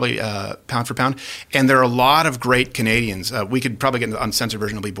Montreal, probably pound for pound. And there are a lot of great Canadians. We could probably get into the uncensored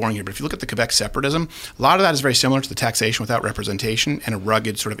version. It'll be boring here. But if you look at the Quebec separatism, a lot of that is very similar to the taxation without representation and a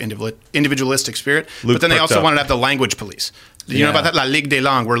rugged sort of individualistic spirit. But then they also wanted to have the language police. You know about that? La Ligue des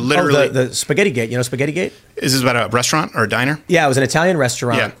Langues, where literally... the Spaghetti Gate. You know Spaghetti Gate? Is this about a restaurant or a diner? Yeah, it was an Italian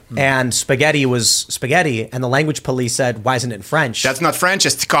restaurant. Yeah. And spaghetti was spaghetti, and the language police said, why isn't it in French? That's not French,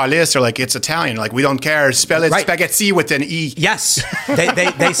 it's calice, or like, it's Italian. Like, we don't care. Spell it spaghetti with an E. Yes.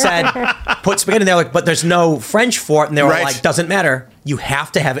 They said, put spaghetti in there, like, but there's no French for it, and they were like, doesn't matter. You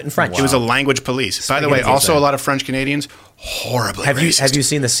have to have it in French. Wow. It was a language police. By the way, also a lot of French Canadians, horribly racist. Have you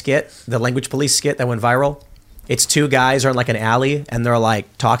seen the skit, the language police skit that went viral? It's 2 guys are in like an alley and they're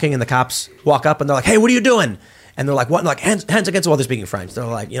like talking and the cops walk up and they're like, hey, what are you doing? And they're like, what? And they're like, hands against the wall. They're speaking French. They're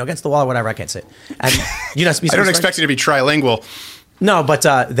like, against the wall or whatever. I can't say it. And I don't expect you to be trilingual. No, but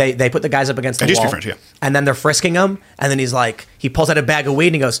they put the guys up against the wall. I do speak French, yeah. And then they're frisking him. And then he pulls out a bag of weed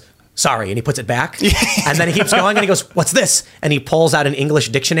and he goes, sorry. And he puts it back. And then he keeps going and he goes, what's this? And he pulls out an English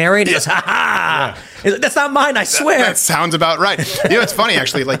dictionary and he goes, ha ha. He's like, that's not mine, I swear. That sounds about right. It's funny,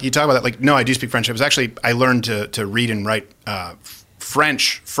 actually. Like, you talk about that. Like, no, I do speak French. I learned to read and write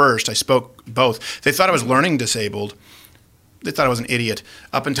French first. I spoke both. They thought I was learning disabled. They thought I was an idiot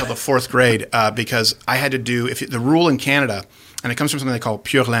up until the 4th grade because I had to do, the rule in Canada, and it comes from something they call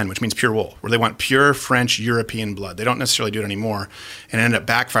pure laine, which means pure wool, where they want pure French European blood. They don't necessarily do it anymore. And it ended up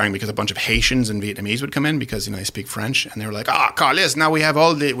backfiring because a bunch of Haitians and Vietnamese would come in because, they speak French. And they were like, Carlis, now we have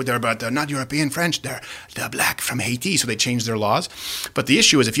all but they're not European French. They're black from Haiti. So they changed their laws. But the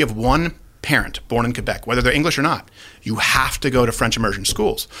issue is if you have one parent born in Quebec, whether they're English or not, you have to go to French immersion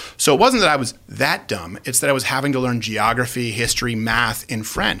schools. So it wasn't that I was that dumb. It's that I was having to learn geography, history, math in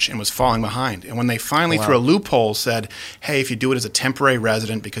French and was falling behind. And when they finally, through a loophole, said, hey, if you do it as a temporary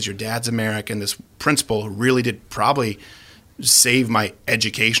resident because your dad's American, this principal who really did probably save my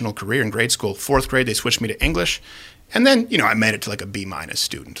educational career in grade school, 4th grade, they switched me to English. And then, I made it to like a B-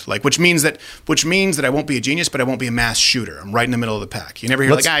 student, which means that I won't be a genius, but I won't be a mass shooter. I'm right in the middle of the pack. You never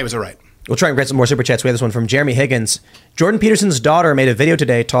hear he was all right. We'll try and get some more super chats. We have this one from Jeremy Higgins. Jordan Peterson's daughter made a video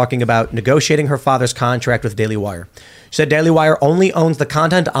today talking about negotiating her father's contract with Daily Wire. She said Daily Wire only owns the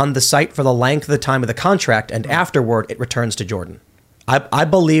content on the site for the length of the time of the contract, and afterward it returns to Jordan. I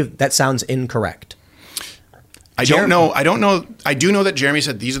believe that sounds incorrect. I don't know. I do know that Jeremy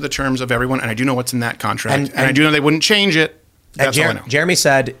said these are the terms of everyone, and I do know what's in that contract, and I do know they wouldn't change it. That's all I know. Jeremy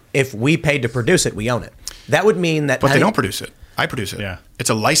said if we paid to produce it, we own it. That would mean that... But they don't produce it. I produce it. Yeah. It's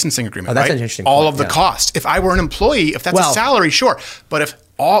a licensing agreement, that's right? An interesting all point, of the cost. If I were an employee, if that's a salary, sure. But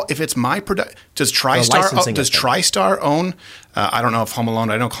if it's my product, does TriStar own? I don't know if Home Alone.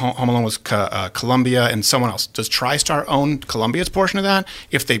 I know Home Alone was Columbia and someone else. Does TriStar own Columbia's portion of that?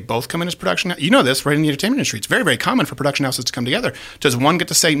 If they both come in as production, you know this, right in the entertainment industry, it's very, very common for production houses to come together. Does one get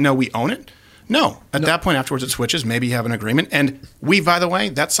to say no? We own it. No. At that point, afterwards, it switches. Maybe you have an agreement. And by the way,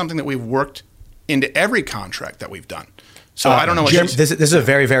 that's something that we've worked into every contract that we've done. So I don't know what this is a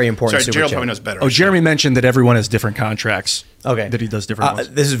very, very important super Gerald chat. probably knows better. Jeremy mentioned that everyone has different contracts. Okay. that he does different ones.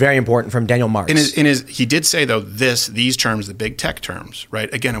 This is very important from Daniel Marks. He did say though these terms, the big tech terms,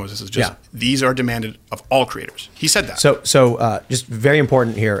 right? Again, this is just these are demanded of all creators. He said that. So just very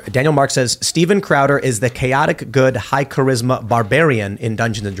important here. Daniel Marks says Steven Crowder is the chaotic, good, high charisma barbarian in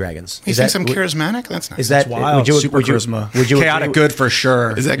Dungeons and Dragons. You think I'm charismatic? That's nice. Is that wild? Super charisma. Would you chaotic good for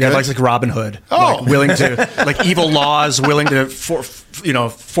sure? Is that good? Like Robin Hood. Oh, like willing to like evil laws, willing to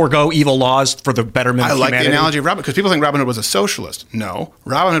forego evil laws for the betterment of humanity. I like the analogy of Robin, because people think Robin Hood was a socialist. No,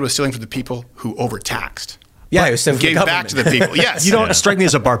 Robin Hood was stealing from the people who overtaxed. Yeah, he was stealing from gave the back to the people. Yes. You don't strike me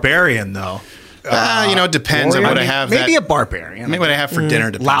as a barbarian, though. It depends on what I have. Maybe a barbarian. Maybe what I have for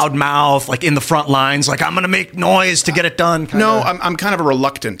dinner. Depends. Loudmouth, like in the front lines, like I'm going to make noise to get it done. I'm kind of a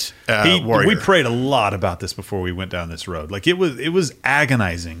reluctant warrior. We prayed a lot about this before we went down this road. Like it was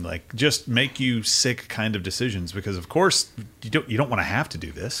agonizing. Like just make you sick kind of decisions, because of course you don't want to have to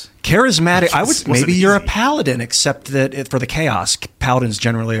do this. Charismatic. Maybe you're a paladin, except that for the chaos, paladins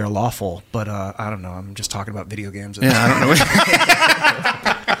generally are lawful. But I don't know. I'm just talking about video games. Yeah, I don't know.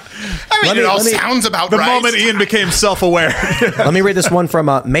 I mean, sounds about the right. The moment Ian became self-aware. Let me read this one from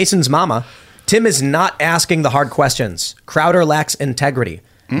Mason's mama. Tim is not asking the hard questions. Crowder lacks integrity.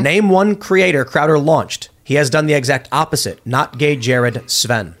 Name one creator Crowder launched. He has done the exact opposite. Not gay Jared,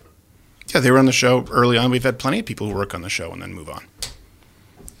 Sven. Yeah, they were on the show early on. We've had plenty of people who work on the show and then move on.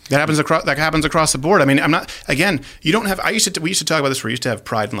 That happens across the board. I mean, I'm not. Again, you don't have. We used to talk about this. We used to have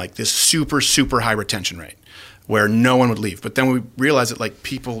pride in like this super high retention rate, where no one would leave. But then we realized that like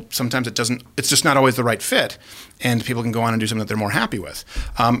people, sometimes it's just not always the right fit, and people can go on and do something that they're more happy with.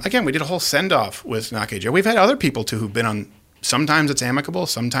 Again, we did a whole send-off with Not Gay Jared. We've had other people too who've been on. Sometimes it's amicable,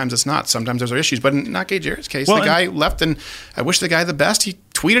 sometimes it's not. Sometimes there's issues. But in Not Gay Jared's case, the guy left, and I wish the guy the best. He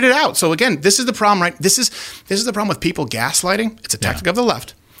tweeted it out. So again, this is the problem, right? This is the problem with people gaslighting. It's a tactic of the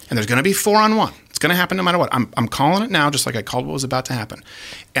left, and there's going to be 4-on-1. It's going to happen no matter what. I'm calling it now, just like I called what was about to happen.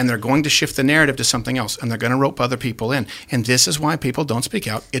 And they're going to shift the narrative to something else, and they're going to rope other people in. And this is why people don't speak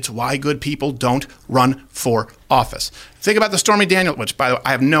out. It's why good people don't run for office. Think about the Stormy Daniels, which, by the way,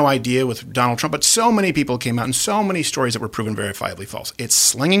 I have no idea with Donald Trump, but so many people came out and so many stories that were proven verifiably false. It's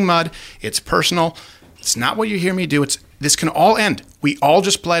slinging mud. It's personal. It's not what you hear me do. This can all end. We all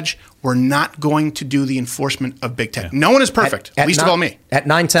just pledge we're not going to do the enforcement of big tech. Yeah. No one is perfect, least of all me. At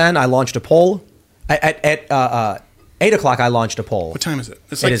 9:10, I launched a poll. At 8 o'clock, I launched a poll. What time is it?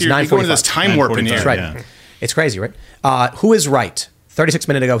 It's like you're going to this time warp in here. That's right. Yeah. It's crazy, right? Who is right? 36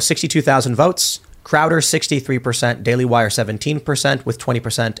 minutes ago, 62,000 votes. Crowder, 63%. Daily Wire, 17%, with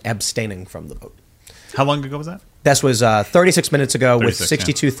 20% abstaining from the vote. How long ago was that? This was 36 minutes ago with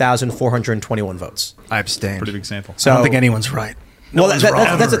 62,421 votes. I abstained. Pretty big sample. So I don't think anyone's right.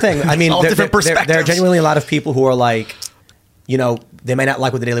 That's the thing. I mean, there are genuinely a lot of people who are like, they may not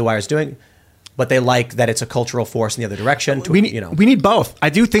like what the Daily Wire is doing, but they like that it's a cultural force in the other direction. We need both. I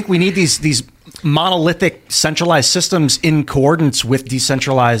do think we need these monolithic centralized systems in coordinates with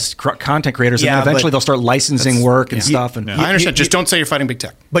decentralized content creators, and then eventually they'll start licensing work and stuff. And I understand. Just don't say you're fighting big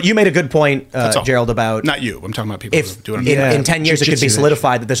tech. But you made a good point, Gerald, about not you. I'm talking about people who do it. In 10 years, it could be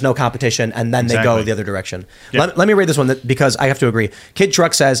solidified that there's no competition, and then they go the other direction. Yep. Let me read this one because I have to agree. Kid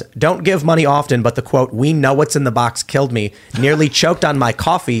Truck says, "Don't give money often, but the quote, 'We know what's in the box killed me. Nearly choked on my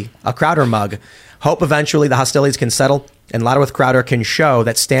coffee, a Crowder mug. Hope eventually the hostilities can settle and Louder with Crowder can show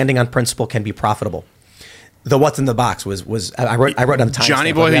that standing on principle can be profitable." The what's in the box was I wrote on time.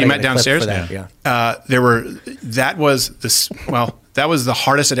 Johnny Boy, who you met downstairs. That was the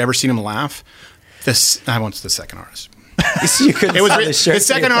hardest I'd ever seen him laugh. I won't say the second artist. The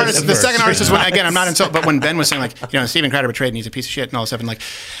second artist. The second artist is when, again, I'm not insulted, but when Ben was saying Steven Crowder betrayed and he's a piece of shit and all this stuff, and I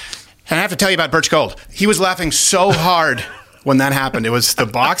have to tell you about Birch Gold. He was laughing so hard when that happened. It was the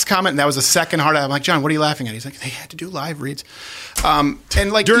box comment, and that was the second hard. I'm like, John, what are you laughing at? He's like, they had to do live reads. During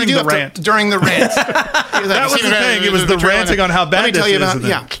the rant. During the rant. That was the thing. It was the ranting on how bad this is.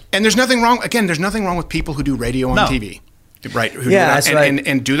 And there's nothing wrong. Again, there's nothing wrong with people who do radio on TV. Right.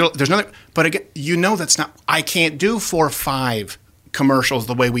 And do there's nothing. But again, that's not. I can't do 4 or 5 commercials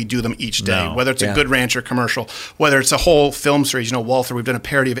the way we do them each day. No. Whether it's a Good Rancher commercial, whether it's a whole film series. Walther. We've done a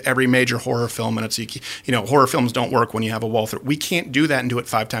parody of every major horror film, and it's horror films don't work when you have a Walther. We can't do that and do it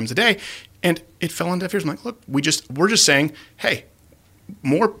 5 times a day. And it fell into deaf ears. I'm like, look, we're just saying, hey,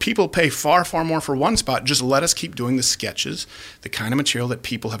 more people pay far more for one spot. Just let us keep doing the sketches, the kind of material that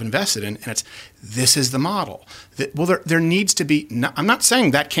people have invested in. And this is the model. There needs to be, I'm not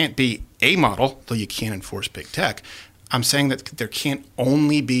saying that can't be a model, though you can't enforce big tech. I'm saying that there can't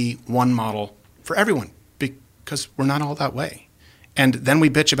only be one model for everyone because we're not all that way. And then we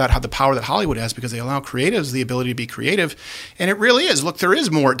bitch about how the power that Hollywood has because they allow creatives the ability to be creative. And it really is. Look, there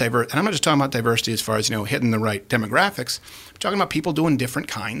is more diversity. And I'm not just talking about diversity as far as, hitting the right demographics. I'm talking about people doing different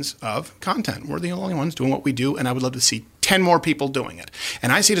kinds of content. We're the only ones doing what we do, and I would love to see 10 more people doing it.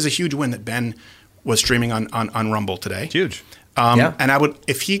 And I see it as a huge win that Ben was streaming on Rumble today. Huge. And I would,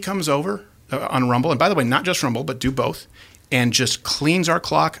 if he comes over on Rumble, and by the way, not just Rumble, but do both, and just cleans our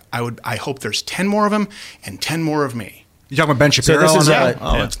clock, I hope there's 10 more of him and 10 more of me. You talking about Ben Shapiro? So this is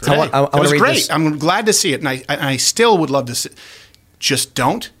it's great. It was great. This. I'm glad to see it, and I still would love to see. Just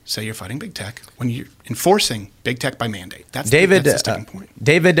don't say you're fighting big tech when you're enforcing big tech by mandate. That's the sticking point.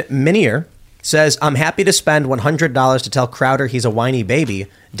 David Minier says, I'm happy to spend $100 to tell Crowder he's a whiny baby.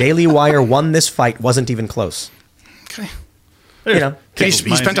 Daily Wire won this fight, wasn't even close. Okay. He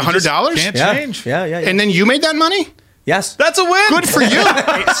spent $100? Can't change. Yeah. And then you made that money? Yes. That's a win. Good for you.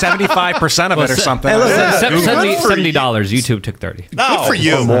 75% of it or something. Hey, listen, $70, YouTube took 30. Good for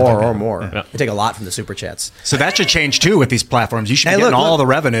you. Or more. Yeah. We take a lot from the super chats. So that should change too with these platforms. You should be getting all the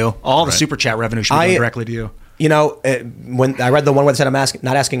revenue, all the super chat revenue should be going directly to you. When I read the one where it said I'm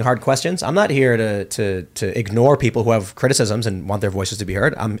not asking hard questions, I'm not here to ignore people who have criticisms and want their voices to be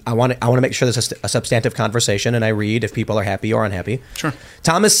heard. I want to make sure there's a substantive conversation, and I read if people are happy or unhappy. Sure.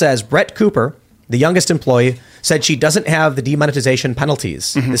 Thomas says, Brett Cooper, the youngest employee, said she doesn't have the demonetization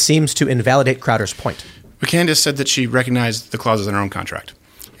penalties. Mm-hmm. This seems to invalidate Crowder's point. But Candace said that she recognized the clauses in her own contract.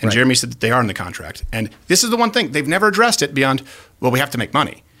 And Jeremy said that they are in the contract. And this is the one thing. They've never addressed it beyond, well, we have to make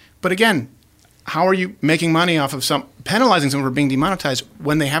money. But again, how are you making money off of penalizing someone for being demonetized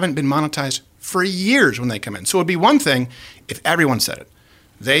when they haven't been monetized for years when they come in? So it would be one thing if everyone said it.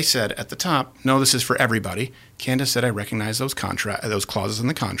 They said at the top, no, this is for everybody. Candace said, I recognize those clauses in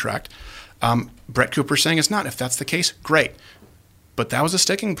the contract. Brett Cooper saying it's not. If that's the case, great. But that was a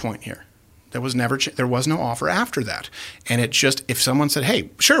sticking point here. There was no offer after that. And it just, if someone said, hey,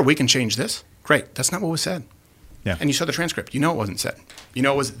 sure, we can change this, great. That's not what was said. Yeah. And you saw the transcript. It wasn't said.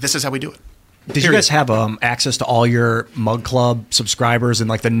 It was, this is how we do it. Did you guys have access to all your Mug Club subscribers and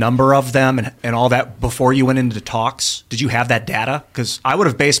like the number of them and all that before you went into talks? Did you have that data? Because I would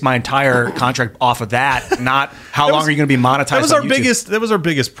have based my entire contract off of that, not how long are you going to be monetized. That was our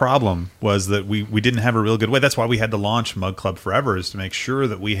biggest problem, was that we didn't have a real good way. That's why we had to launch Mug Club Forever, is to make sure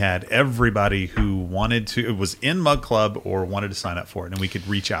that we had everybody who was in Mug Club or wanted to sign up for it, and we could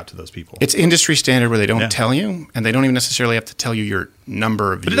reach out to those people. It's industry standard where they don't tell you, and they don't even necessarily have to tell you your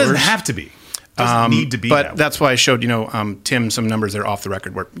number of viewers. But it doesn't have to be. Doesn't need to be but that's why I showed Tim some numbers that are off the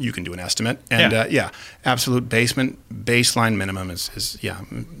record where you can do an estimate, and absolute baseline minimum is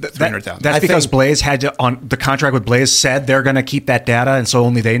 300,000. That's because Blaze had to, on the contract with Blaze, said they're going to keep that data, and so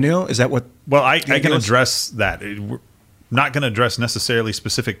only they knew. Is that what? Well, I can address that. We're not going to address necessarily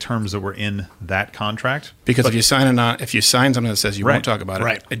specific terms that were in that contract, because if you sign something that says you won't talk about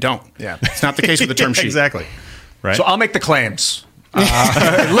it, I don't. Yeah, it's not the case with the term sheet. Exactly. Right. So I'll make the claims.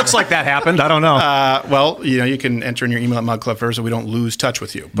 It looks like that happened. I don't know. Well, you can enter in your email at Mug Club Forever so we don't lose touch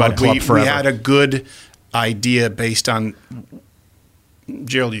with you. But we had a good idea based on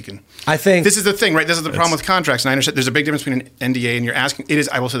Gerald. You can. I think this is the thing, right? This is the problem with contracts. And I understand there's a big difference between an NDA and you're asking. It is.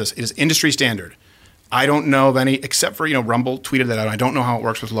 I will say this. It is industry standard. I don't know of any, except for Rumble tweeted that out. I don't know how it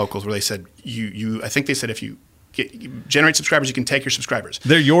works with locals, where they said I think they said if you generate subscribers, you can take your subscribers.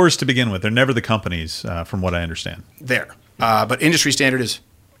 They're yours to begin with. They're never the company's, from what I understand. But industry standard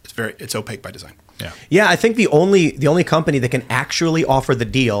it's opaque by design. Yeah. I think the only company that can actually offer the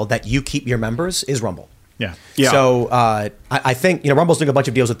deal that you keep your members is Rumble. Yeah. So I think Rumble's doing a bunch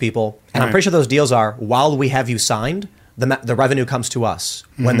of deals with people, and I'm pretty sure those deals are while we have you signed, the revenue comes to us.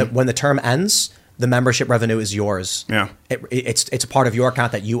 Mm-hmm. When the term ends, the membership revenue is yours. Yeah. It's a part of your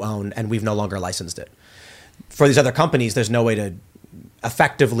account that you own, and we've no longer licensed it. For these other companies, there's no way to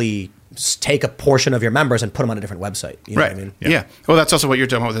effectively take a portion of your members and put them on a different website. You know what I mean? Yeah. Well, that's also what you're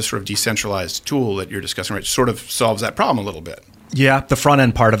talking about with this sort of decentralized tool that you're discussing, right? It sort of solves that problem a little bit. Yeah, the front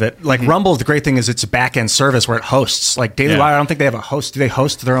end part of it. Like Rumble, the great thing is it's a back end service where it hosts. Like Daily Wire, I don't think they have a host. Do they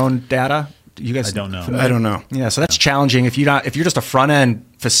host their own data? You guys? I don't know. I don't know. Yeah, so that's challenging if you're just a front end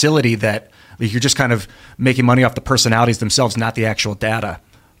facility that you're just kind of making money off the personalities themselves, not the actual data.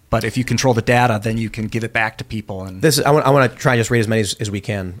 But if you control the data, then you can give it back to people. And I want to try and just read as many as we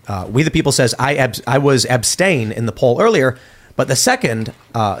can. We the People says, I was abstain in the poll earlier, but the second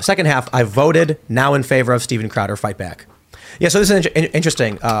half, I voted now in favor of Steven Crowder, fight back. Yeah, so this is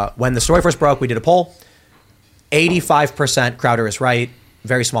interesting. When the story first broke, we did a poll. 85% Crowder is right.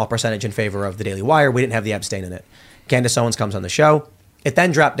 Very small percentage in favor of the Daily Wire. We didn't have the abstain in it. Candace Owens comes on the show. It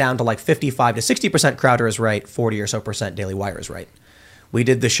then dropped down to like 55 to 60% Crowder is right, 40 or so percent Daily Wire is right. We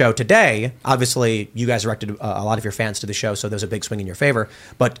did the show today. Obviously, you guys directed a lot of your fans to the show, so there's a big swing in your favor.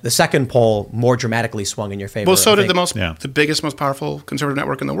 But the second poll more dramatically swung in your favor. Well, so did the biggest, most powerful conservative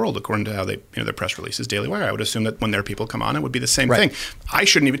network in the world, according to how they, their press releases, Daily Wire. I would assume that when their people come on, it would be the same thing. I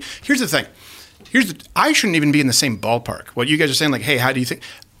shouldn't even. Here's the thing. I shouldn't even be in the same ballpark. What you guys are saying, like, hey, how do you think?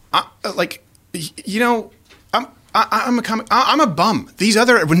 I'm a bum. These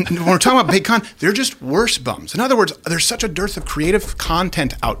other, when we're talking about big con, they're just worse bums. In other words, there's such a dearth of creative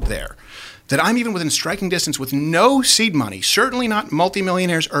content out there that I'm even within striking distance with no seed money, certainly not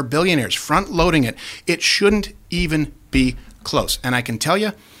multimillionaires or billionaires front loading it. It shouldn't even be close. And I can tell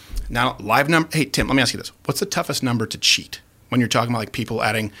you now, live number. Hey, Tim, let me ask you this: what's the toughest number to cheat when you're talking about like people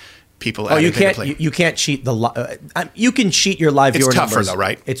adding? You can't cheat you can cheat your live viewer numbers. It's tougher though,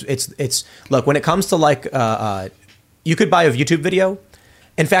 right? It's look, when it comes to like you could buy a YouTube video.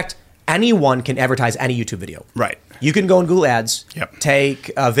 In fact, anyone can advertise any YouTube video. Right. You can go in Google Ads,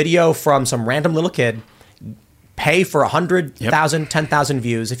 take a video from some random little kid, pay for 100,000, 10,000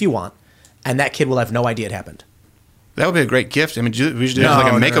 views if you want, and that kid will have no idea it happened. That would be a great gift. I mean, we should do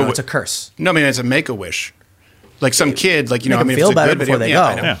like a make-a-wish. It's a curse. No, I mean, it's a make-a-wish. Like some kid, like, make them feel better before they go.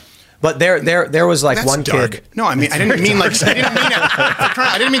 Yeah. But there was like one dark. kid. No, I mean, I didn't mean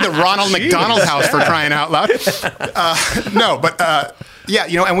the Ronald McDonald House for crying out loud.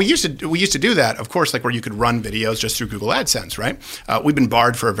 And we used to do that, of course, like where you could run videos just through Google AdSense, right? We've been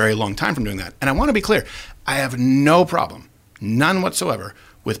barred for a very long time from doing that. And I want to be clear, I have no problem, none whatsoever,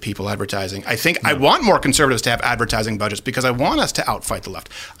 with people advertising. I think I want more conservatives to have advertising budgets because I want us to outfight the left.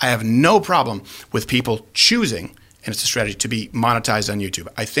 I have no problem with people choosing, and it's a strategy, to be monetized on YouTube.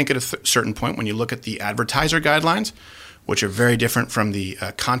 I think at a certain point, when you look at the advertiser guidelines, which are very different from the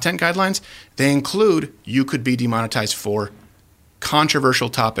content guidelines, they include you could be demonetized for controversial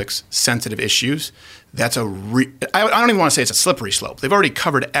topics, sensitive issues. That's I don't even want to say it's a slippery slope. They've already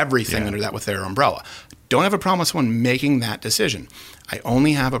covered everything under that with their umbrella. Don't have a problem with someone making that decision. I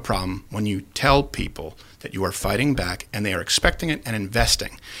only have a problem when you tell people that you are fighting back and they are expecting it and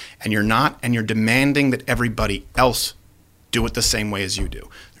investing, and you're not, and you're demanding that everybody else do it the same way as you do.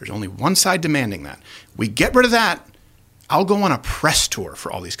 There's only one side demanding that. We get rid of that, I'll go on a press tour for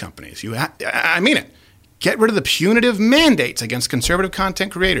all these companies. I mean it. Get rid of the punitive mandates against conservative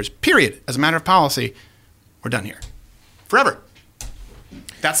content creators, period. As a matter of policy, we're done here. Forever.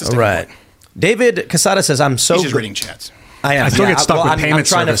 That's the sticking point. David Casada says, I'm so He's just reading chats. I still get stuck with payment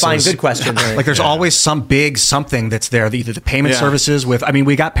services. I'm trying to find good questions. Like there's always some big something that's there. Either the payment services with, I mean,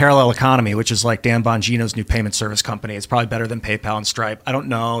 we got Parallel Economy, which is like Dan Bongino's new payment service company. It's probably better than PayPal and Stripe. I don't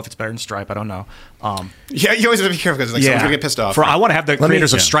know if it's better than Stripe. I don't know. You always have to be careful because like someone's going to get pissed off. I want to have the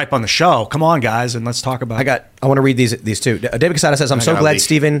creators of Stripe on the show. Come on, guys, and let's talk about it. I want to read these two. David Casada says, I'm so glad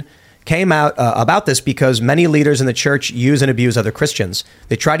Stephen came out about this because many leaders in the church use and abuse other Christians.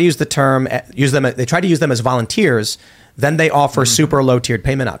 They try to use the term, they try to use them as volunteers. Then they offer super low tiered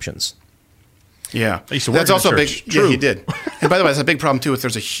payment options. Yeah, I used to work that's in also the a big. church. Yeah, he did. And by the way, that's a big problem too. If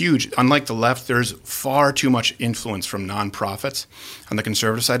there's a huge, unlike the left, there's far too much influence from nonprofits on the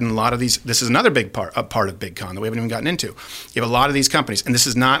conservative side, and a lot of these. This is another big part of Big Con that we haven't even gotten into. You have a lot of these companies, and this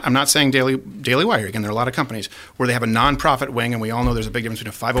is not. I'm not saying Daily Wire. Again, there are a lot of companies where they have a nonprofit wing, and we all know there's a big difference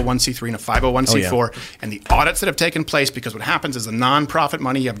between a 501c3 and a 501c4. And the audits that have taken place, because what happens is the nonprofit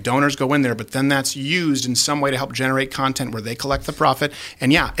money, you have donors go in there, but then that's used in some way to help generate content where they collect the profit.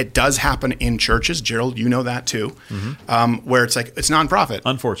 And yeah, it does happen in churches. Gerald, you know that too, where it's like it's nonprofit.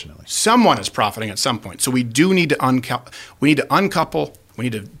 Unfortunately, someone is profiting at some point. So we do need to uncouple. We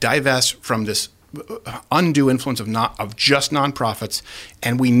need to divest from this undue influence of just nonprofits,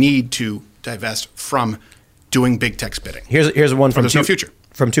 and we need to divest from doing big tech's bidding. Here's one from no future.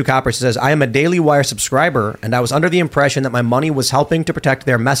 From Two Coppers. It says, I am a Daily Wire subscriber, and I was under the impression that my money was helping to protect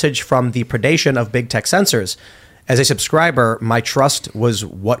their message from the predation of big tech censors. As a subscriber, my trust was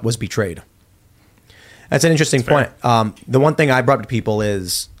what was betrayed. That's an interesting point. The one thing I brought up to people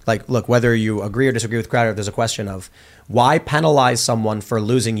is, like, look, whether you agree or disagree with Crowder, there's a question of why penalize someone for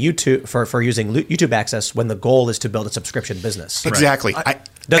losing YouTube for using YouTube access when the goal is to build a subscription business. Exactly.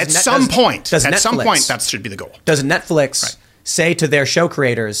 At some point, that should be the goal. Does Netflix say to their show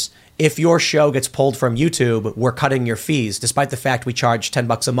creators, if your show gets pulled from YouTube, we're cutting your fees, despite the fact we charge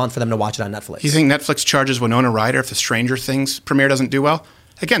 $10 a month for them to watch it on Netflix? You think Netflix charges Winona Ryder if the Stranger Things premiere doesn't do well?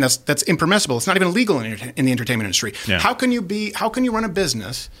 Again, that's impermissible. It's not even illegal in the entertainment industry. Yeah. How can you run a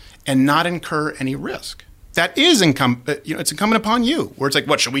business and not incur any risk? That is it's incumbent upon you. Where it's like,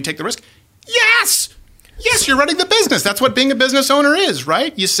 what, should we take the risk? Yes, you're running the business. That's what being a business owner is,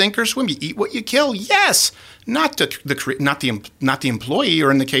 right? You sink or swim. You eat what you kill. Yes, not the employee,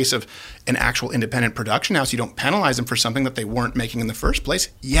 or in the case of an actual independent production house, you don't penalize them for something that they weren't making in the first place.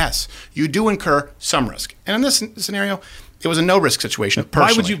 Yes, you do incur some risk. And in this scenario, it was a no-risk situation.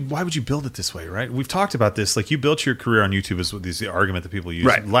 Personally. Why would you build it this way, right? We've talked about this. Like, you built your career on YouTube is the argument that people use.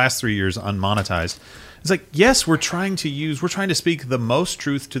 Right. Last 3 years unmonetized. It's like, yes, we're trying to speak the most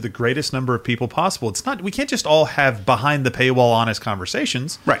truth to the greatest number of people possible. It's not, we can't just all have behind the paywall honest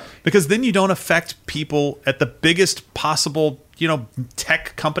conversations. Right. Because then you don't affect people at the biggest possible,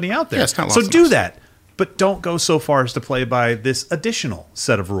 tech company out there. Yeah, it's not so lost do on us. that. But don't go so far as to play by this additional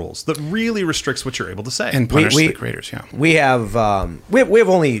set of rules that really restricts what you're able to say. And punish the creators, yeah. We have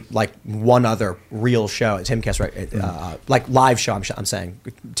only like one other real show. It's Timcast, right? Like live show. I'm saying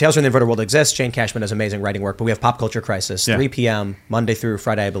Tales from the Inverted World exists. Shane Cashman does amazing writing work, but we have Pop Culture Crisis, 3 p.m. Monday through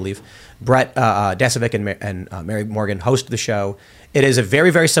Friday, I believe. Brett Dasovic and Mary Morgan host the show. It is a very,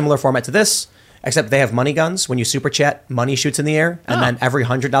 very similar format to this. Except they have money guns. When you super chat, money shoots in the air, and then every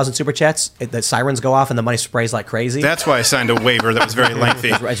 100,000 super chats, the sirens go off and the money sprays like crazy. That's why I signed a waiver that was very lengthy.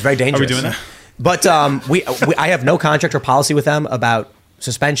 It's very dangerous. Are we doing that? But I have no contract or policy with them about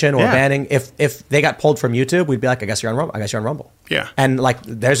suspension or banning. If they got pulled from YouTube, we'd be like, I guess you're on Rumble. Yeah. And like,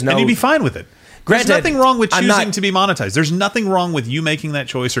 there's no. And you'd be fine with it. Granted, there's nothing wrong with I'm choosing not- to be monetized. There's nothing wrong with you making that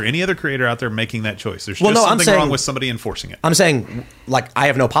choice or any other creator out there making that choice. There's Well, just no, I'm something saying- wrong with somebody enforcing it. I'm saying, like, I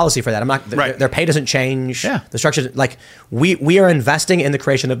have no policy for that. I'm not. Right. Their pay doesn't change. Yeah. The structure, like, we are investing in the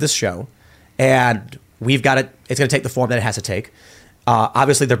creation of this show, and we've got it. It's going to take the form that it has to take.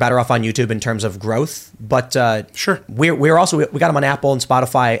 Obviously, they're better off on YouTube in terms of growth, but Sure. we're also we got them on Apple and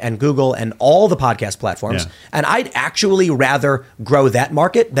Spotify and Google and all the podcast platforms. Yeah. And I'd actually rather grow that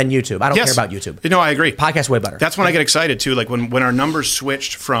market than YouTube. I don't care about YouTube. No, I agree. Podcast way better. That's when I get excited too. Like when our numbers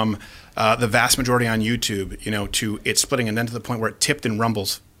switched from the vast majority on YouTube, to it splitting, and then to the point where it tipped in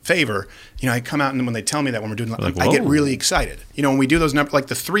Rumble's favor. I come out and when they tell me that when we're doing, Like, I get whoa. really excited. When we do those numbers, like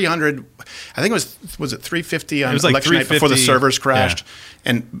the 300, I think it was it 350 on It was like election night before the 350, servers crashed. yeah.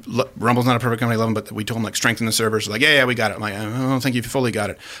 And Rumble's not a perfect company, I love them, but we told them like strengthen the servers. Like, yeah, we got it. I'm like, I don't think you fully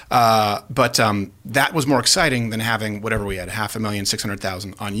got it. But that was more exciting than having whatever we had,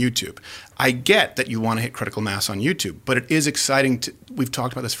 500,600,000 on YouTube. I get that you want to hit critical mass on YouTube, but it is exciting we've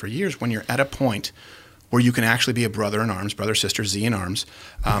talked about this for years, when you're at a point where you can actually be a brother in arms, brother, sister, Z in arms,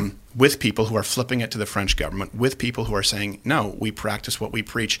 with people who are flipping it to the French government, with people who are saying, no, we practice what we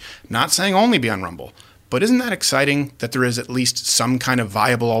preach, not saying only be on Rumble. But isn't that exciting that there is at least some kind of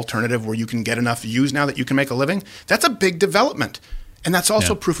viable alternative where you can get enough views now that you can make a living? That's a big development. And that's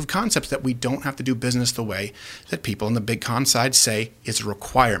also proof of concept that we don't have to do business the way that people on the big con side say it's a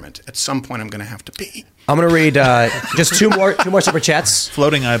requirement. At some point, I'm going to have to be. I'm going to read just two more super chats.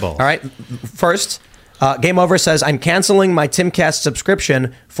 Floating eyeball. All right. First, Game Over says, I'm canceling my Timcast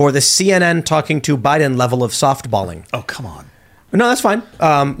subscription for the CNN talking to Biden level of softballing. Oh, come on. No, that's fine.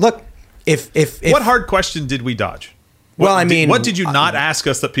 Look, if What hard question did we dodge? Well, I mean, what did you not ask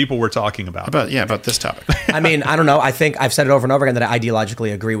us that people were talking about? About this topic. I mean, I don't know. I think I've said it over and over again that I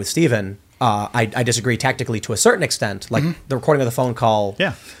ideologically agree with Steven. I disagree tactically to a certain extent, like the recording of the phone call.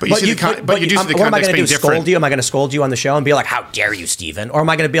 Yeah. But you do see the what am I context going to being do? different. Scold you? Am I going to scold you on the show and be like, "How dare you, Steven?" Or am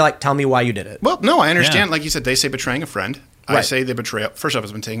I going to be like, "Tell me why you did it"? Well, no, I understand. Yeah. Like you said, they say betraying a friend. I Right. say the betrayal. First off,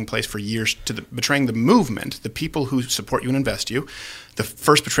 it's been taking place for years betraying the movement, the people who support you and invest you. The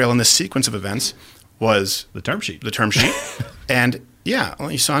first betrayal in this sequence of events was The term sheet. And yeah,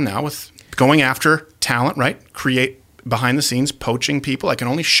 well, you saw now with going after talent, right? Create behind the scenes, poaching people. I can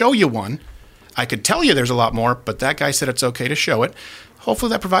only show you one. I could tell you there's a lot more, but that guy said it's okay to show it.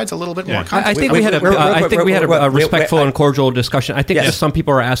 Hopefully that provides a little bit more context. I think we had a respectful and cordial discussion. I think Yes. just some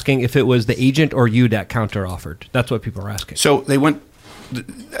people are asking if it was the agent or you that counter offered. That's what people are asking. So they went,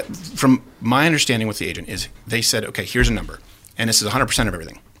 from my understanding with the agent is they said, okay, here's a number. And this is 100% of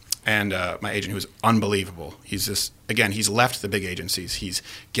everything. And my agent, who's unbelievable, he's left the big agencies. He's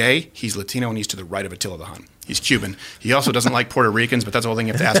gay, he's Latino, and he's to the right of Attila the Hun. He's Cuban. He also doesn't like Puerto Ricans, but that's the whole thing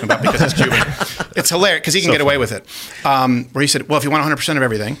you have to ask him about because he's Cuban. It's hilarious because he can get away with it. Where he said, well, if you want 100% of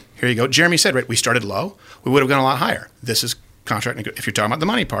everything, here you go. Jeremy said, right, we started low. We would have gone a lot higher. This is contract. If you're talking about the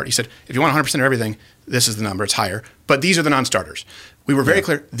money part, he said, if you want 100% of everything, this is the number. It's higher. But these are the non-starters. We were very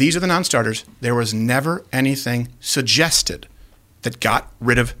clear. These are the non-starters. There was never anything suggested that got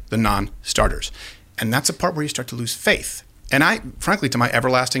rid of the non-starters. And that's a part where you start to lose faith. And I, frankly, to my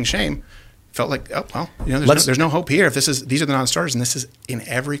everlasting shame, felt like, oh, well, there's no hope here. If these are the non-starters, and this is in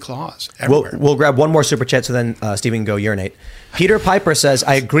every clause, everywhere. We'll grab one more super chat so then Steven can go urinate. Peter Piper says,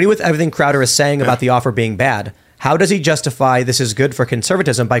 I agree with everything Crowder is saying about the offer being bad. How does he justify this is good for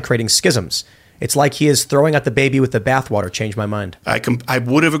conservatism by creating schisms? It's like he is throwing out the baby with the bathwater. Changed my mind. I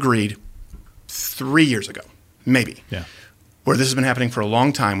would have agreed 3 years ago, maybe. Yeah. where this has been happening for a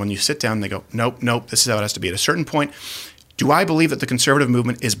long time, when you sit down and they go, nope, this is how it has to be. At a certain point, do I believe that the conservative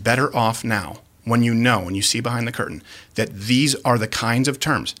movement is better off now when you see behind the curtain that these are the kinds of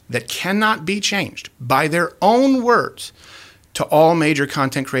terms that cannot be changed by their own words to all major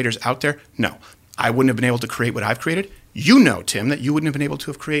content creators out there? No. I wouldn't have been able to create what I've created. You know, Tim, that you wouldn't have been able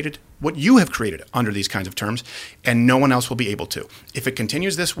to have created what you have created under these kinds of terms, and no one else will be able to. If it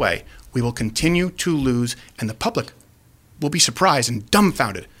continues this way, we will continue to lose, and the public will be surprised and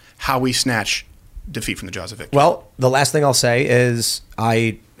dumbfounded how we snatch defeat from the jaws of victory. Well, the last thing I'll say is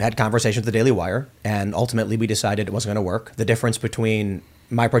I had conversations with the Daily Wire, and ultimately we decided it wasn't going to work. The difference between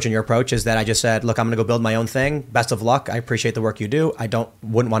my approach and your approach is that I just said, look, I'm going to go build my own thing. Best of luck. I appreciate the work you do. I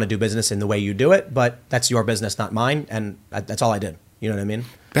wouldn't want to do business in the way you do it, but that's your business, not mine. And that's all I did. You know what I mean?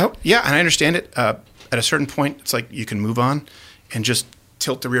 Well, yeah, and I understand it. At a certain point, it's like you can move on and just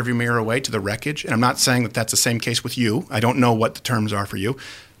tilt the rearview mirror away to the wreckage. And I'm not saying that that's the same case with you. I don't know what the terms are for you.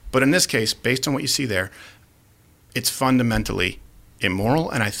 But in this case, based on what you see there, it's fundamentally immoral.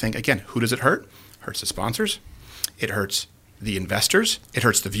 And I think, again, who does it hurt? It hurts the sponsors. It hurts the investors, it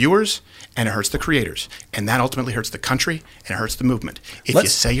hurts the viewers, and it hurts the creators. And that ultimately hurts the country, and it hurts the movement. If you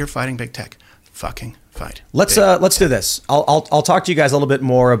say you're fighting big tech, fucking fight. Let's do this. I'll talk to you guys a little bit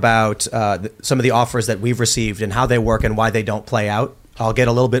more about some of the offers that we've received and how they work and why they don't play out. I'll get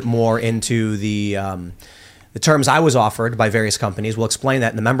a little bit more into the terms I was offered by various companies. We'll explain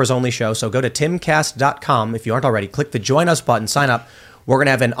that in the members only show. So go to timcast.com if you aren't already. Click the join us button, sign up. We're going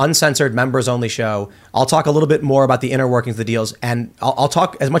to have an uncensored members-only show. I'll talk a little bit more about the inner workings of the deals, and I'll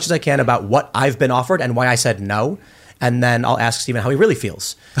talk as much as I can about what I've been offered and why I said no, and then I'll ask Stephen how he really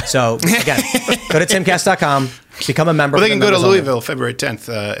feels. So, again, go to timcast.com, become a member. Well, they can go to Louisville February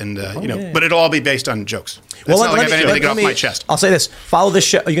 10th, but it'll all be based on jokes. That's not like I have anything to get off my chest. I'll say this. Follow the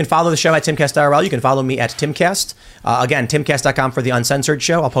show. You can follow the show at Timcast IRL. You can follow me at Timcast. Again, timcast.com for the uncensored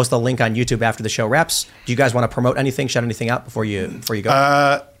show. I'll post the link on YouTube after the show wraps. Do you guys want to promote anything, shout anything out before you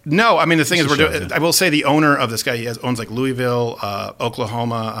go? No, I mean, the thing is, I will say the owner of this guy, he owns like Louisville,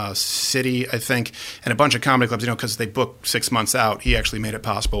 Oklahoma City, I think, and a bunch of comedy clubs, because they book 6 months out. He actually made it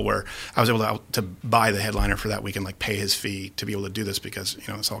possible where I was able to buy the headliner for that week and like pay his fee to be able to do this because,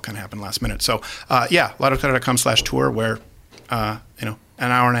 this all kind of happened last minute. So, LottoCutter.com/tour where, an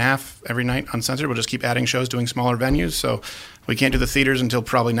hour and a half every night uncensored. We'll just keep adding shows, doing smaller venues. So we can't do the theaters until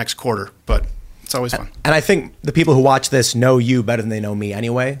probably next quarter, but it's always fun. And I think the people who watch this know you better than they know me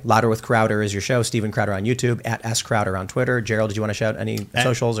anyway. Louder with Crowder is your show. Stephen Crowder on YouTube, at @SCrowder on Twitter. Gerald, did you want to shout any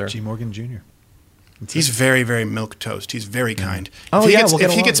socials? Or G. Morgan Jr. He's very, very milquetoast. He's very kind. Oh,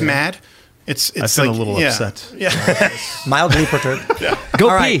 if he gets mad, it's I feel like, a little upset. Yeah. Mildly perturbed. Yeah. Go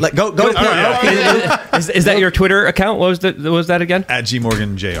all pee. Right, go pee. Is that your Twitter account? What was that again? At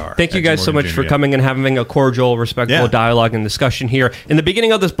GMorganJR. Thank you guys so much for coming and having a cordial, respectful dialogue and discussion here. In the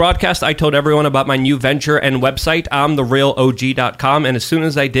beginning of this broadcast, I told everyone about my new venture and website, I'mTheRealOG.com, and as soon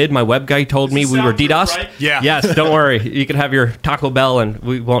as I did, my web guy told me we were DDoSed. Right? Yeah. Yes, don't worry. You can have your Taco Bell and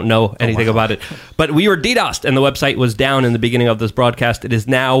we won't know anything about it. But we were DDoSed, and the website was down in the beginning of this broadcast. It is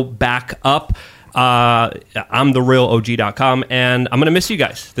now back up. I'mTheRealOG.com, and I'm going to miss you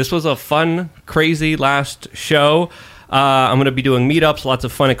guys. This was a fun, crazy last show. I'm going to be doing meetups, lots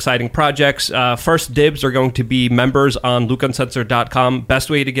of fun, exciting projects. First dibs are going to be members on LukeUncensored.com. Best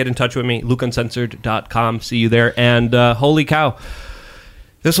way to get in touch with me, LukeUncensored.com. See you there. And holy cow,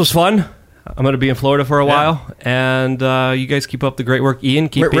 this was fun. I'm going to be in Florida for a while, and you guys keep up the great work. Ian,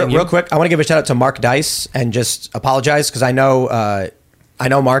 keep being real quick, I want to give a shout out to Mark Dice and just apologize because I know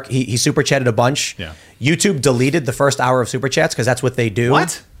Mark, he super chatted a bunch. Yeah. YouTube deleted the first hour of super chats because that's what they do.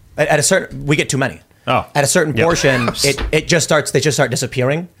 What? At a certain, we get too many. Oh. At a certain portion, they just start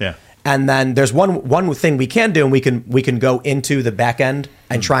disappearing. Yeah. And then there's one thing we can do, and we can go into the back end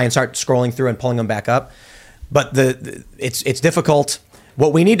and try and start scrolling through and pulling them back up. But it's difficult.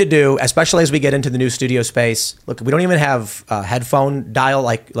 What we need to do, especially as we get into the new studio space, look, we don't even have a headphone dial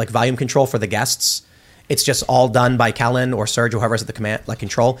like volume control for the guests. It's just all done by Kellen or Serge or whoever's at the command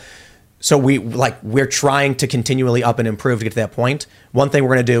control. So we're trying to continually up and improve to get to that point. One thing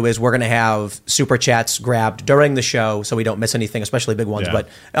we're going to do is we're going to have super chats grabbed during the show so we don't miss anything, especially big ones. Yeah.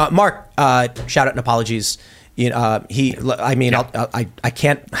 But Mark, shout out and apologies. I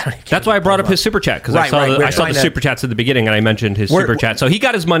can't. That's why I brought up his super chat because I saw the super chats at the beginning and I mentioned his super chat. So he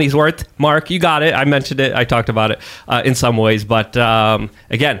got his money's worth. Mark, you got it. I mentioned it. I talked about it in some ways, but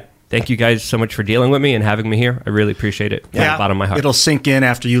again. Thank you guys so much for dealing with me and having me here. I really appreciate it from the bottom of my heart. It'll sink in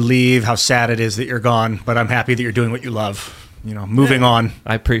after you leave how sad it is that you're gone, but I'm happy that you're doing what you love. moving on.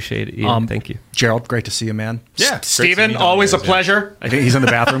 I appreciate it, Ian. Thank you. Gerald, great to see you, man. Yeah, Steven, always a pleasure. I think he's in the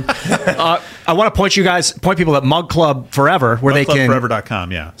bathroom. I want to point people at Mug Club Forever, where they can...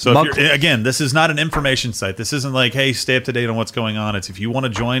 MugClubForever.com, yeah. So again, this is not an information site. This isn't like, hey, stay up to date on what's going on. It's if you want to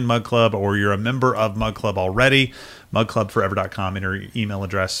join Mug Club or you're a member of Mug Club already, MugClubForever.com, enter your email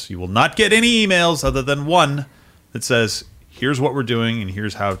address. You will not get any emails other than one that says, here's what we're doing and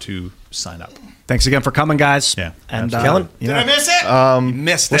here's how to sign up. Thanks again for coming, guys. Yeah. And Kellen? Did I miss it?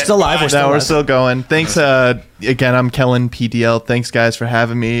 missed We're it. still live. We're still going. Thanks. Again, I'm Kellen PDL. Thanks, guys, for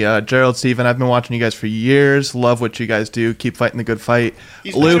having me. Gerald, Steven, I've been watching you guys for years. Love what you guys do. Keep fighting the good fight.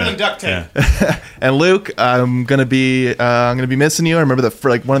 He's Luke better than duct tape. and Luke, I'm gonna be missing you. I remember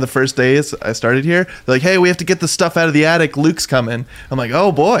one of the first days I started here. They're like, hey, we have to get the stuff out of the attic. Luke's coming. I'm like,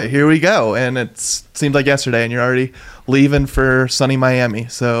 oh boy, here we go. And it seemed like yesterday, and you're already leaving for sunny Miami.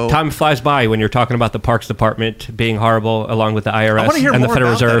 So time flies by when you're talking about the Parks Department being horrible, along with the IRS and the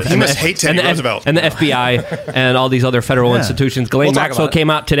Federal Reserve, He must hate Teddy Roosevelt and the FBI and all these other federal institutions. Ghislaine Maxwell came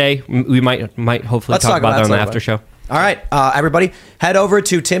out today. We might hopefully talk about that on the after show. All right, everybody, head over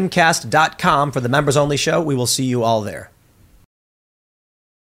to timcast.com for the members only show. We will see you all there.